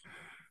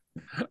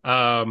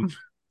 Um,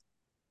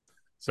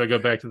 so I go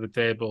back to the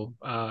table.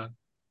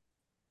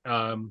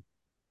 Um,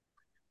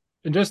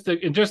 and just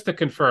to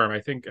confirm,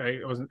 I think I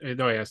wasn't. I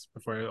know I asked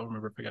before. I don't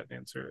remember if I got an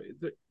answer.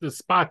 The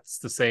spot's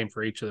the same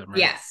for each of them, right?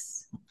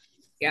 Yes.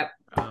 Yep.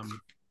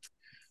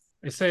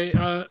 I say,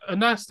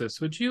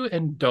 Anastas, would you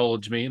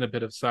indulge me in a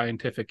bit of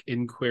scientific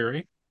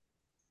inquiry?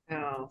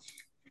 Oh,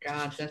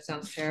 gosh, that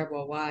sounds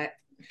terrible. Why?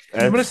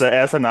 As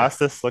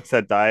Anostis looks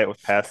at Diet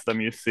with past them,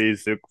 you see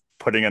Zook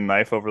putting a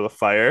knife over the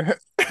fire.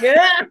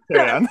 Yeah.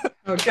 Carry on.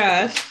 Oh,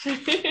 gosh.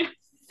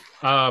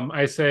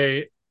 I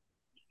say,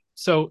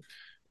 so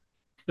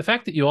the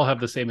fact that you all have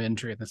the same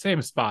injury in the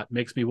same spot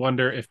makes me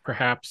wonder if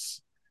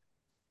perhaps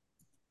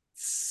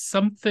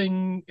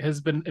something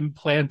has been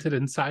implanted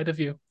inside of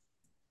you.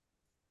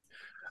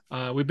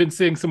 We've been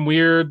seeing some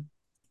weird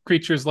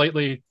creatures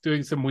lately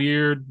doing some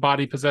weird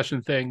body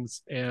possession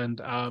things, and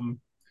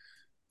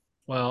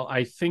well,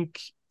 I think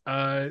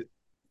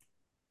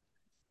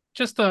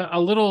just a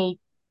little,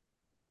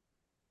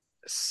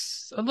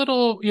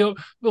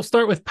 we'll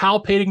start with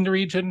palpating the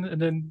region,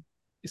 and then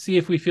see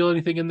if we feel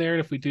anything in there, and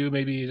if we do,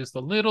 maybe just a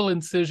little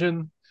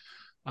incision,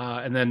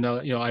 and then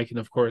I can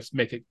of course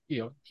make it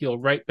heal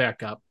right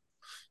back up.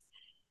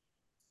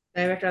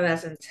 Director,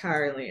 that's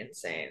entirely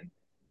insane.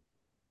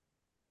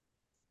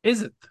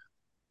 Is it?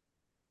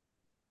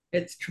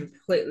 It's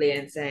completely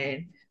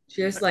insane.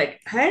 She was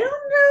like, I don't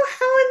know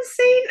how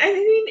insane. I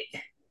mean,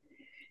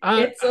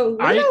 it's a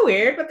little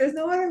weird, but there's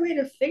no other way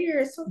to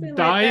figure something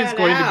Di like is that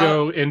going to out.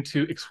 go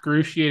into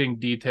excruciating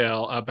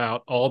detail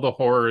about all the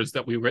horrors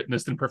that we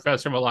witnessed in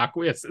Professor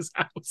Malaquias's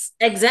house.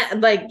 Exactly.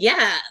 Like,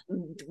 yeah,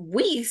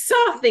 we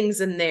saw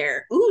things in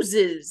there,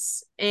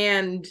 oozes,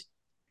 and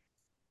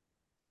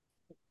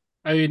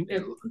I mean,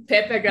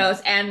 Pippa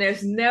goes, and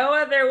there's no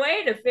other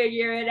way to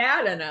figure it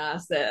out,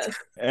 Anastasis.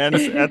 And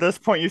at this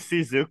point, you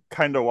see Zook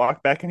kind of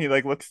walk back, and he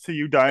like looks to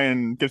you, Die,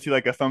 and gives you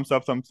like a thumbs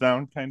up, thumbs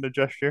down kind of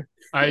gesture.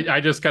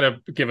 I just kind of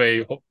give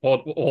a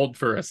hold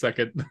for a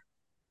second.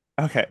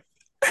 Okay.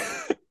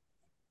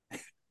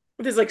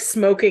 with his like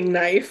smoking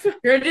knife.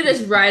 You're gonna do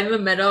this right in the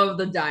middle of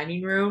the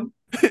dining room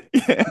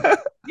Yeah.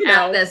 You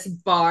at know, this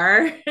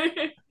bar.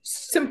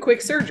 some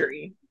quick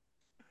surgery.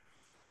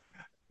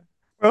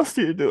 What else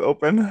do you do?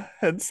 Open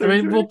head surgery?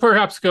 I mean, we'll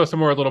perhaps go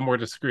somewhere a little more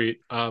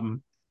discreet.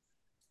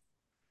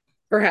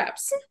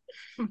 Perhaps.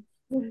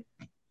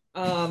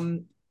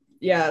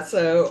 Yeah,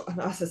 so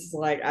Anastasis is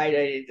like,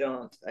 I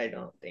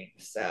don't think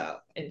so.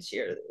 And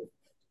she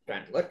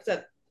kind of looks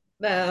at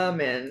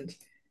them, and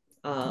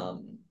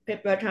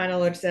Pippa kind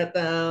of looks at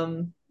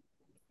them,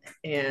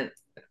 and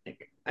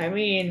I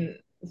mean,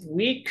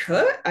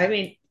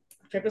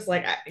 Pippa's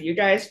like, you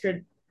guys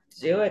could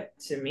do it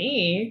to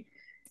me,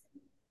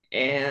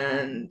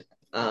 and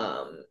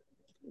but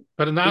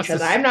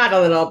because I'm not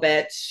a little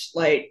bitch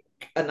like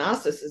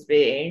Anastas is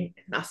being.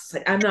 Anastas is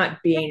like, I'm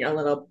not being a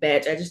little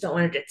bitch. I just don't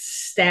want to get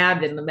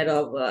stabbed in the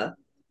middle of a.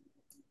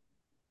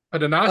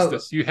 But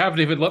Anastas, you haven't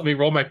even let me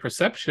roll my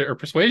perception or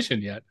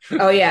persuasion yet.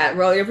 Oh yeah,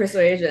 roll your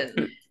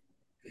persuasion.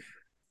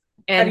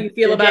 And how do you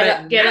feel about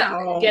it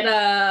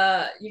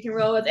now? You can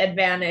roll with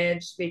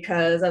advantage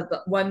because of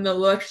the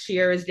look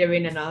Sheer is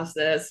giving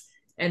Anastas,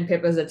 and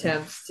Pippa's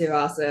attempts to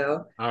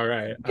also All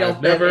right.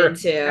 guilt them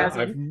into.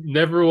 I've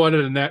never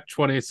wanted a nat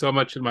 20 so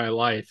much in my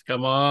life.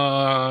 Come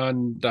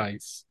on,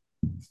 dice.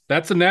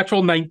 That's a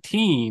natural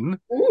 19.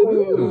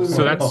 Ooh.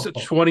 So that's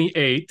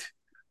 28.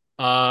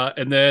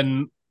 And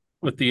then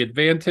with the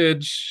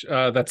advantage,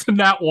 that's a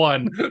nat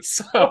 1.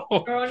 So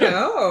Oh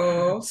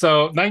no.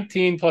 so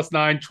 19 plus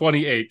 9,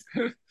 28.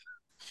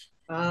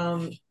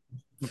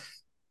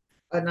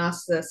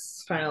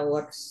 Anastas kind of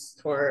looks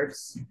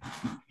towards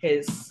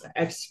his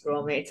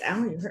ex-schoolmates.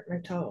 Ow, you hurt my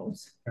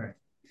toes. Right.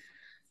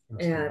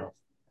 And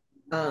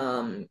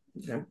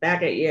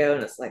back at you,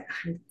 and it's like,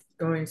 I'm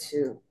going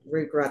to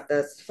regret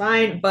this.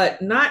 Fine,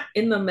 but not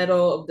in the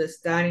middle of this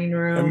dining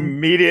room.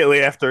 Immediately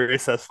after he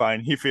says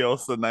fine, he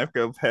feels the knife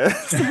go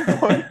past.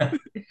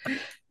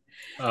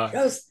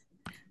 Goes,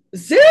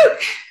 Zook!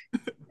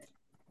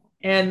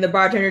 And the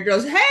bartender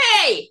goes,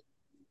 hey!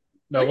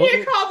 No, we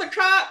need to call the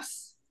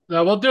cops.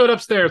 No, we'll do it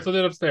upstairs.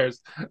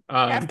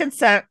 Have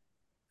consent.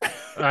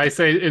 I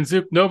say, in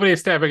Zook, nobody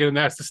is stabbing an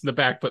Anastas in the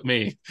back but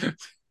me.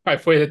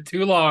 I've waited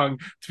too long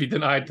to be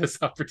denied this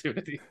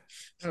opportunity.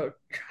 Oh,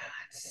 God.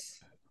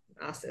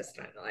 Anastas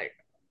kind of like,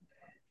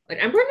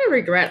 I'm going to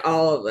regret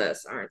all of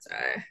this, aren't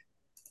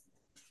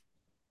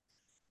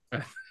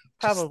I?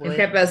 Probably. And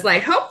Pippa's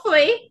like,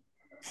 hopefully.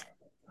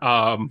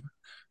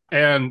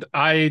 And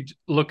I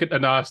look at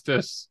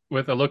Anastas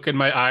with a look in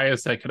my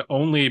eyes that can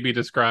only be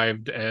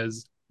described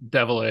as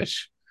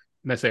devilish.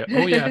 And I say,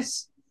 oh,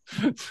 yes.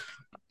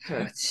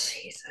 Oh,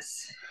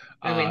 Jesus.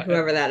 I mean,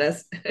 whoever that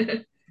is.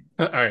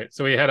 All right.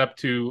 So we head up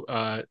to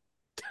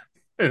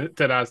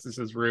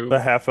Anastas's room. The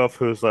half elf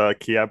whose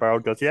key I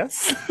borrowed goes,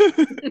 yes.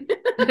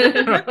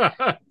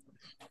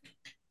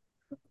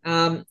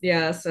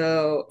 Yeah,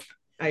 so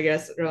I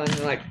guess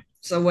going like,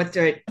 so what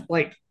do I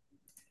like?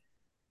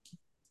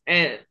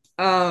 And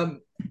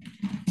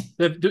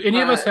do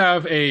any of us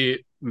have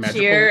a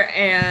magical? Cheer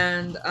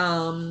and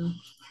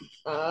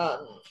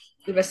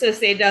the rest of us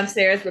stay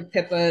downstairs, but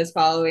Pippa is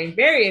following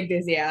very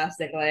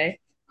enthusiastically.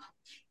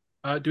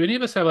 Do any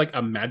of us have like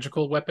a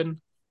magical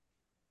weapon?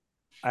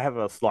 I have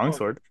a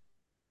longsword.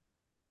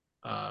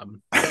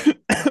 And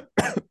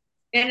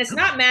it's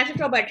not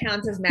magical, but it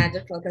counts as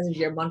magical because of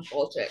your monk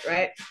bullshit,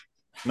 right?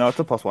 No, it's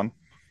a +1.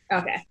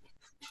 Okay.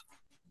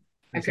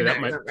 I could not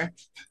remember.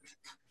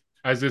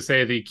 I was going to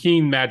say the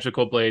keen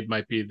magical blade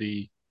might be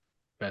the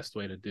best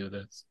way to do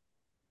this.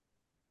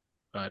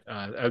 But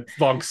a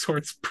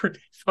longsword's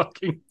pretty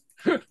fucking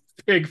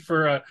big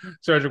for a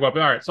surgical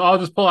weapon. All right, so I'll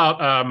just pull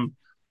out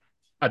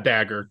a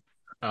dagger.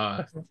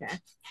 Okay.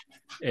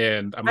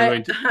 And I'm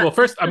going to... Well,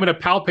 first, I'm going to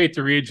palpate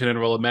the region and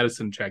roll a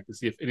medicine check to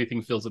see if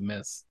anything feels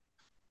amiss.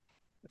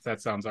 If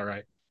that sounds all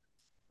right.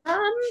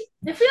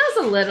 It feels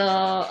a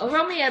little...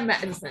 roll me a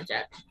medicine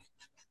check.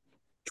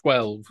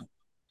 12.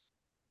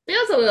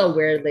 Feels a little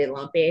weirdly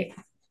lumpy.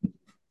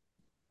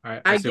 All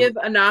right, I give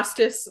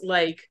Anastas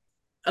like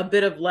a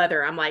bit of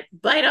leather. I'm like,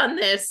 bite on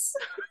this.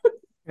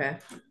 Okay.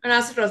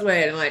 Anastas goes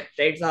away and like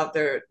takes off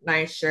their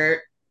nice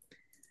shirt.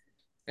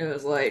 It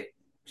was like,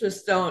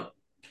 just don't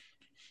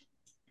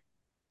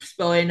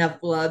spill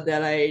enough blood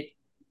that I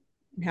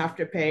have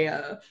to pay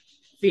a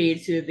fee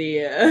to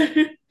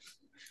the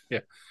yeah.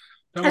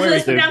 Don't worry.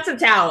 They put down some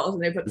towels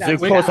and they put down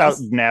some pulls out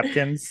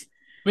napkins.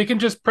 We can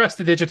just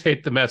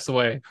prestidigitate the mess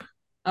away.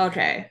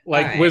 Okay.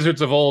 Like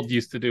wizards of old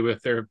used to do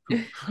with their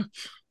poop.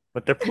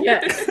 With their poop.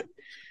 Yeah.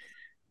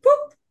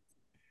 Poop.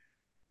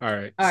 All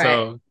right.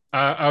 So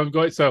I'm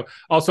going. So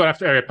also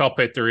after I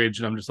palpate the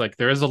region, I'm just like,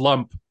 there is a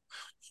lump.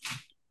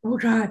 Oh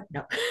God,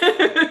 no.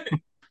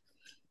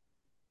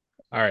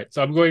 All right.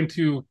 So I'm going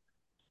to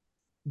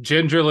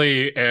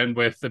gingerly and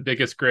with the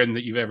biggest grin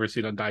that you've ever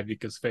seen on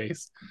Divika's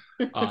face,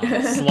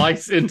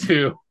 slice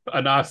into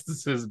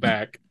Anastas's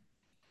back.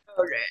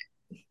 Okay.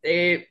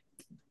 They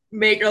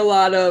make a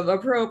lot of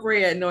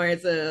appropriate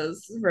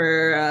noises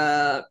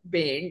for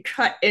being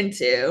cut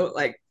into.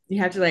 Like you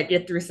have to like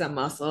get through some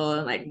muscle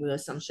and like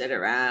move some shit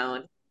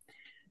around.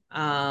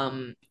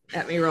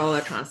 Let me roll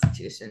a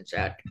Constitution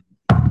check.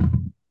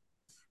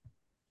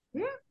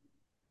 Yeah,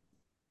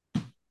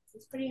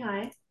 it's pretty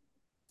high.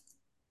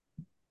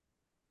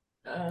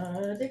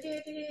 Where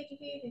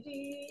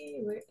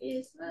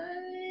is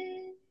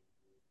my?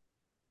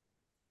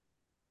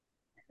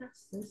 There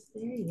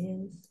he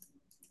is.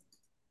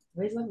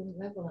 Where's level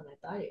than I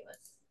thought he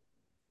was?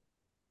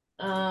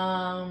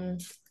 Oh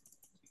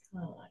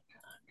my god.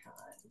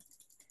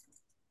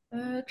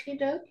 Okie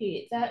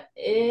dokie. That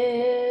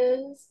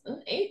is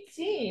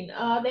 18.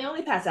 They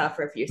only pass out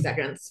for a few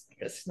seconds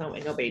because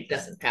nobody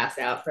doesn't pass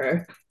out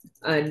for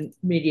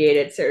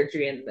unmediated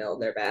surgery in the middle of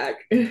their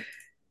back. Can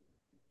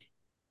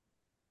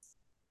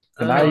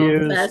I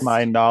use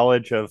my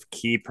knowledge of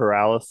key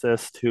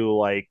paralysis to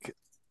like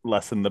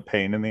lessen the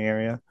pain in the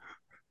area?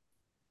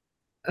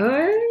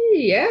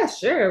 Yeah,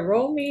 sure.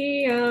 Roll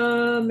me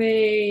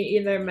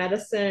either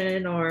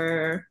medicine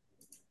or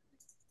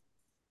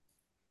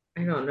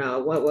I don't know.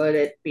 What would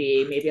it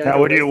be? Maybe like now,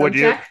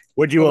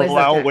 would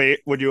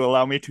you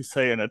allow me to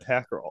say an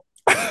attack roll?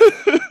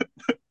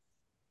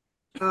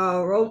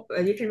 roll.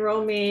 You can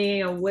roll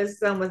me a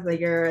wisdom with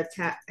your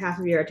attack, half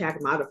of your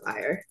attack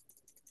modifier.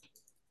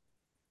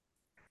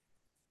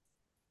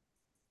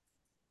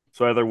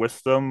 So either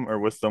wisdom or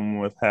wisdom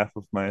with half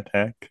of my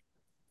attack.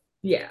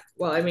 Yeah.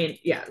 Well, I mean,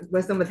 yeah,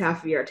 wisdom with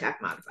half of your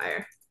attack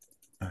modifier.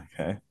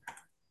 Okay.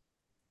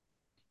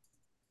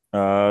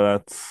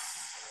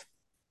 That's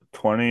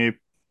 20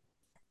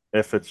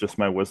 if it's just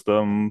my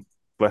wisdom,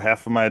 but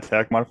half of my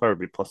attack modifier would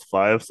be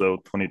 +5, so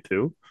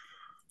 22.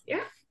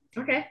 Yeah.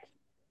 Okay.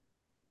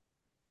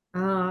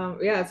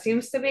 Yeah, it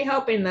seems to be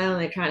helping them.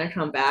 They kind of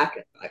come back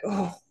and like,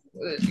 oh,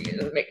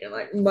 making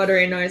like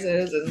muttering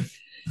noises. And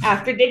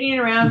after digging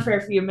around for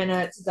a few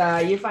minutes,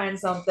 you find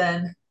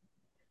something.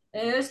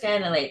 It was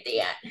kind of late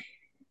the end.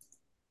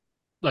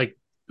 Like,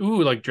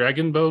 ooh, like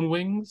dragon bone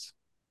wings.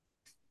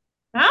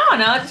 I don't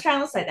know. It just kind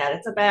of looks like that.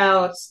 It's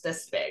about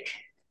this big.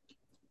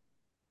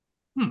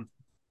 All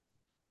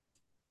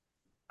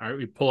right,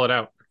 we pull it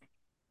out.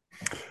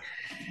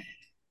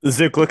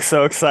 Zook looks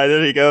so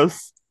excited. He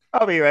goes,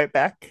 I'll be right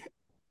back.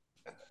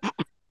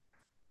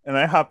 And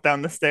I hop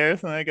down the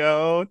stairs and I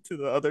go to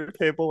the other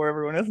table where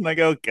everyone is and I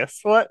go, guess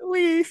what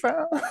we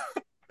found? All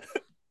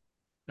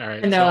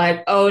right. And they're so,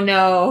 like, oh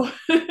no.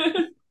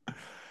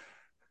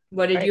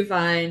 What did you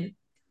find?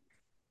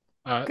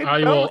 Good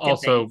I bone will looking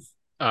also,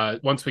 things.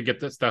 once we get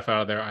this stuff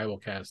out of there, I will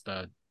cast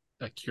a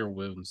cure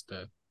wounds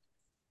to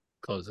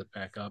close it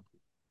back up.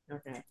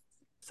 Okay.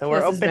 So we're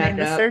Close this opening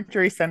back the up.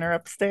 surgery center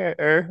upstairs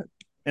or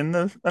in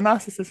the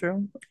anesthesis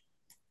room.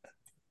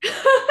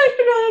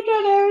 I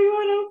got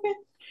everyone open.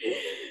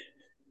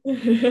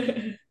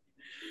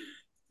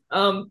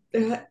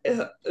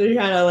 They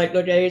kind of like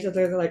look at each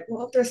other. They're like,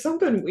 "Well, if there's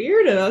something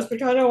weird in us, we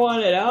kind of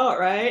want it out,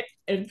 right?"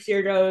 And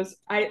Seer goes,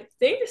 "I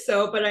think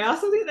so, but I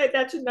also think that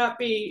that should not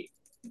be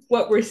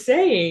what we're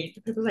saying."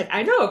 People like,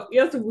 "I know it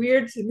feels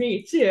weird to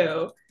me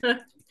too,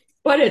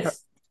 but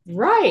it's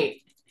right,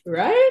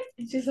 right?"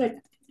 And she's like,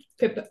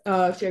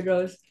 Seer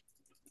goes,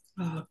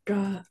 "Oh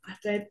God,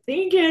 I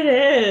think it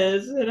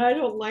is, and I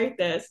don't like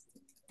this.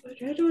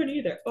 Like, I don't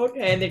either."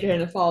 Okay, and they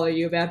kind of follow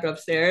you back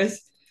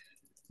upstairs.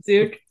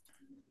 Zook.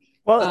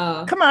 Well,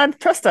 Uh, come on,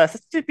 trust us.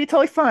 It should be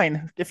totally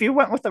fine. If you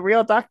went with a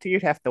real doctor,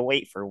 you'd have to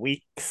wait for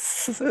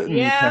weeks.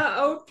 yeah,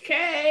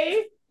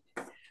 okay.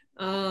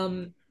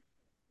 Um,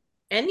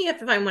 And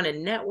if I want to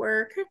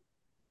network,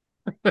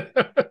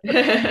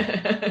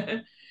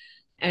 and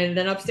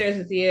then upstairs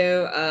with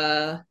you,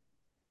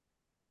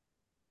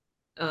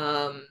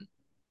 um,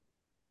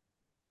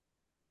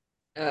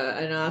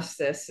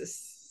 Anostis is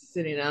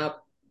sitting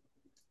up,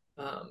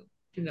 um,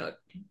 you know,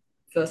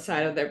 the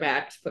side of their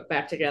backs put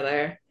back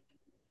together,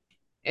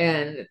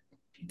 and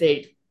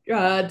they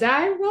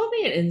die. Roll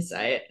me an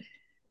insight.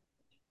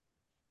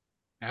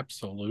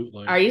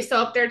 Absolutely. Are you still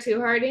up there too,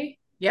 Hardy?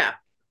 yeah.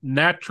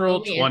 Natural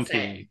Roll me insight.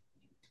 20.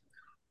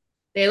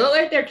 They look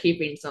like they're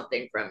keeping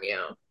something from you.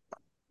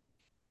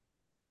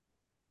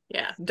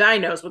 Yeah. Di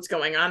knows what's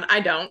going on.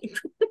 I don't.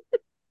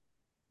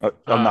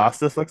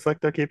 Gnostis looks like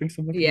they're keeping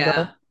something from Yeah.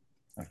 Dell.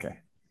 Okay.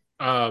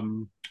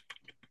 I'm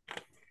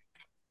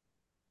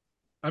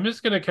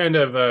just gonna kind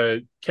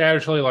of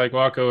casually like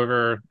walk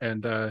over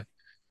and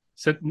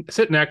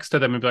sit next to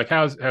them and be like,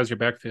 how's your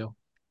back feel?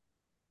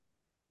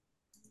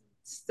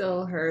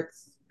 Still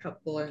hurts a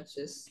couple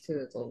inches to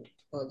the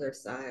other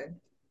side.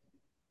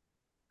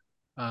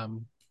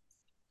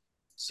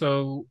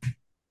 So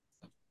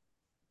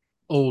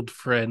old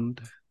friend,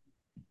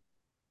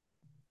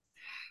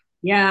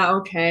 Yeah,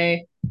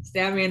 okay.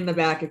 Stab me in the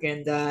back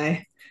again,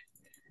 die.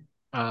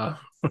 uh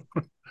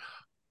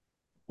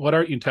what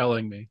aren't you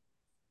telling me?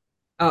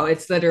 Oh,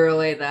 it's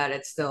literally that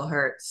it still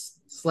hurts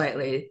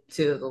slightly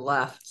to the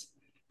left.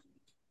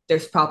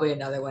 There's probably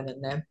another one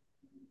in there.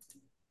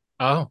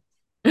 Oh,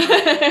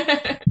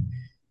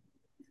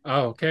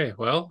 okay,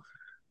 well,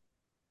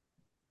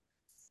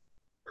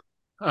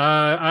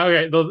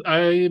 okay, I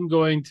am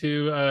going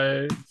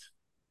to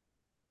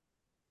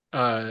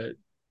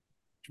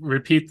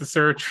repeat the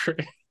search.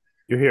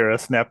 You hear a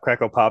snap,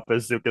 crackle, pop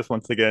as Zook is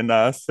once again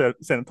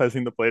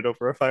sanitizing the blade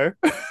over a fire.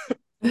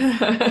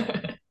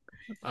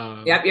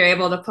 Yep, you're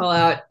able to pull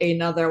out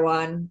another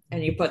one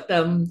and you put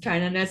them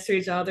kind of next to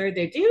each other.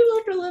 They do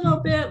look a little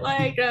bit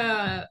like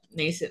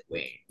nascent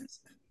wings.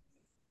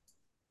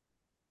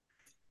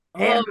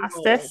 Hey, Oh.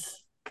 Anostis,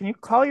 can you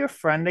call your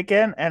friend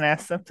again and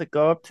ask them to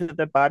go up to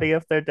the body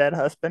of their dead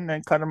husband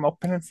and cut him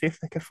open and see if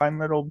they can find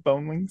little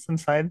bone wings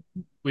inside?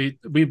 We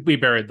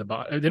buried the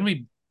body. Didn't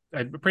we?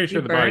 I'm pretty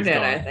sure You the body's burned it,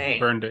 gone. I think.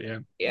 Burned it, yeah.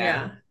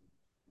 Yeah.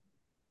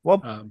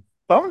 Well,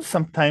 bones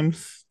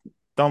sometimes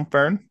don't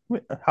burn.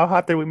 How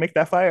hot did we make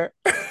that fire?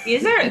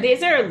 These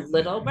are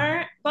little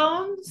burnt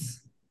bones.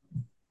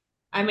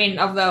 I mean,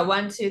 of the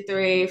 1, 2,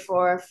 3,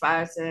 4,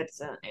 5, 6,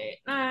 7, 8,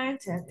 9,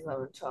 10,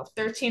 11, 12,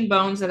 13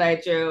 bones that I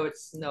drew,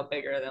 it's no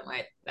bigger than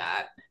like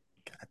that.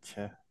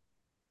 Gotcha.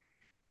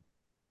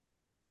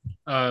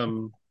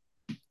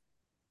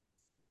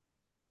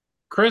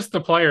 Chris the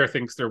player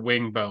thinks they're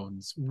wing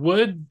bones.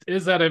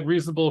 Is that a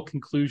reasonable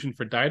conclusion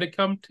for Di to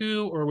come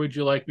to, or would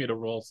you like me to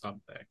roll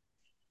something?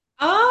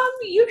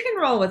 You can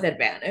roll with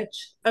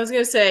advantage. I was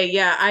gonna say,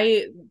 yeah,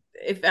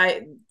 if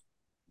I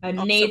A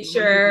also nature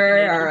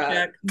nature or a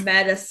check.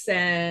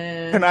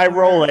 medicine. Can I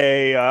roll or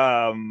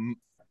a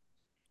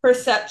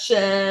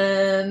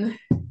perception?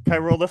 Can I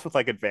roll this with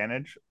like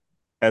advantage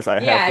as I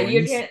have Yeah, you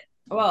wings? can.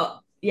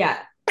 Well,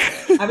 yeah.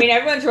 I mean,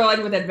 everyone's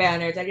rolling with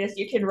advantage. I guess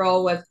you can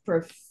roll with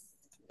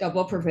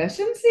double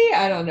proficiency.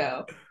 I don't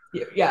know.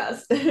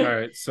 Yes, All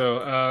right,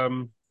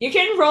 so you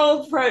can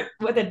roll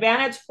with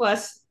advantage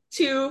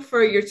 +2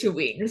 for your 2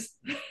 wings.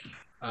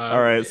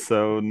 All right,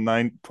 so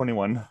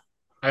 21.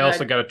 I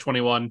also got a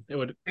 21. It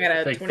would I got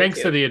a thanks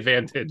to 22. the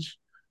advantage.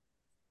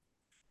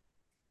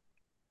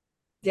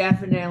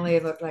 Definitely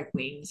look like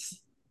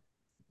wings.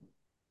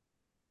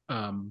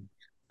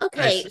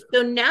 Okay,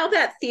 so now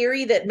that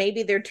theory that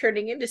maybe they're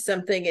turning into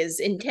something is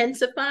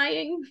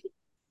intensifying.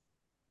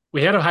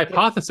 We had a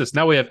hypothesis.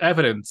 Now we have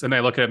evidence. And I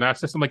look at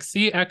Anaxis. I'm like,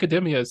 see,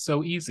 academia is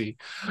so easy.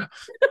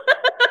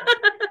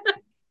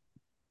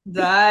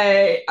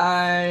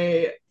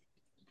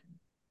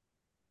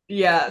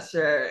 Yeah,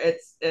 sure.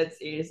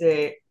 It's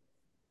easy.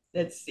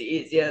 It's the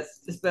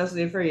easiest,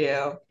 especially for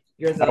you.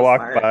 You're I so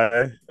walk smart.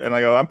 by and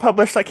I go, I'm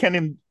published. I can't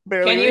even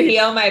barely Can you read.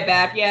 heal my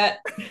back yet?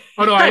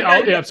 Oh no,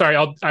 I'm sorry.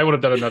 I would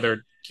have done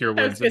another cure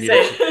I was wounds gonna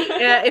immediately. say,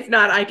 yeah, if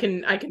not, I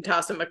can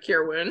toss him a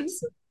cure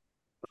wounds.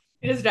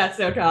 He's not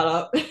so caught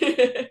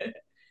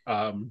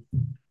up.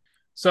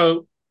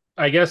 So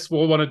I guess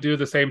we'll want to do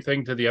the same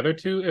thing to the other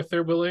two if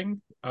they're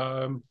willing.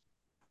 Yeah,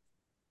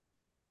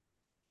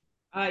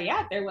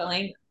 they're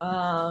willing.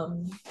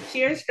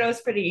 Cheers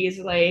goes pretty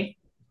easily.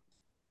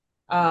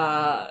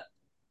 Uh,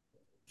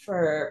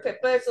 for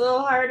Pippa, it's a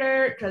little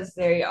harder because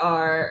they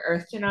are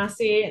Earth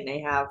Genasi and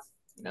they have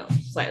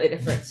slightly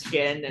different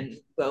skin and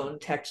bone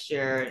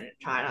texture and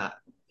kind of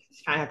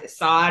have to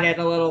saw at it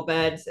a little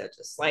bit, so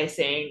just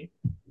slicing.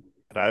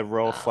 And I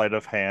roll sleight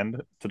of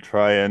hand to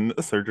try and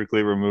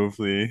surgically remove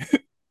the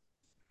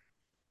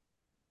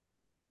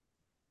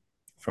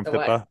from The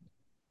Pippa. what?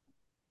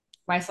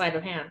 Why sleight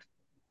of hand?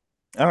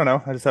 I don't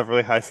know. I just have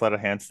really high sleight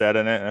of hand stat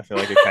in it, and I feel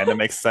like it kind of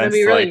makes Gonna sense.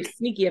 be really Like,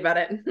 sneaky about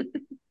it.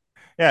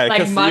 yeah,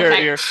 Like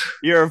because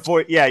you're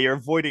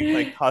avoiding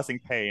like causing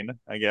pain.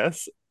 I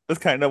guess that's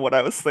kind of what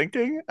I was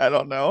thinking. I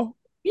don't know.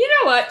 You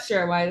know what?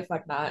 Sure, why the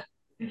fuck not?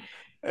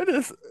 It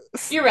is.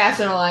 You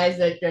rationalized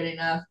it good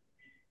enough.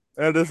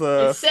 It is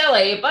a It's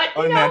silly, but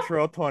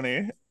unnatural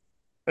 20.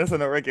 It's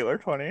an irregular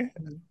 20.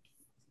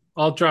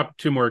 I'll drop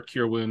 2 more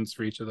cure wounds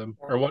for each of them,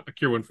 or what a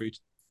cure wound for each.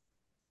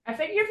 I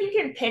figure if you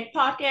can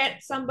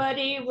pickpocket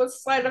somebody with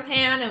sleight of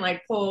hand and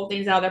like pull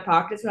things out of their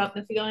pockets without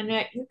them feeling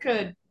it, you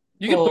could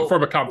You can pull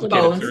perform a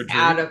complicated bones surgery.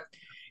 out of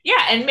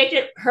and make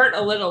it hurt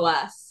a little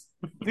less.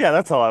 Yeah,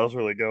 that's all I was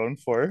really going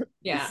for.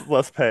 Yeah. It's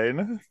less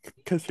pain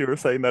because you were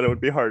saying that it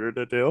would be harder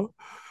to do.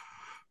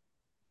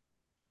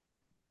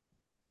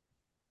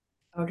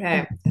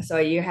 Okay, so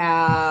you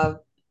have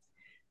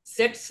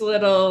 6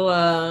 little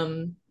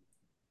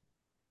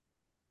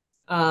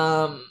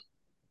um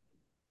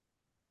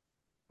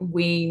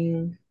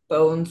wing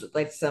bones with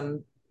like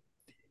some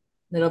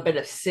little bit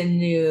of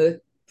sinew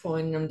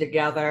pulling them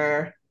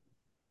together.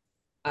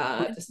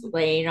 Just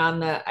laying on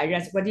the. I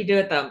guess what do you do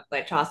with them?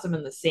 Like toss them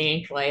in the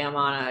sink, lay them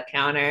on a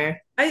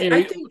counter. I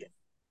think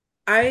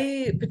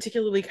I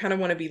particularly kind of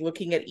want to be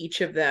looking at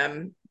each of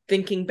them,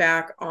 thinking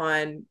back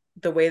on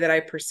the way that I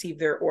perceive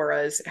their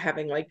auras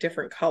having like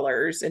different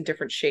colors and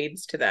different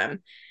shades to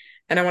them.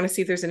 And I want to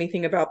see if there's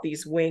anything about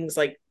these wings,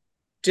 like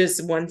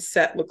does one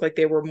set look like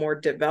they were more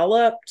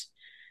developed?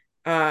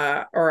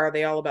 Or are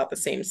they all about the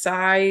same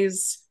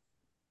size?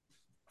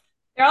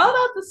 They're all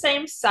about the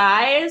same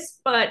size,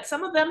 but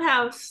some of them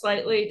have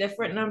slightly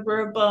different number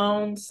of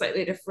bones,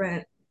 slightly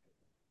different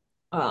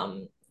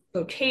um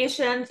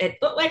locations. It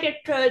looked like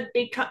it could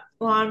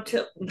belong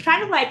to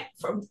kind of like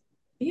from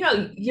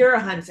you're a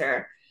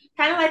hunter.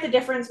 Kind of like the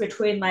difference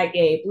between like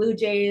a blue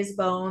jay's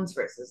bones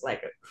versus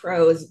like a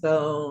crow's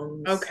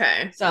bones.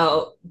 Okay.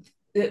 So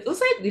it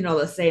looks like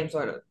the same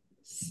sort of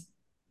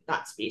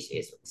not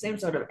species, same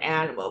sort of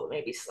animal, but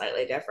maybe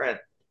slightly different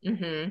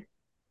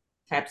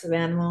types of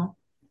animal.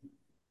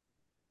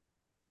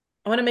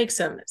 I want to make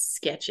some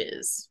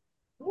sketches.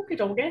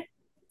 Okay.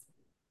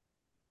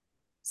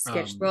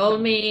 Sketch. Roll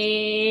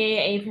me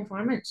a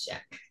performance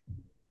check.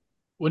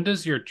 When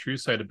does your true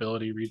sight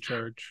ability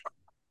recharge?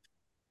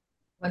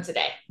 Once a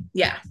day.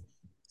 Yeah.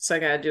 So I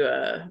gotta do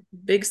a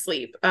big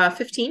sleep.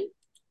 15.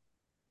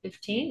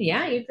 15?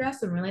 Yeah, you draw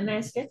some really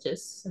nice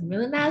sketches. Some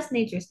really nice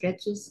nature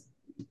sketches.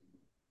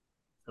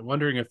 I'm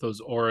wondering if those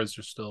auras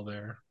are still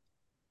there.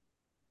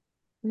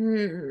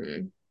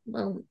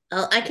 Well,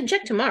 I can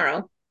check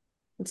tomorrow.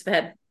 It's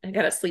bad. I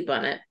gotta sleep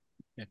on it.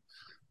 Yeah.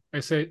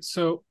 I say,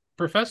 so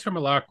Professor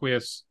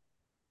Malaquius,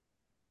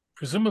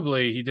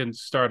 presumably he didn't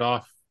start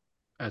off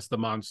as the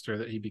monster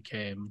that he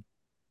became.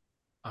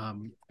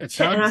 It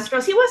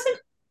sounds he wasn't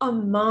a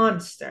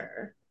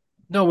monster.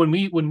 no when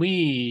we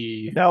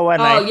No,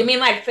 when you mean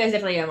like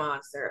physically a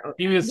monster?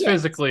 Okay. He was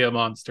physically a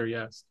monster,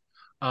 yes.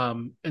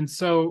 And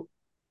so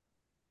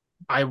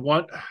I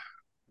want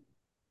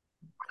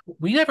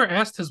we never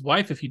asked his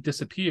wife if he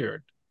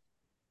disappeared,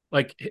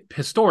 like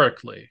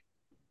historically.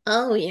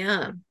 Oh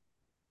yeah.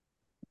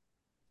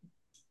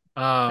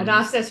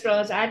 Anastas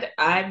Rose,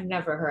 I've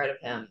never heard of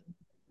him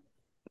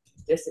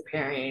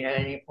disappearing at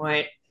any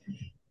point. And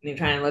he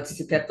kind of looks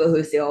to Pippa,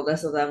 who's the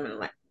oldest of them, and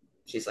like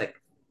she's like,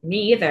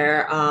 me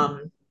either.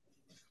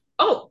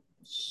 Oh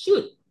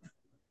shoot,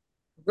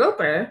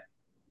 Roper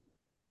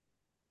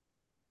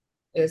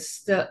is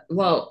still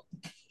well.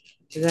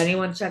 Has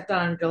anyone checked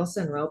on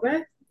Gilson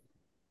Roper?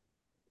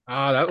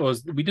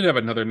 We did have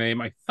another name.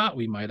 I thought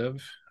we might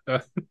have.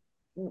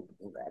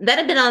 That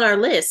had been on our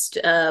list,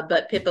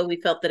 but Pippa, we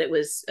felt that it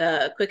was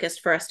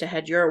quickest for us to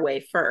head your way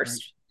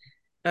first,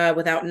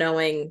 without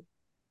knowing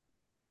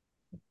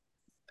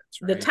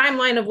the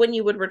timeline of when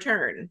you would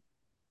return.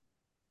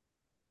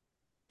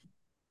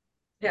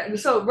 Yeah,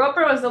 so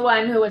Roper was the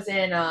one who was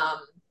in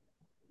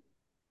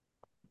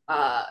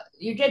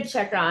you did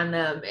check on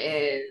them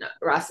in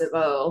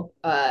Rossavo.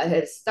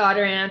 His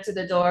daughter answered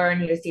the door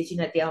and he was teaching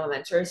at the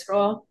elementary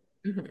school.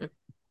 Mm-hmm.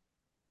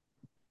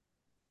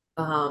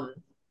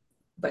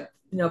 But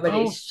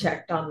nobody's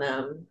checked on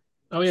them.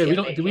 Oh yeah,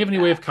 do we have any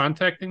way of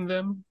contacting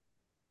them?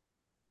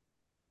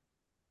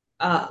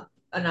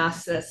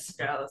 Anastas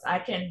goes, I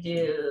can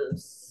do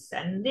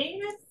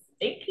sending, I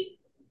think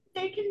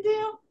they can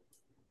do.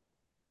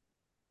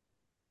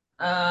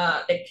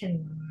 They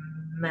can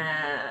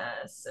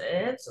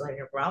message, so I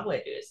can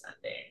probably do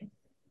sending.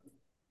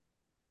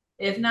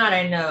 If not,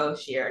 I know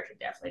Sheer can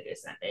definitely do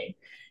sending.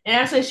 And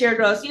actually, Sheer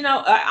goes,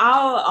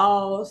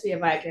 I'll see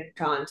if I can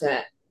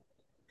contact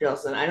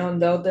Gilson. I don't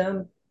know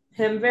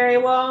him very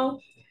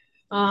well,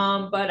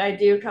 but I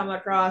do come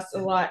across a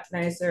lot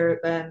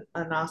nicer than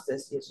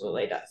Anastas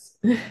usually does.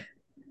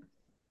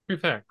 True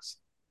facts.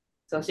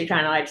 So she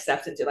kind of like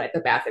steps into like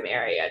the bathroom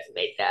area to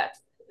make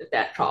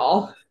that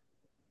call.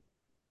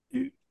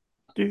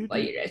 While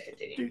you guys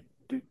continue.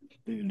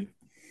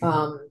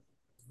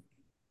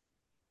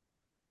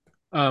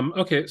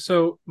 Okay,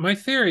 so my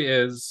theory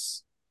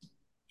is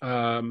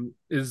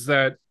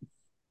that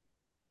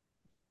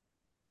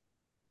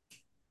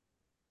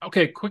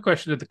okay, quick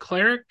question. Did the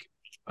cleric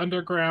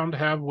underground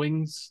have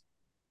wings?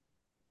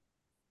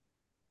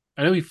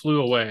 I know he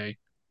flew away.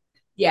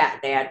 Yeah,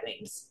 they had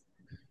wings.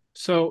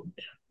 So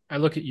I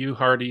look at you,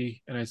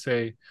 Hardy, and I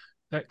say,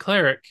 that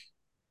cleric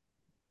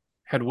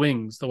had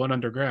wings, the one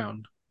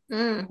underground.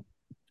 Mm.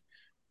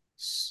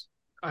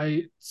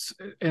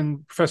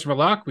 And Professor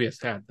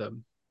Malaquius had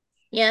them.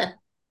 Yeah.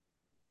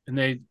 And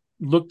they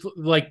looked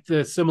like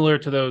similar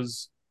to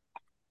those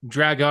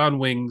dragon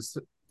wings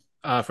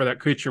for that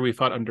creature we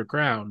fought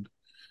underground.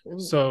 Ooh.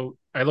 So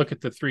I look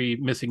at the three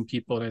missing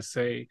people and I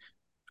say,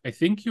 I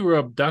think you were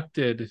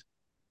abducted.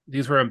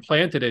 These were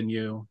implanted in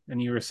you,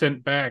 and you were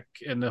sent back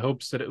in the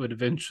hopes that it would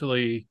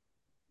eventually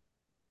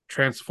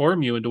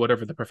transform you into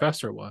whatever the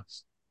professor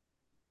was.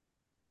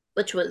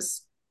 Which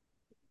was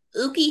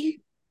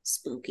ooky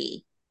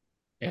spooky.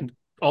 And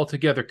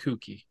altogether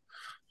kooky.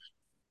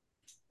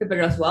 But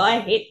goes, well,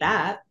 I hate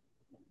that.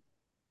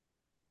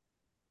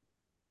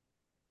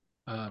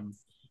 And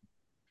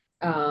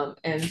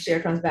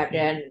Sheer comes back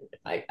in,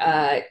 like,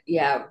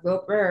 yeah,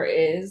 Roper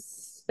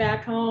is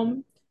back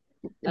home.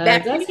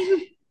 Back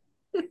pain?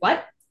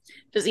 What?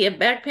 Does he have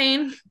back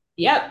pain?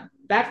 Yep,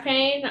 back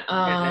pain.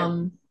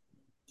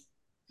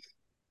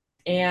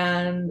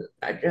 And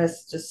I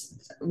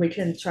just we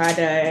can try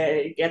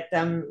to get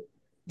him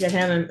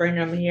and bring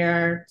him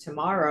here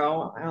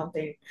tomorrow. I don't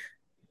think.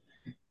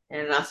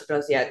 And Nasa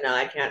goes, yeah, no,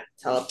 I can't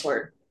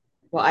teleport.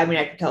 Well, I mean,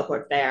 I can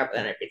teleport there, but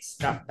then I'd get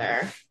stuck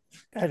there.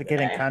 Gotta get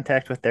in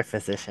contact with their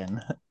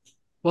physician.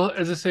 Well,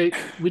 as I say,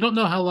 we don't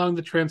know how long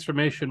the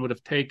transformation would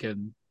have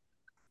taken.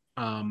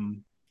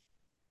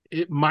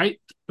 It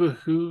might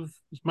behoove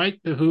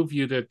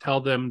you to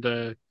tell them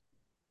to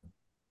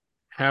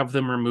have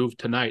them removed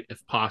tonight,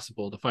 if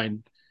possible, to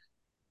find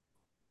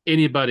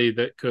anybody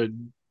that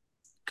could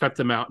cut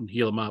them out and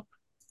heal them up.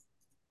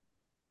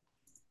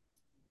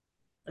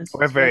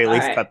 Or at very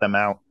least cut them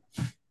out.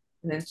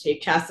 And then she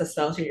casts a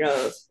spell. She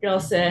goes,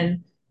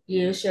 Gilson,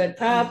 you should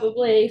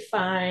probably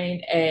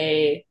find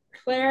a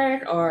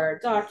cleric or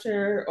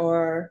doctor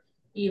or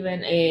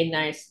even a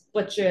nice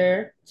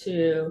butcher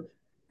to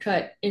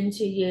cut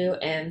into you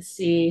and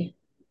see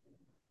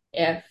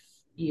if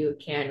you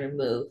can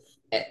remove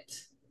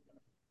it.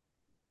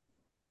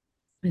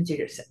 And she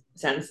just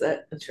sends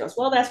it. And she goes,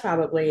 well, that's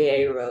probably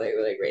a really,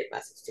 really great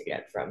message to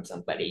get from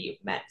somebody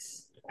you've met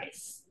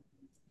twice.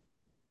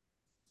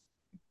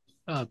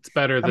 It's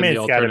better than the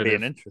alternative. It's got to be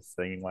an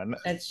interesting one.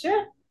 That's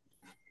true.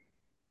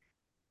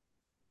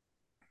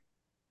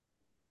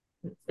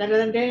 It's better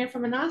than getting it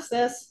from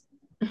Anastas.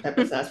 That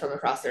was us from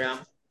across the room.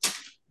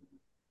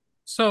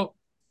 So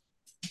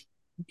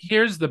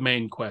here's the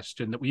main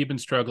question that we've been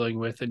struggling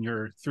with in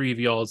your three of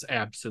y'all's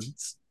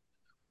absence.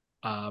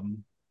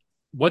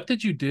 What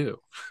did you do?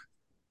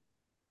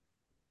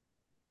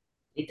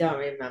 You don't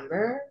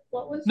remember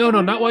what was No,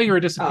 not while you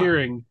were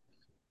disappearing.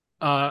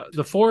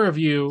 The four of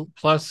you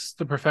plus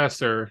the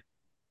professor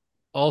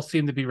all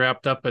seem to be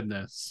wrapped up in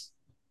this.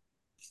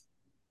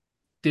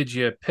 did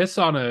you piss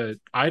on a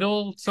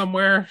idol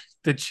somewhere?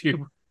 Did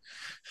you?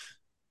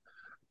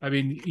 I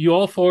mean, you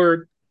all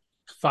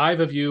five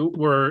of you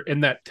were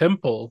in that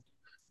temple,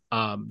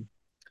 um,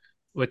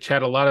 which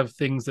had a lot of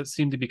things that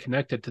seemed to be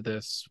connected to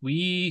this.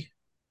 We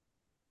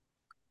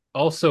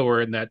also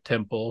were in that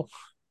temple,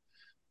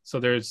 so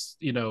there's,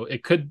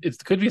 it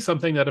could be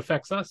something that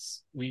affects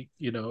us.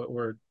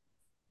 We're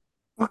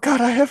Oh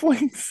God, I have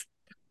wings.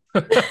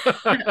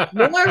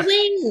 More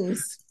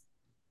wings.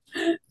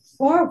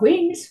 4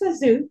 wings for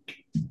Zook.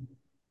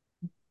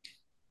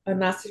 And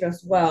Master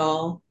goes,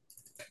 well,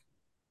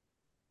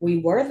 we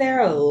were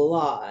there a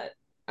lot.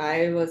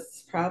 I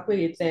was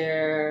probably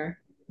there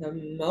the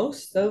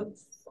most of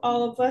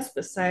all of us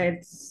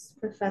besides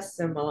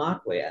Professor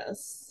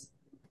Malaquias.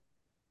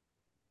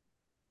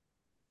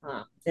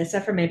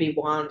 Except for maybe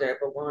Wander,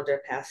 but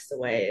Wander passed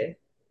away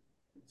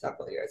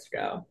several years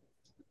ago.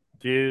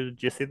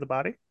 Did you see the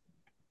body?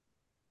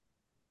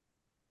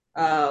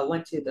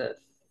 Went to the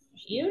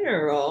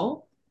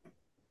funeral.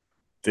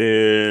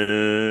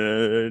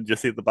 Did you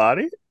see the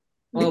body?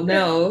 Well,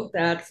 no,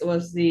 that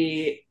was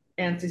the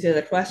answer to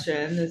the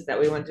question is that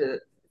we went to the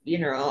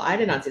funeral. I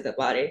did not see the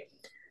body.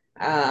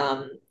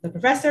 The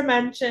professor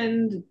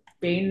mentioned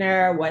being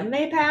there when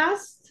they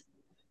passed,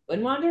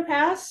 when Wander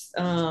passed.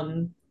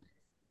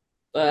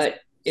 But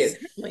if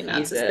Certainly not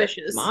he's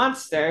suspicious. a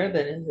monster,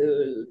 then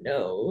who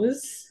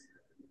knows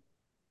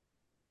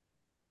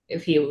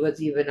if he was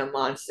even a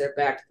monster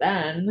back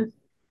then?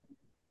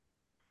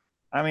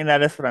 I mean,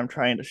 that is what I'm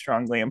trying to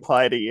strongly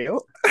imply to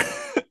you.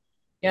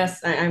 Yes,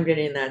 I'm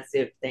getting that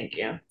suit. Thank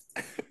you.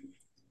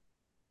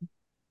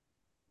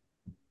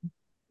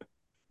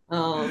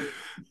 And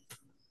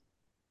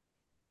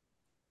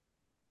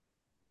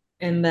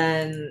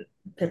then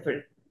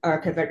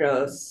Pippa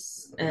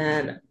goes,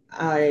 and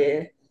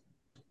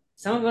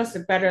some of us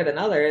are better than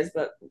others,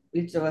 but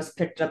each of us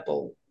picked up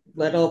a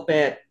little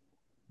bit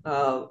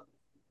of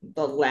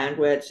the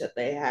language that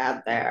they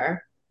had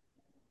there.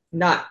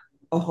 Not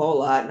a whole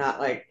lot, not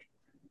like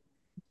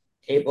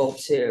able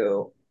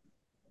to,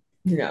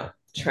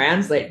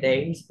 translate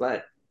things,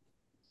 but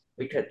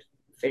we could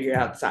figure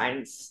out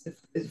signs.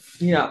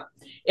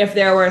 If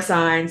there were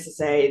signs to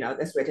say,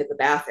 this way to the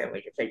bathroom,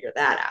 we could figure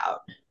that out.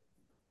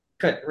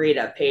 Couldn't read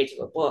a page of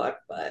a book,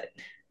 but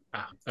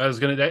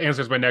that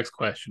answers my next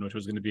question, which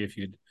was going to be if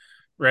you'd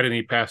read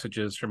any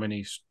passages from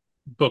any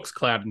books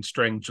clad in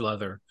strange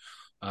leather.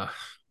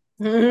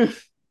 We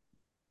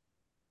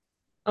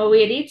had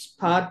each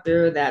pawed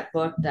through that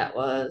book that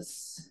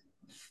was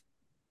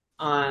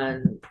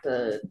on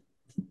the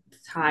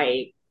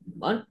Thai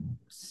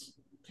monk's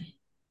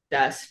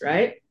desk,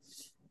 right?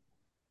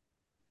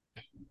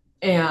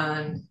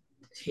 And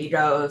he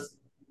goes,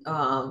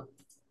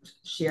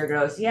 Sheer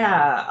goes,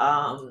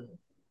 yeah,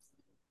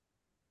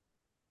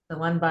 the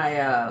one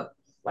by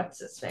what's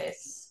his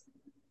face?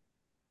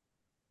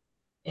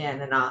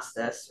 And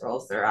Anastas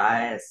rolls their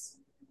eyes.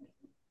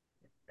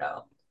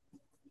 Go.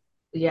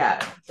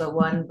 Yeah, the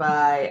one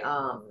by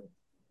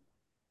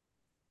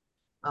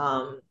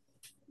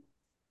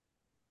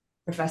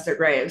Professor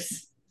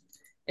Graves.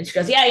 And she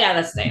goes, yeah,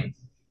 that's the name.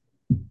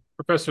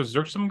 Professor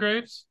Xerxum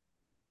Graves?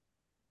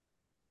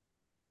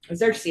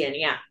 Xerxian,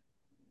 yeah.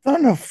 Oh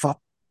no,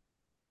 fuck.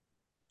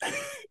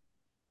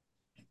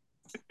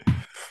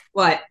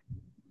 What?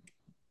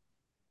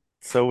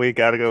 So we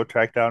gotta go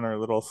track down our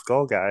little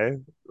skull guy,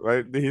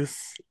 right? He's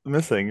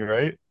missing,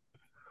 right?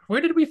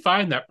 Where did we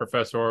find that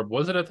Professor Orb?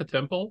 Was it at the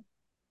temple?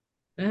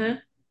 Mm-hmm.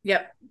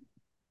 Yep.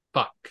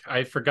 Fuck,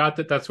 I forgot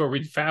that's where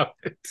we found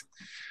it.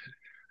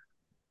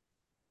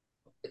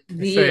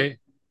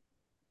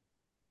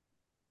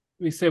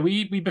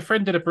 We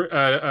befriended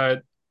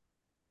a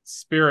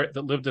spirit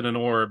that lived in an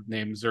orb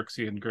named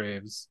Xerxian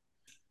Graves.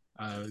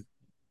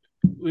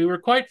 We were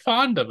quite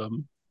fond of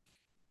him.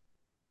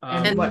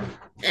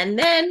 And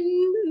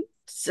then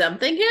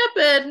something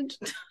happened.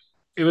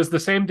 It was the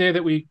same day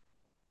that we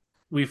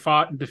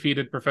fought and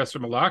defeated Professor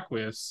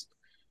Malaquias.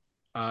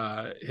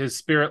 His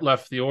spirit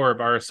left the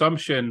orb. Our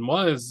assumption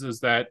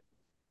is that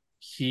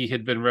he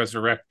had been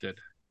resurrected.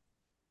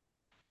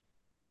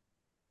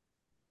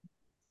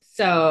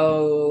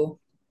 So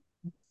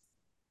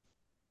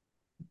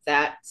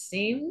that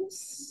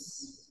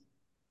seems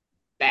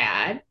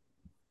bad.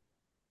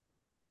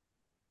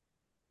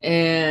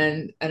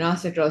 And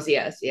Anasta goes,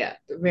 yes, yeah,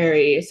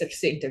 very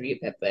succinct of you,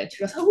 Pippa. And she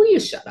goes, oh, will you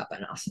shut up,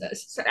 Anasta?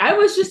 I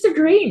was just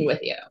agreeing with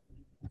you.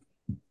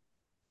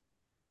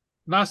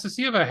 Anastas,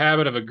 you have a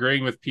habit of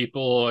agreeing with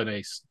people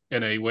in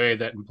a way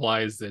that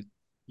implies that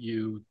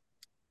you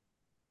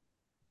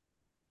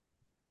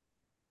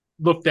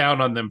look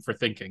down on them for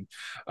thinking.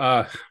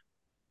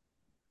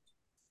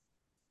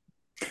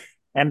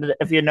 And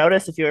if you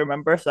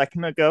remember a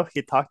second ago,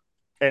 he talked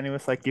and he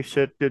was like, you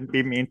shouldn't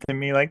be mean to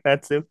me like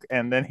that, Zook.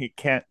 And then he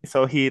can't,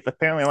 so he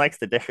apparently likes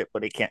to dish it,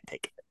 but he can't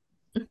take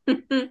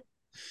it.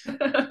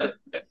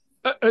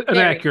 An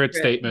accurate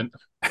statement.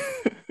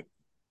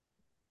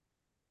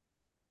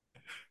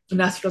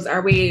 Nesta goes,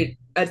 are we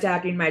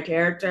attacking my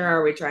character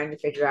or are we trying to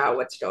figure out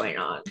what's going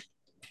on?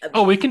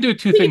 Oh, we can do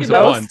two We can things do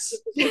at both. once.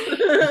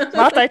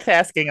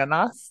 Multitasking,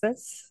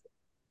 Anostis.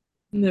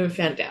 No,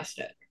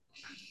 fantastic.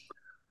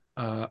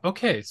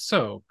 Okay,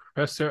 so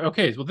Professor.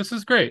 Okay, well, this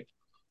is great.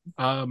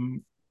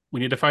 We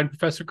need to find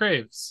Professor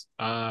Graves.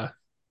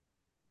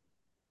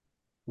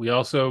 We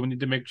also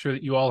need to make sure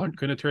that you all aren't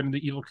going to turn into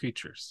evil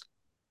creatures.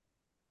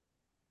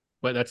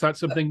 But that's not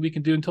something we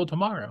can do until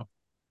tomorrow.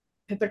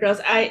 Pippa goes,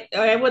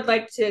 I would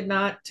like to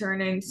not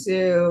turn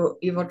into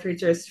evil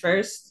creatures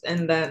first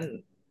and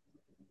then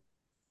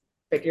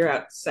figure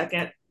out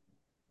second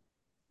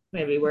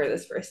maybe where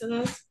this person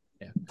is.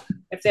 Yeah.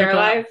 If they're Pippa-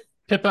 alive.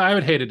 Pippa, I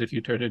would hate it if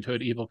you turned into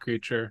an evil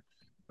creature.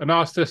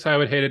 Anostis, I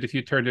would hate it if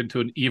you turned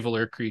into an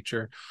eviler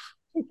creature.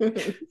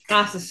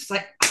 Nas is just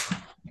like,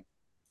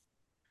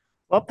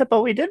 Well,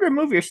 Pippa, we did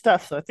remove your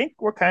stuff, so I think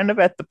we're kind of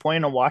at the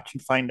point of watch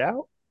and find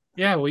out.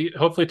 Yeah, we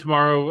hopefully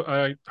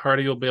tomorrow,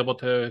 Hardy will be able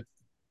to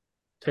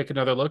take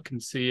another look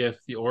and see if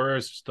the aura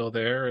is still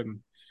there, and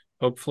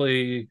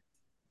hopefully,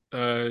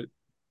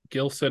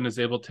 Gilson is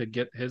able to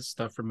get his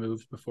stuff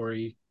removed before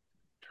he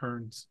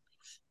turns.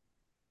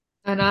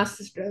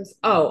 Anastasis goes,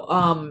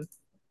 I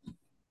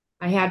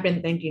had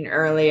been thinking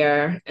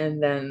earlier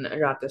and then I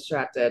got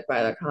distracted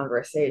by the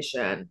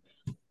conversation.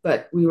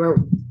 But we were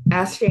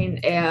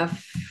asking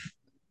if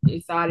you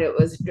thought it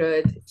was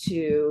good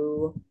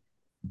to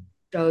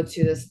go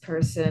to this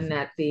person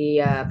that the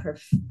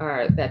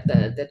that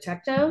the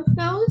detective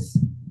knows.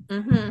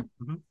 Mm-hmm.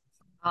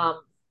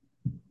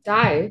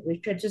 We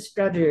could just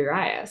go to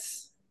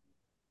Urias.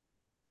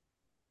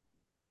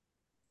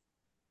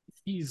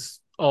 He's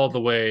all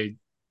the way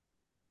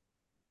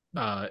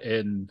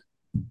in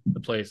the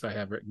place I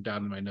have written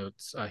down in my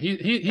notes.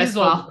 He's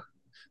all.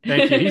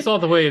 Thank you. He's all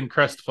the way in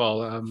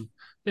Crestfall.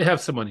 They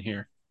have someone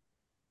here.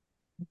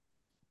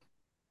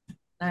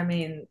 I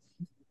mean,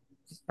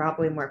 it's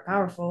probably more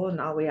powerful,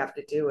 and all we have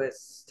to do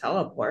is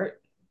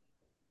teleport.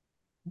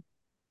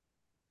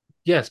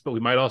 Yes, but we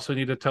might also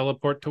need to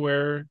teleport to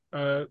where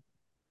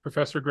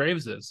Professor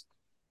Graves is.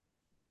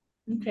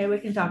 Okay, we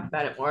can talk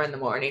about it more in the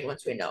morning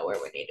once we know where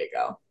we need to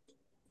go.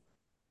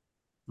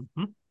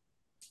 Mm-hmm.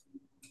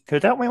 Who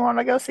don't we want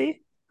to go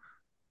see?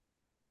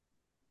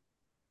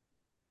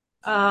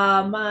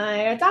 My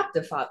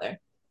adoptive father.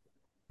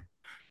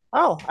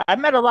 Oh, I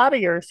met a lot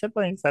of your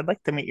siblings. I'd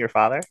like to meet your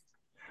father.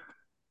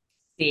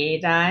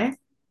 Did I?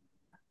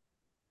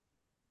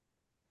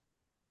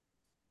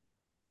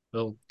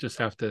 We'll just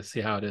have to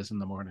see how it is in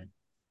the morning.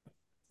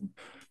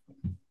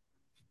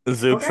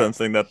 Zook, Okay.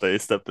 sensing that they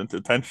stepped into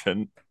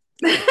tension,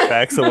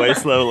 backs away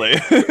slowly.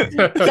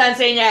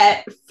 Sensing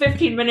at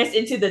 15 minutes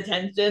into the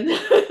tension.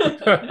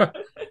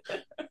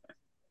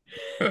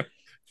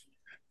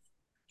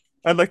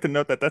 I'd like to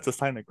note that that's a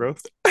sign of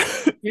growth.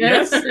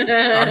 Yes, I'm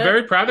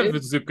very proud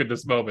of Zook in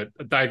this moment.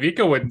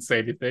 Divika wouldn't say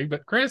anything,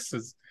 but Chris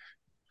is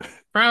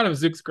proud of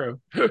Zook's growth.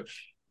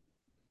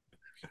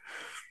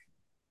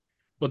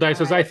 Well,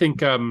 Dices, I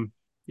think,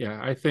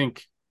 I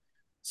think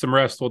some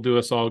rest will do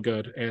us all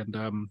good, and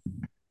I'm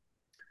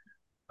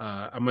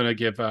gonna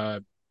give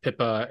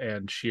Pippa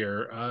and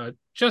Sheer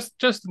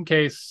just in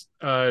case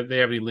they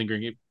have any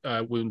lingering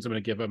wounds. I'm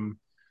gonna give them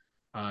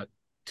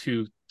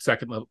 2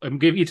 second level. I'm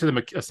give each of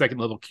them a second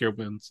level cure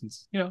wound,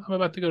 since I'm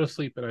about to go to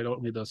sleep and I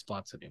don't need those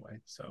slots anyway.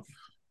 So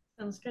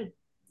Sounds good.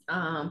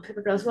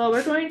 Pippa goes, well,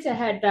 we're going to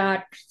head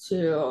back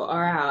to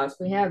our house.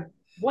 We have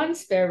one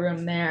spare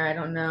room there. I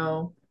don't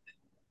know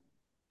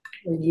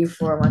where you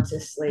four want to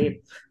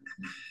sleep.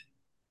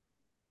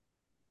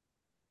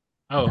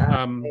 oh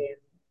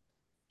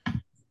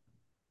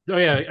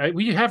yeah,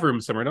 we have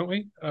rooms somewhere, don't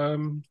we?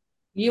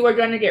 You were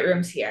going to get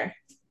rooms here.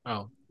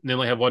 Oh, they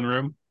only have one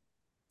room.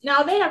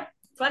 No, they have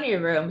plenty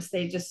of rooms.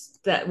 They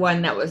just that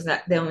one that was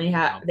not. They didn't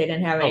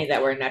have any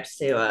that were next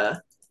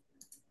to.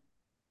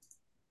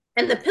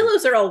 And the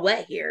pillows are all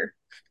wet here.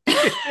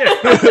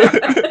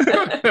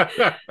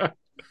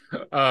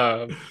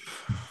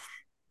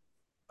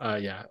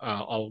 Yeah,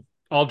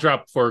 I'll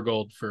drop 4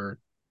 gold for,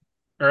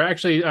 or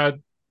actually,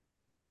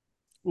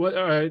 what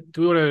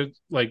do we want to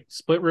like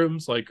split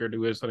rooms, like, or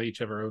do we just want to each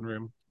have our own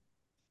room?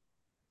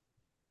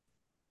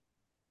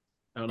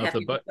 I don't know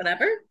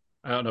Whatever.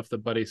 I don't know if the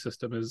buddy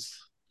system is.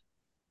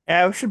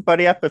 Yeah, we should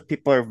buddy up if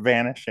people are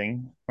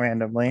vanishing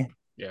randomly.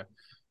 Yeah.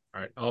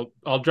 All right.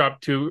 I'll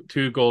drop two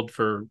gold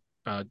for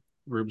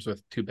rooms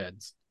with 2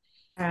 beds.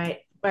 All right.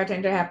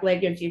 Bartender happily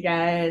gives you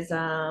guys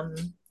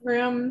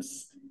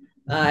rooms.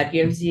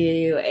 Gives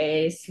you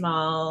a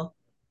small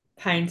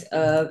pint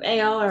of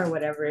ale or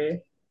whatever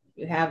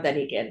you have that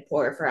he can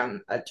pour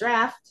from a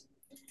draft,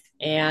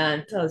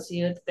 and tells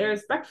you that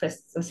there's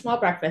breakfast, a small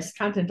breakfast,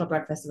 continental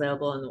breakfast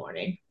available in the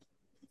morning.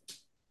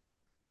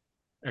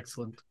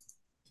 Excellent.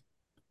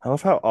 I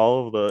love how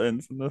all of the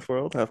inns in this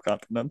world have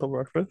continental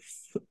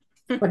breakfasts.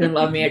 Wouldn't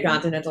love me a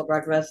continental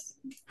breakfast.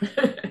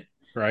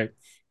 Right.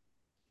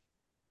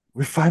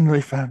 We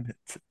finally found it.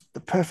 The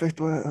perfect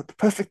world, the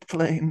perfect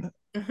plane.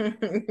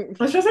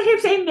 It's just I keep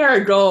saying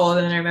they're gold,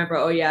 and then I remember,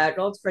 oh yeah,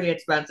 gold's pretty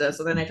expensive.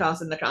 So then I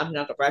toss in the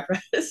continental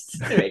breakfast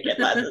to make it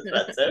less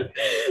expensive.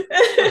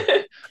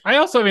 I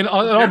also, I mean,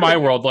 all my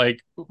world, like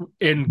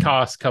in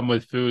costs come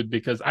with food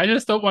because I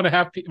just don't want to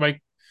have my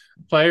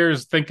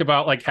players think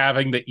about like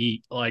having to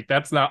eat. Like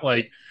that's not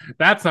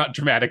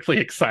dramatically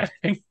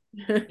exciting.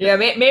 Yeah,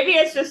 maybe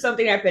it's just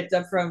something I picked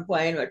up from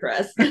playing with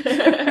Chris.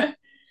 That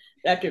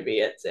could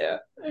be it too.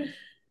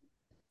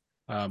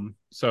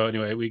 So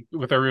anyway, we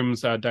with our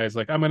rooms, Dai's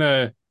like, I'm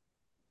gonna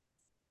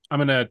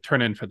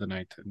turn in for the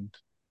night and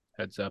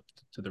heads up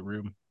to the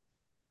room.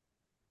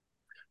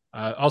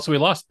 Also, we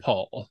lost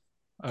Paul.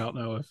 I don't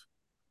know if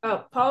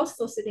Oh, Paul's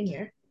still sitting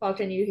here. Paul,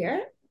 can you hear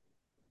it?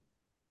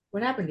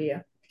 What happened to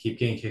you? Keep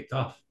getting kicked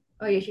off.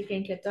 Oh, you should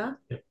get kicked off?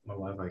 Yep, my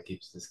Wi-Fi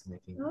keeps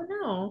disconnecting. Oh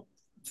no.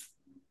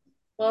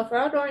 Well, if we're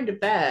all going to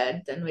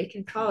bed, then we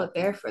can call it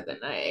there for the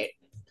night.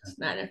 It's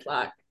 9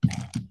 o'clock.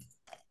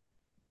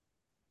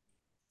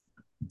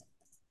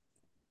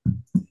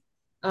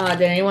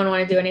 Did anyone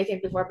want to do anything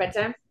before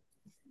bedtime?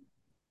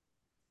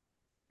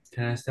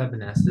 Can I stab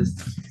an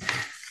Estes?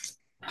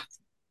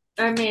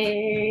 I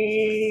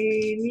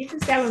mean, you can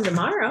stab him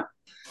tomorrow.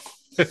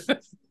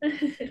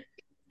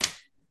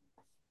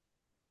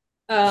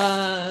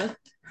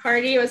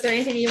 Hardy, was there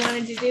anything you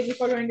wanted to do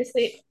before going to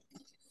sleep?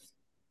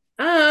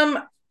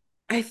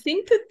 I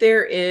think that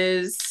there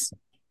is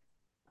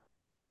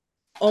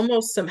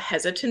almost some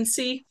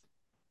hesitancy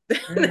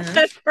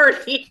that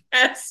Hardy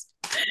has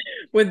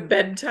with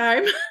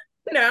bedtime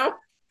now.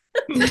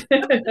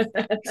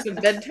 Some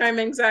bedtime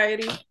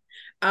anxiety.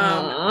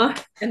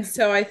 And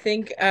so I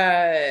think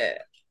I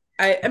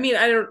mean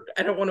I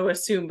don't want to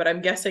assume, but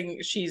I'm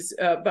guessing she's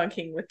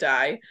bunking with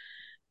Dai.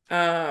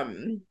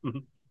 And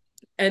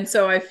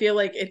so I feel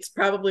like it's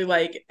probably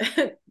like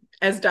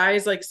as Dai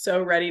is like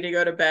so ready to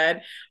go to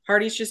bed,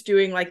 Hardy's just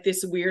doing like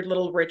this weird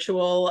little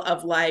ritual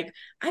of like,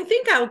 I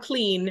think I'll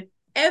clean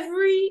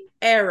every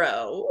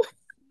arrow.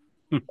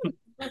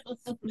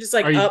 Just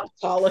like up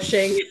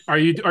polishing. Are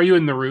you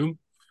in the room?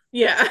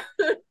 Yeah.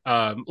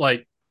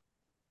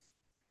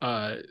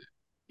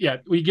 Yeah,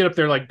 we get up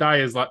there like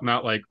Dai is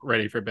not like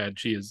ready for bed.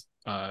 She is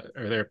or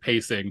they're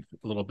pacing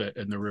a little bit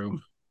in the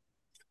room.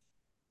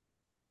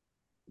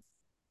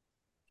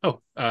 Oh,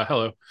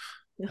 hello.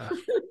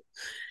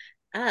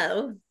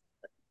 Oh,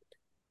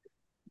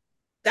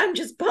 I'm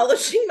just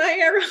polishing my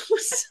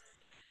arrows.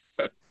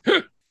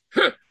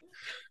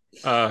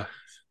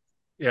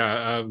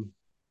 Yeah.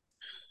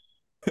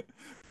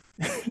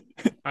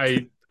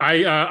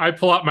 I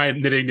pull out my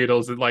knitting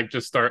needles and like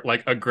just start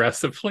like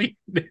aggressively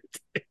knitting.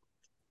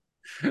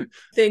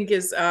 Think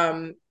is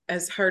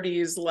as Hardy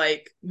is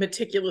like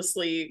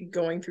meticulously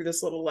going through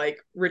this little like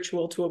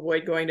ritual to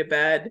avoid going to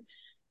bed,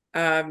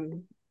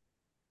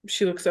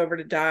 she looks over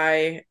to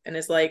Dai and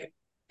is like,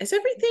 is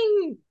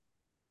everything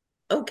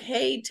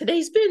okay?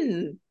 Today's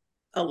been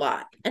a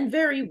lot and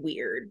very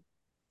weird.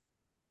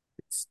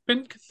 It's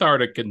been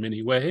cathartic in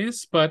many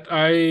ways, but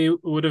I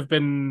would have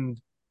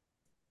been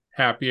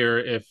happier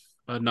if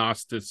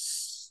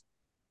Anostis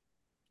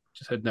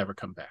just had never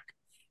come back.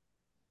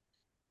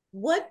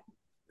 What's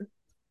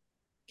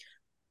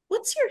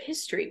your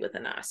history with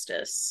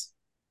Anostis?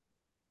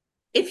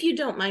 If you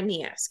don't mind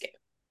me asking.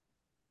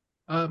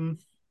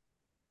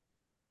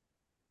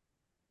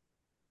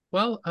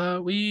 Well,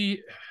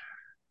 we.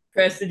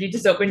 Chris, did you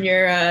just open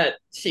your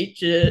sheet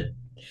to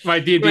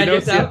my D&D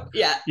notes?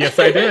 Yeah. Yes,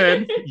 I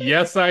did.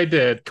 Yes, I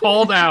did.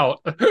 Called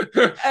out. Oh,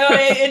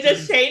 it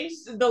just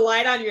changed the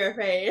light on your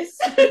face.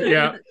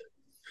 Yeah.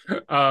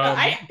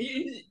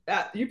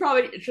 You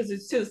probably because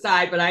it's to the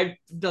side, but I've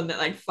done that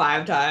like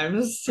 5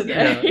 times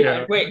today.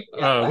 Yeah. Like, wait.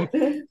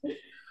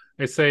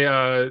 I say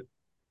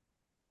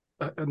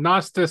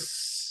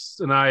Gnostis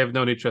and I have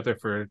known each other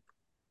for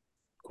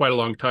quite a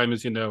long time,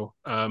 as you know.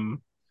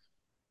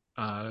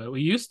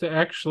 We used to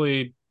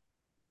actually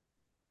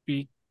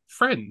be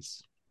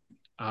friends.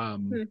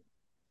 And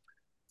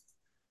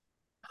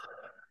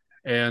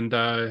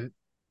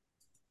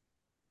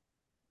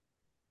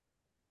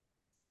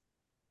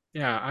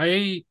yeah,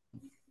 I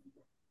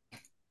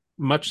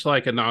much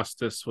like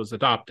Anostis was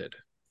adopted.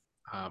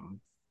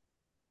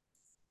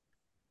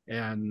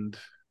 And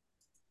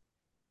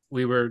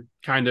we were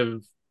kind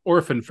of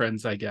orphan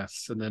friends, I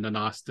guess. And then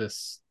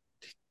Anostis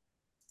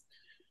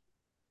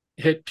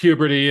hit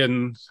puberty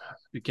and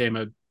became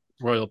a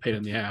royal pain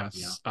in the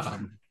ass.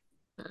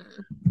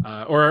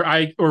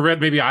 Or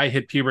maybe I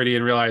hit puberty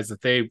and realized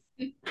that they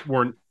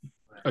weren't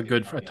a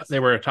good they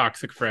were a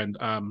toxic friend.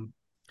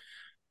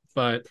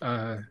 But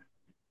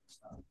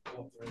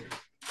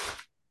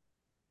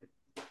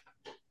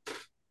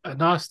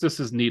Anostis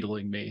is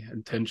needling me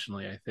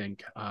intentionally, I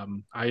think.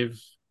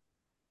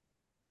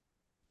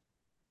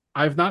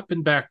 I've not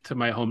been back to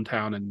my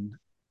hometown in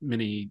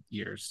many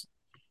years.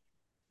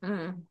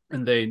 And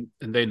they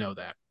know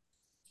that.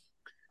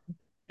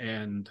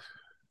 And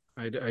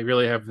I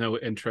really have no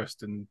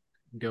interest in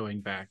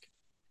going back.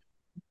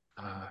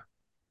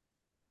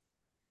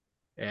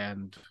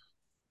 And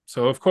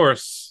so, of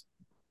course,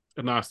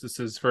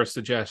 Anostis's first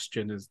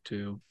suggestion is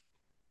to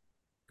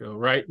go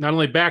right not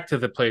only back to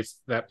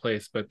that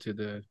place, but to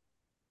the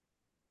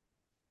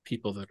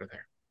people that are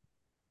there.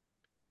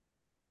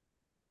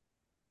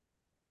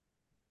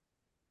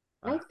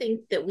 I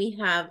think that we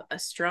have a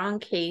strong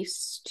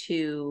case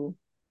to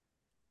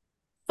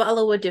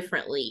follow a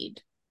different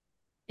lead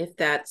if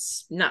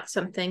that's not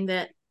something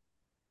that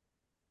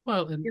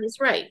Well, and feels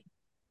right.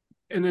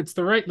 it's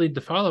the right lead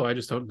to follow. I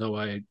just don't know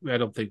why. I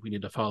don't think we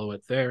need to follow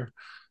it there.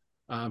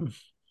 Um,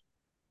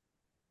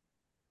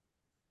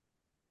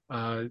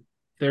 uh,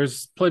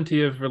 there's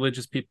plenty of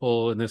religious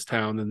people in this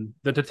town, and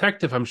the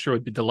detective, I'm sure,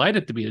 would be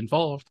delighted to be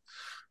involved.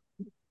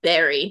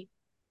 Very.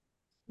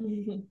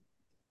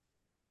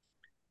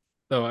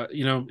 So,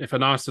 if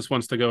Anostis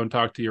wants to go and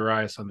talk to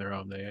Urias on their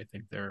own, I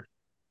think it's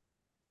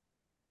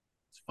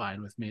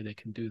fine with me. They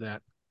can do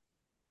that.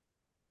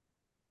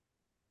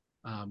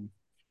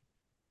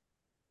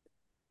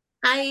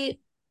 I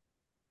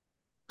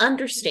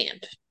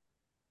understand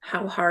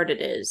how hard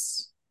it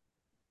is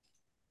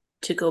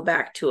to go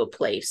back to a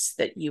place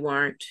that you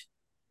aren't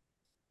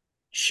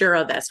sure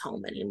of as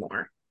home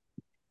anymore.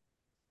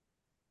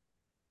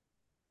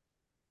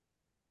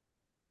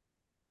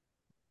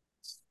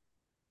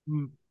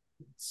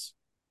 It's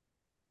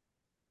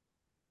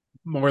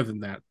more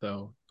than that,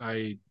 though.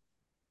 I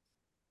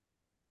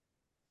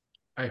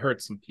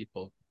hurt some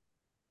people.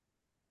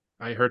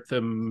 I hurt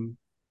them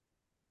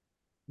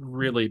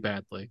really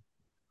badly.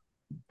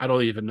 I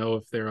don't even know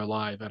if they're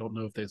alive. I don't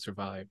know if they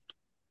survived.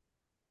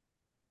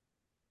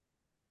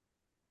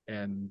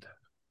 And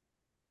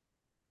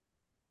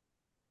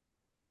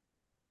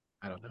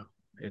I don't know.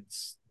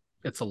 It's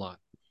a lot.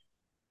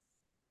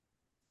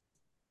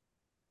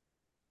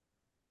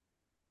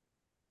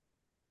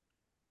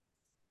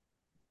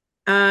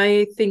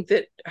 I think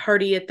that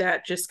Hardy at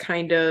that just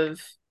kind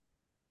of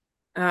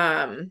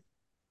um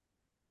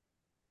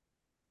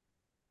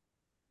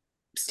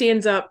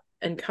stands up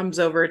and comes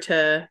over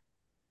to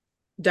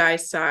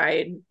Dai's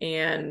side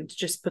and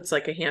just puts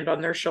like a hand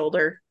on their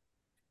shoulder.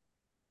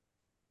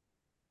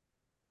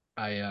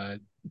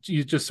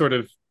 You just sort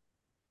of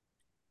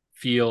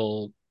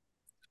feel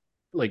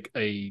like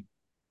a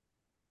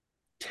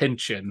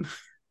tension,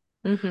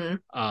 Mm-hmm.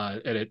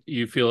 and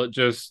you feel it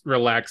just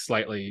relax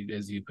slightly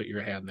as you put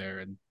your hand there,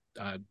 and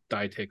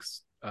Dai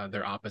takes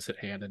their opposite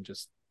hand and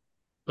just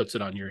puts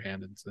it on your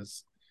hand and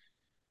says,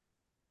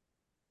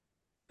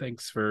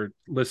 "Thanks for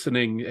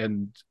listening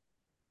and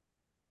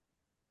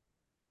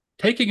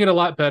taking it a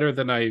lot better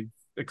than I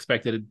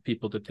expected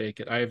people to take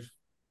it.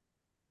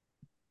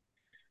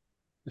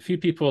 The few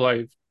people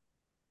I've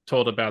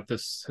told about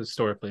this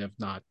historically have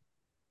not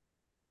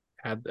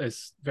had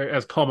as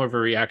calm of a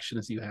reaction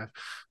as you have."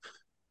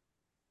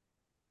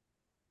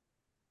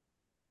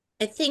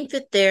 I think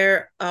that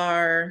there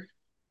are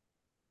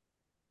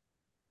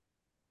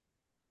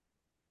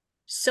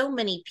so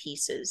many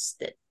pieces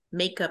that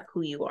make up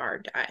who you are,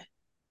 Dai.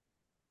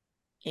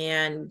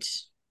 And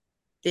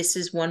this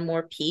is one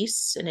more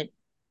piece, and it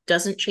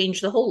doesn't change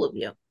the whole of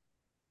you.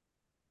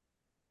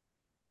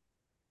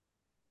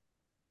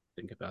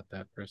 Think about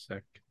that for a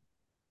sec.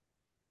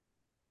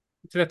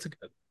 That's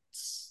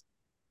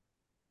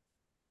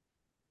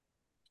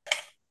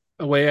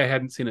a way I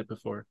hadn't seen it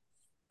before.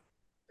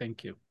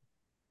 Thank you.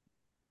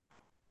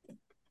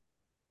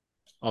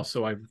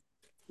 Also, I've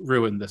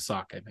ruined the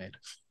sock I made.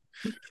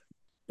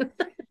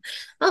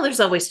 Well, there's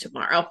always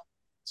tomorrow.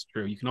 It's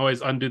true. You can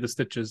always undo the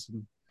stitches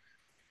and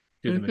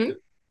do them again.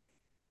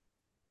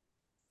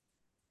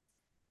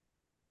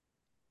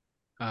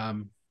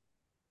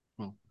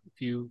 Well,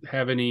 if you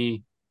have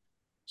any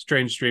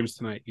strange dreams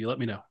tonight, you let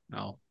me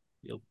know.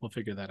 We'll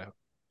figure that out.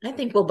 I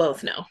think we'll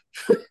both know.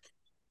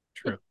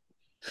 True.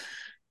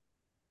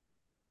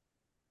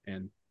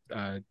 And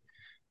I'm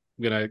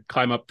gonna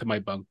climb up to my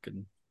bunk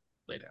and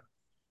lay down.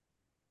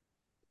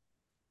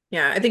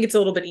 Yeah, I think it's a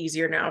little bit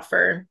easier now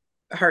for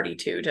Hardy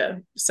too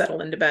to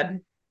settle into bed.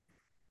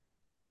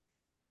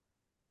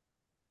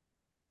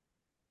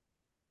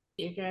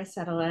 You guys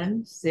settle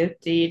in. Zoop,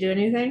 do you do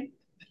anything?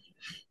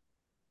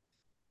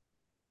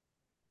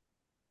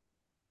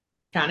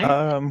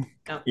 Connor?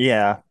 Oh.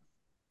 Yeah.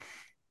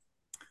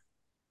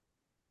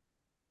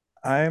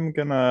 I'm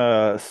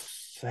gonna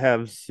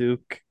have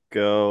Zook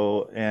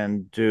go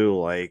and do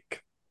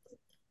like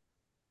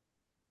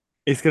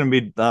he's gonna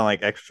be on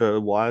like extra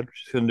watch.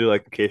 He's gonna do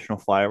like occasional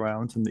fly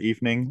arounds in the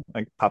evening,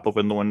 like pop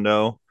open the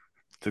window,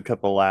 do a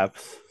couple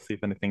laps, see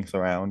if anything's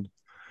around.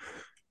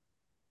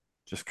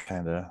 Just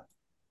kind of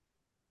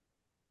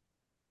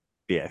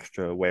be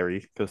extra wary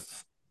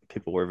because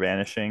people were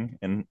vanishing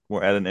and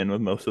we're at an inn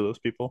with most of those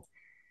people.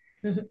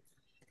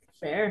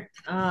 Fair.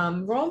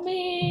 Roll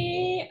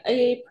me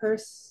a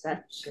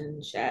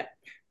perception check.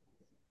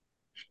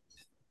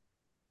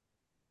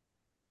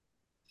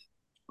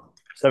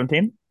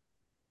 17.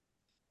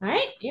 All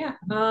right, yeah.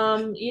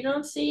 You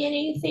don't see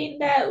anything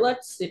that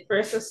looks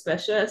super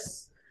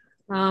suspicious.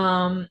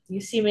 You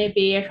see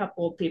maybe a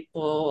couple of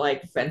people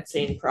like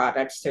fencing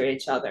products to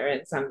each other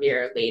in some of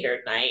your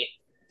later night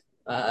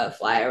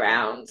fly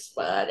arounds,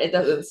 but it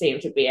doesn't seem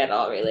to be at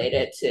all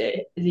related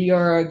to the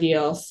Euro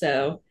deal.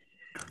 So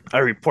I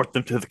report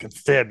them to the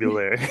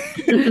constabulary.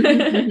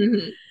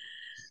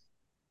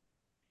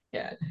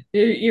 Yeah,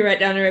 you write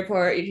down a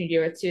report. You can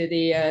give it to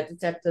the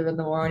detective in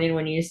the morning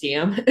when you see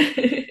him.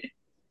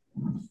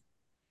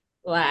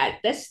 Lad,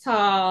 this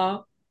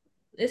tall,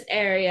 this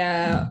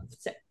area.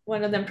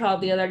 One of them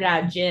called the other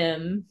guy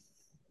Jim.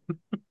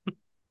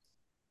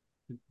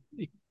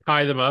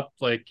 Tie them up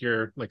like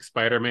you're like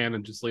Spider-Man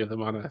and just leave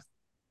them on a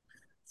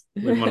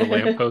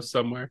lamppost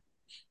somewhere.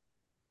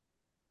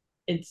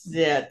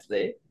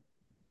 Exactly.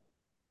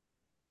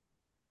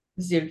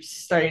 Zook's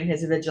starting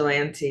his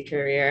vigilante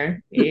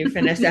career. He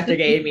finished after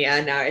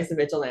Damien, now he's a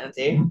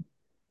vigilante.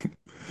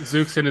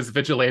 Zook's in his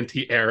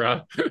vigilante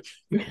era.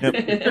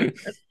 Yep.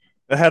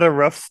 I had a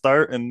rough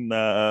start in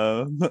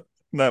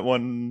that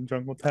one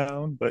jungle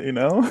town, but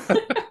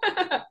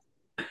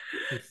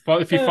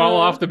If you fall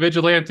off the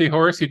vigilante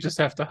horse, you just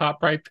have to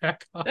hop right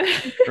back up.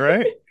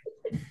 right?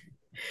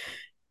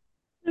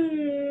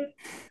 All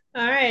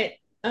right.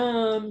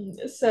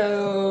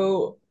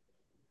 So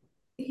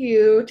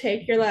you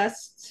take your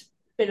last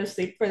bit of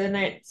sleep for the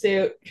night,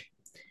 Zook.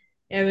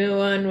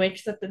 Everyone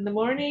wakes up in the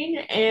morning,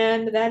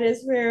 and that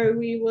is where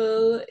we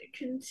will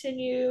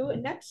continue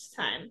next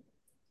time.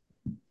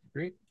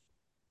 Great.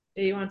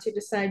 Do you want to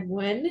decide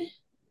when?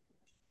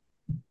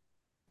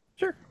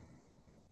 Sure.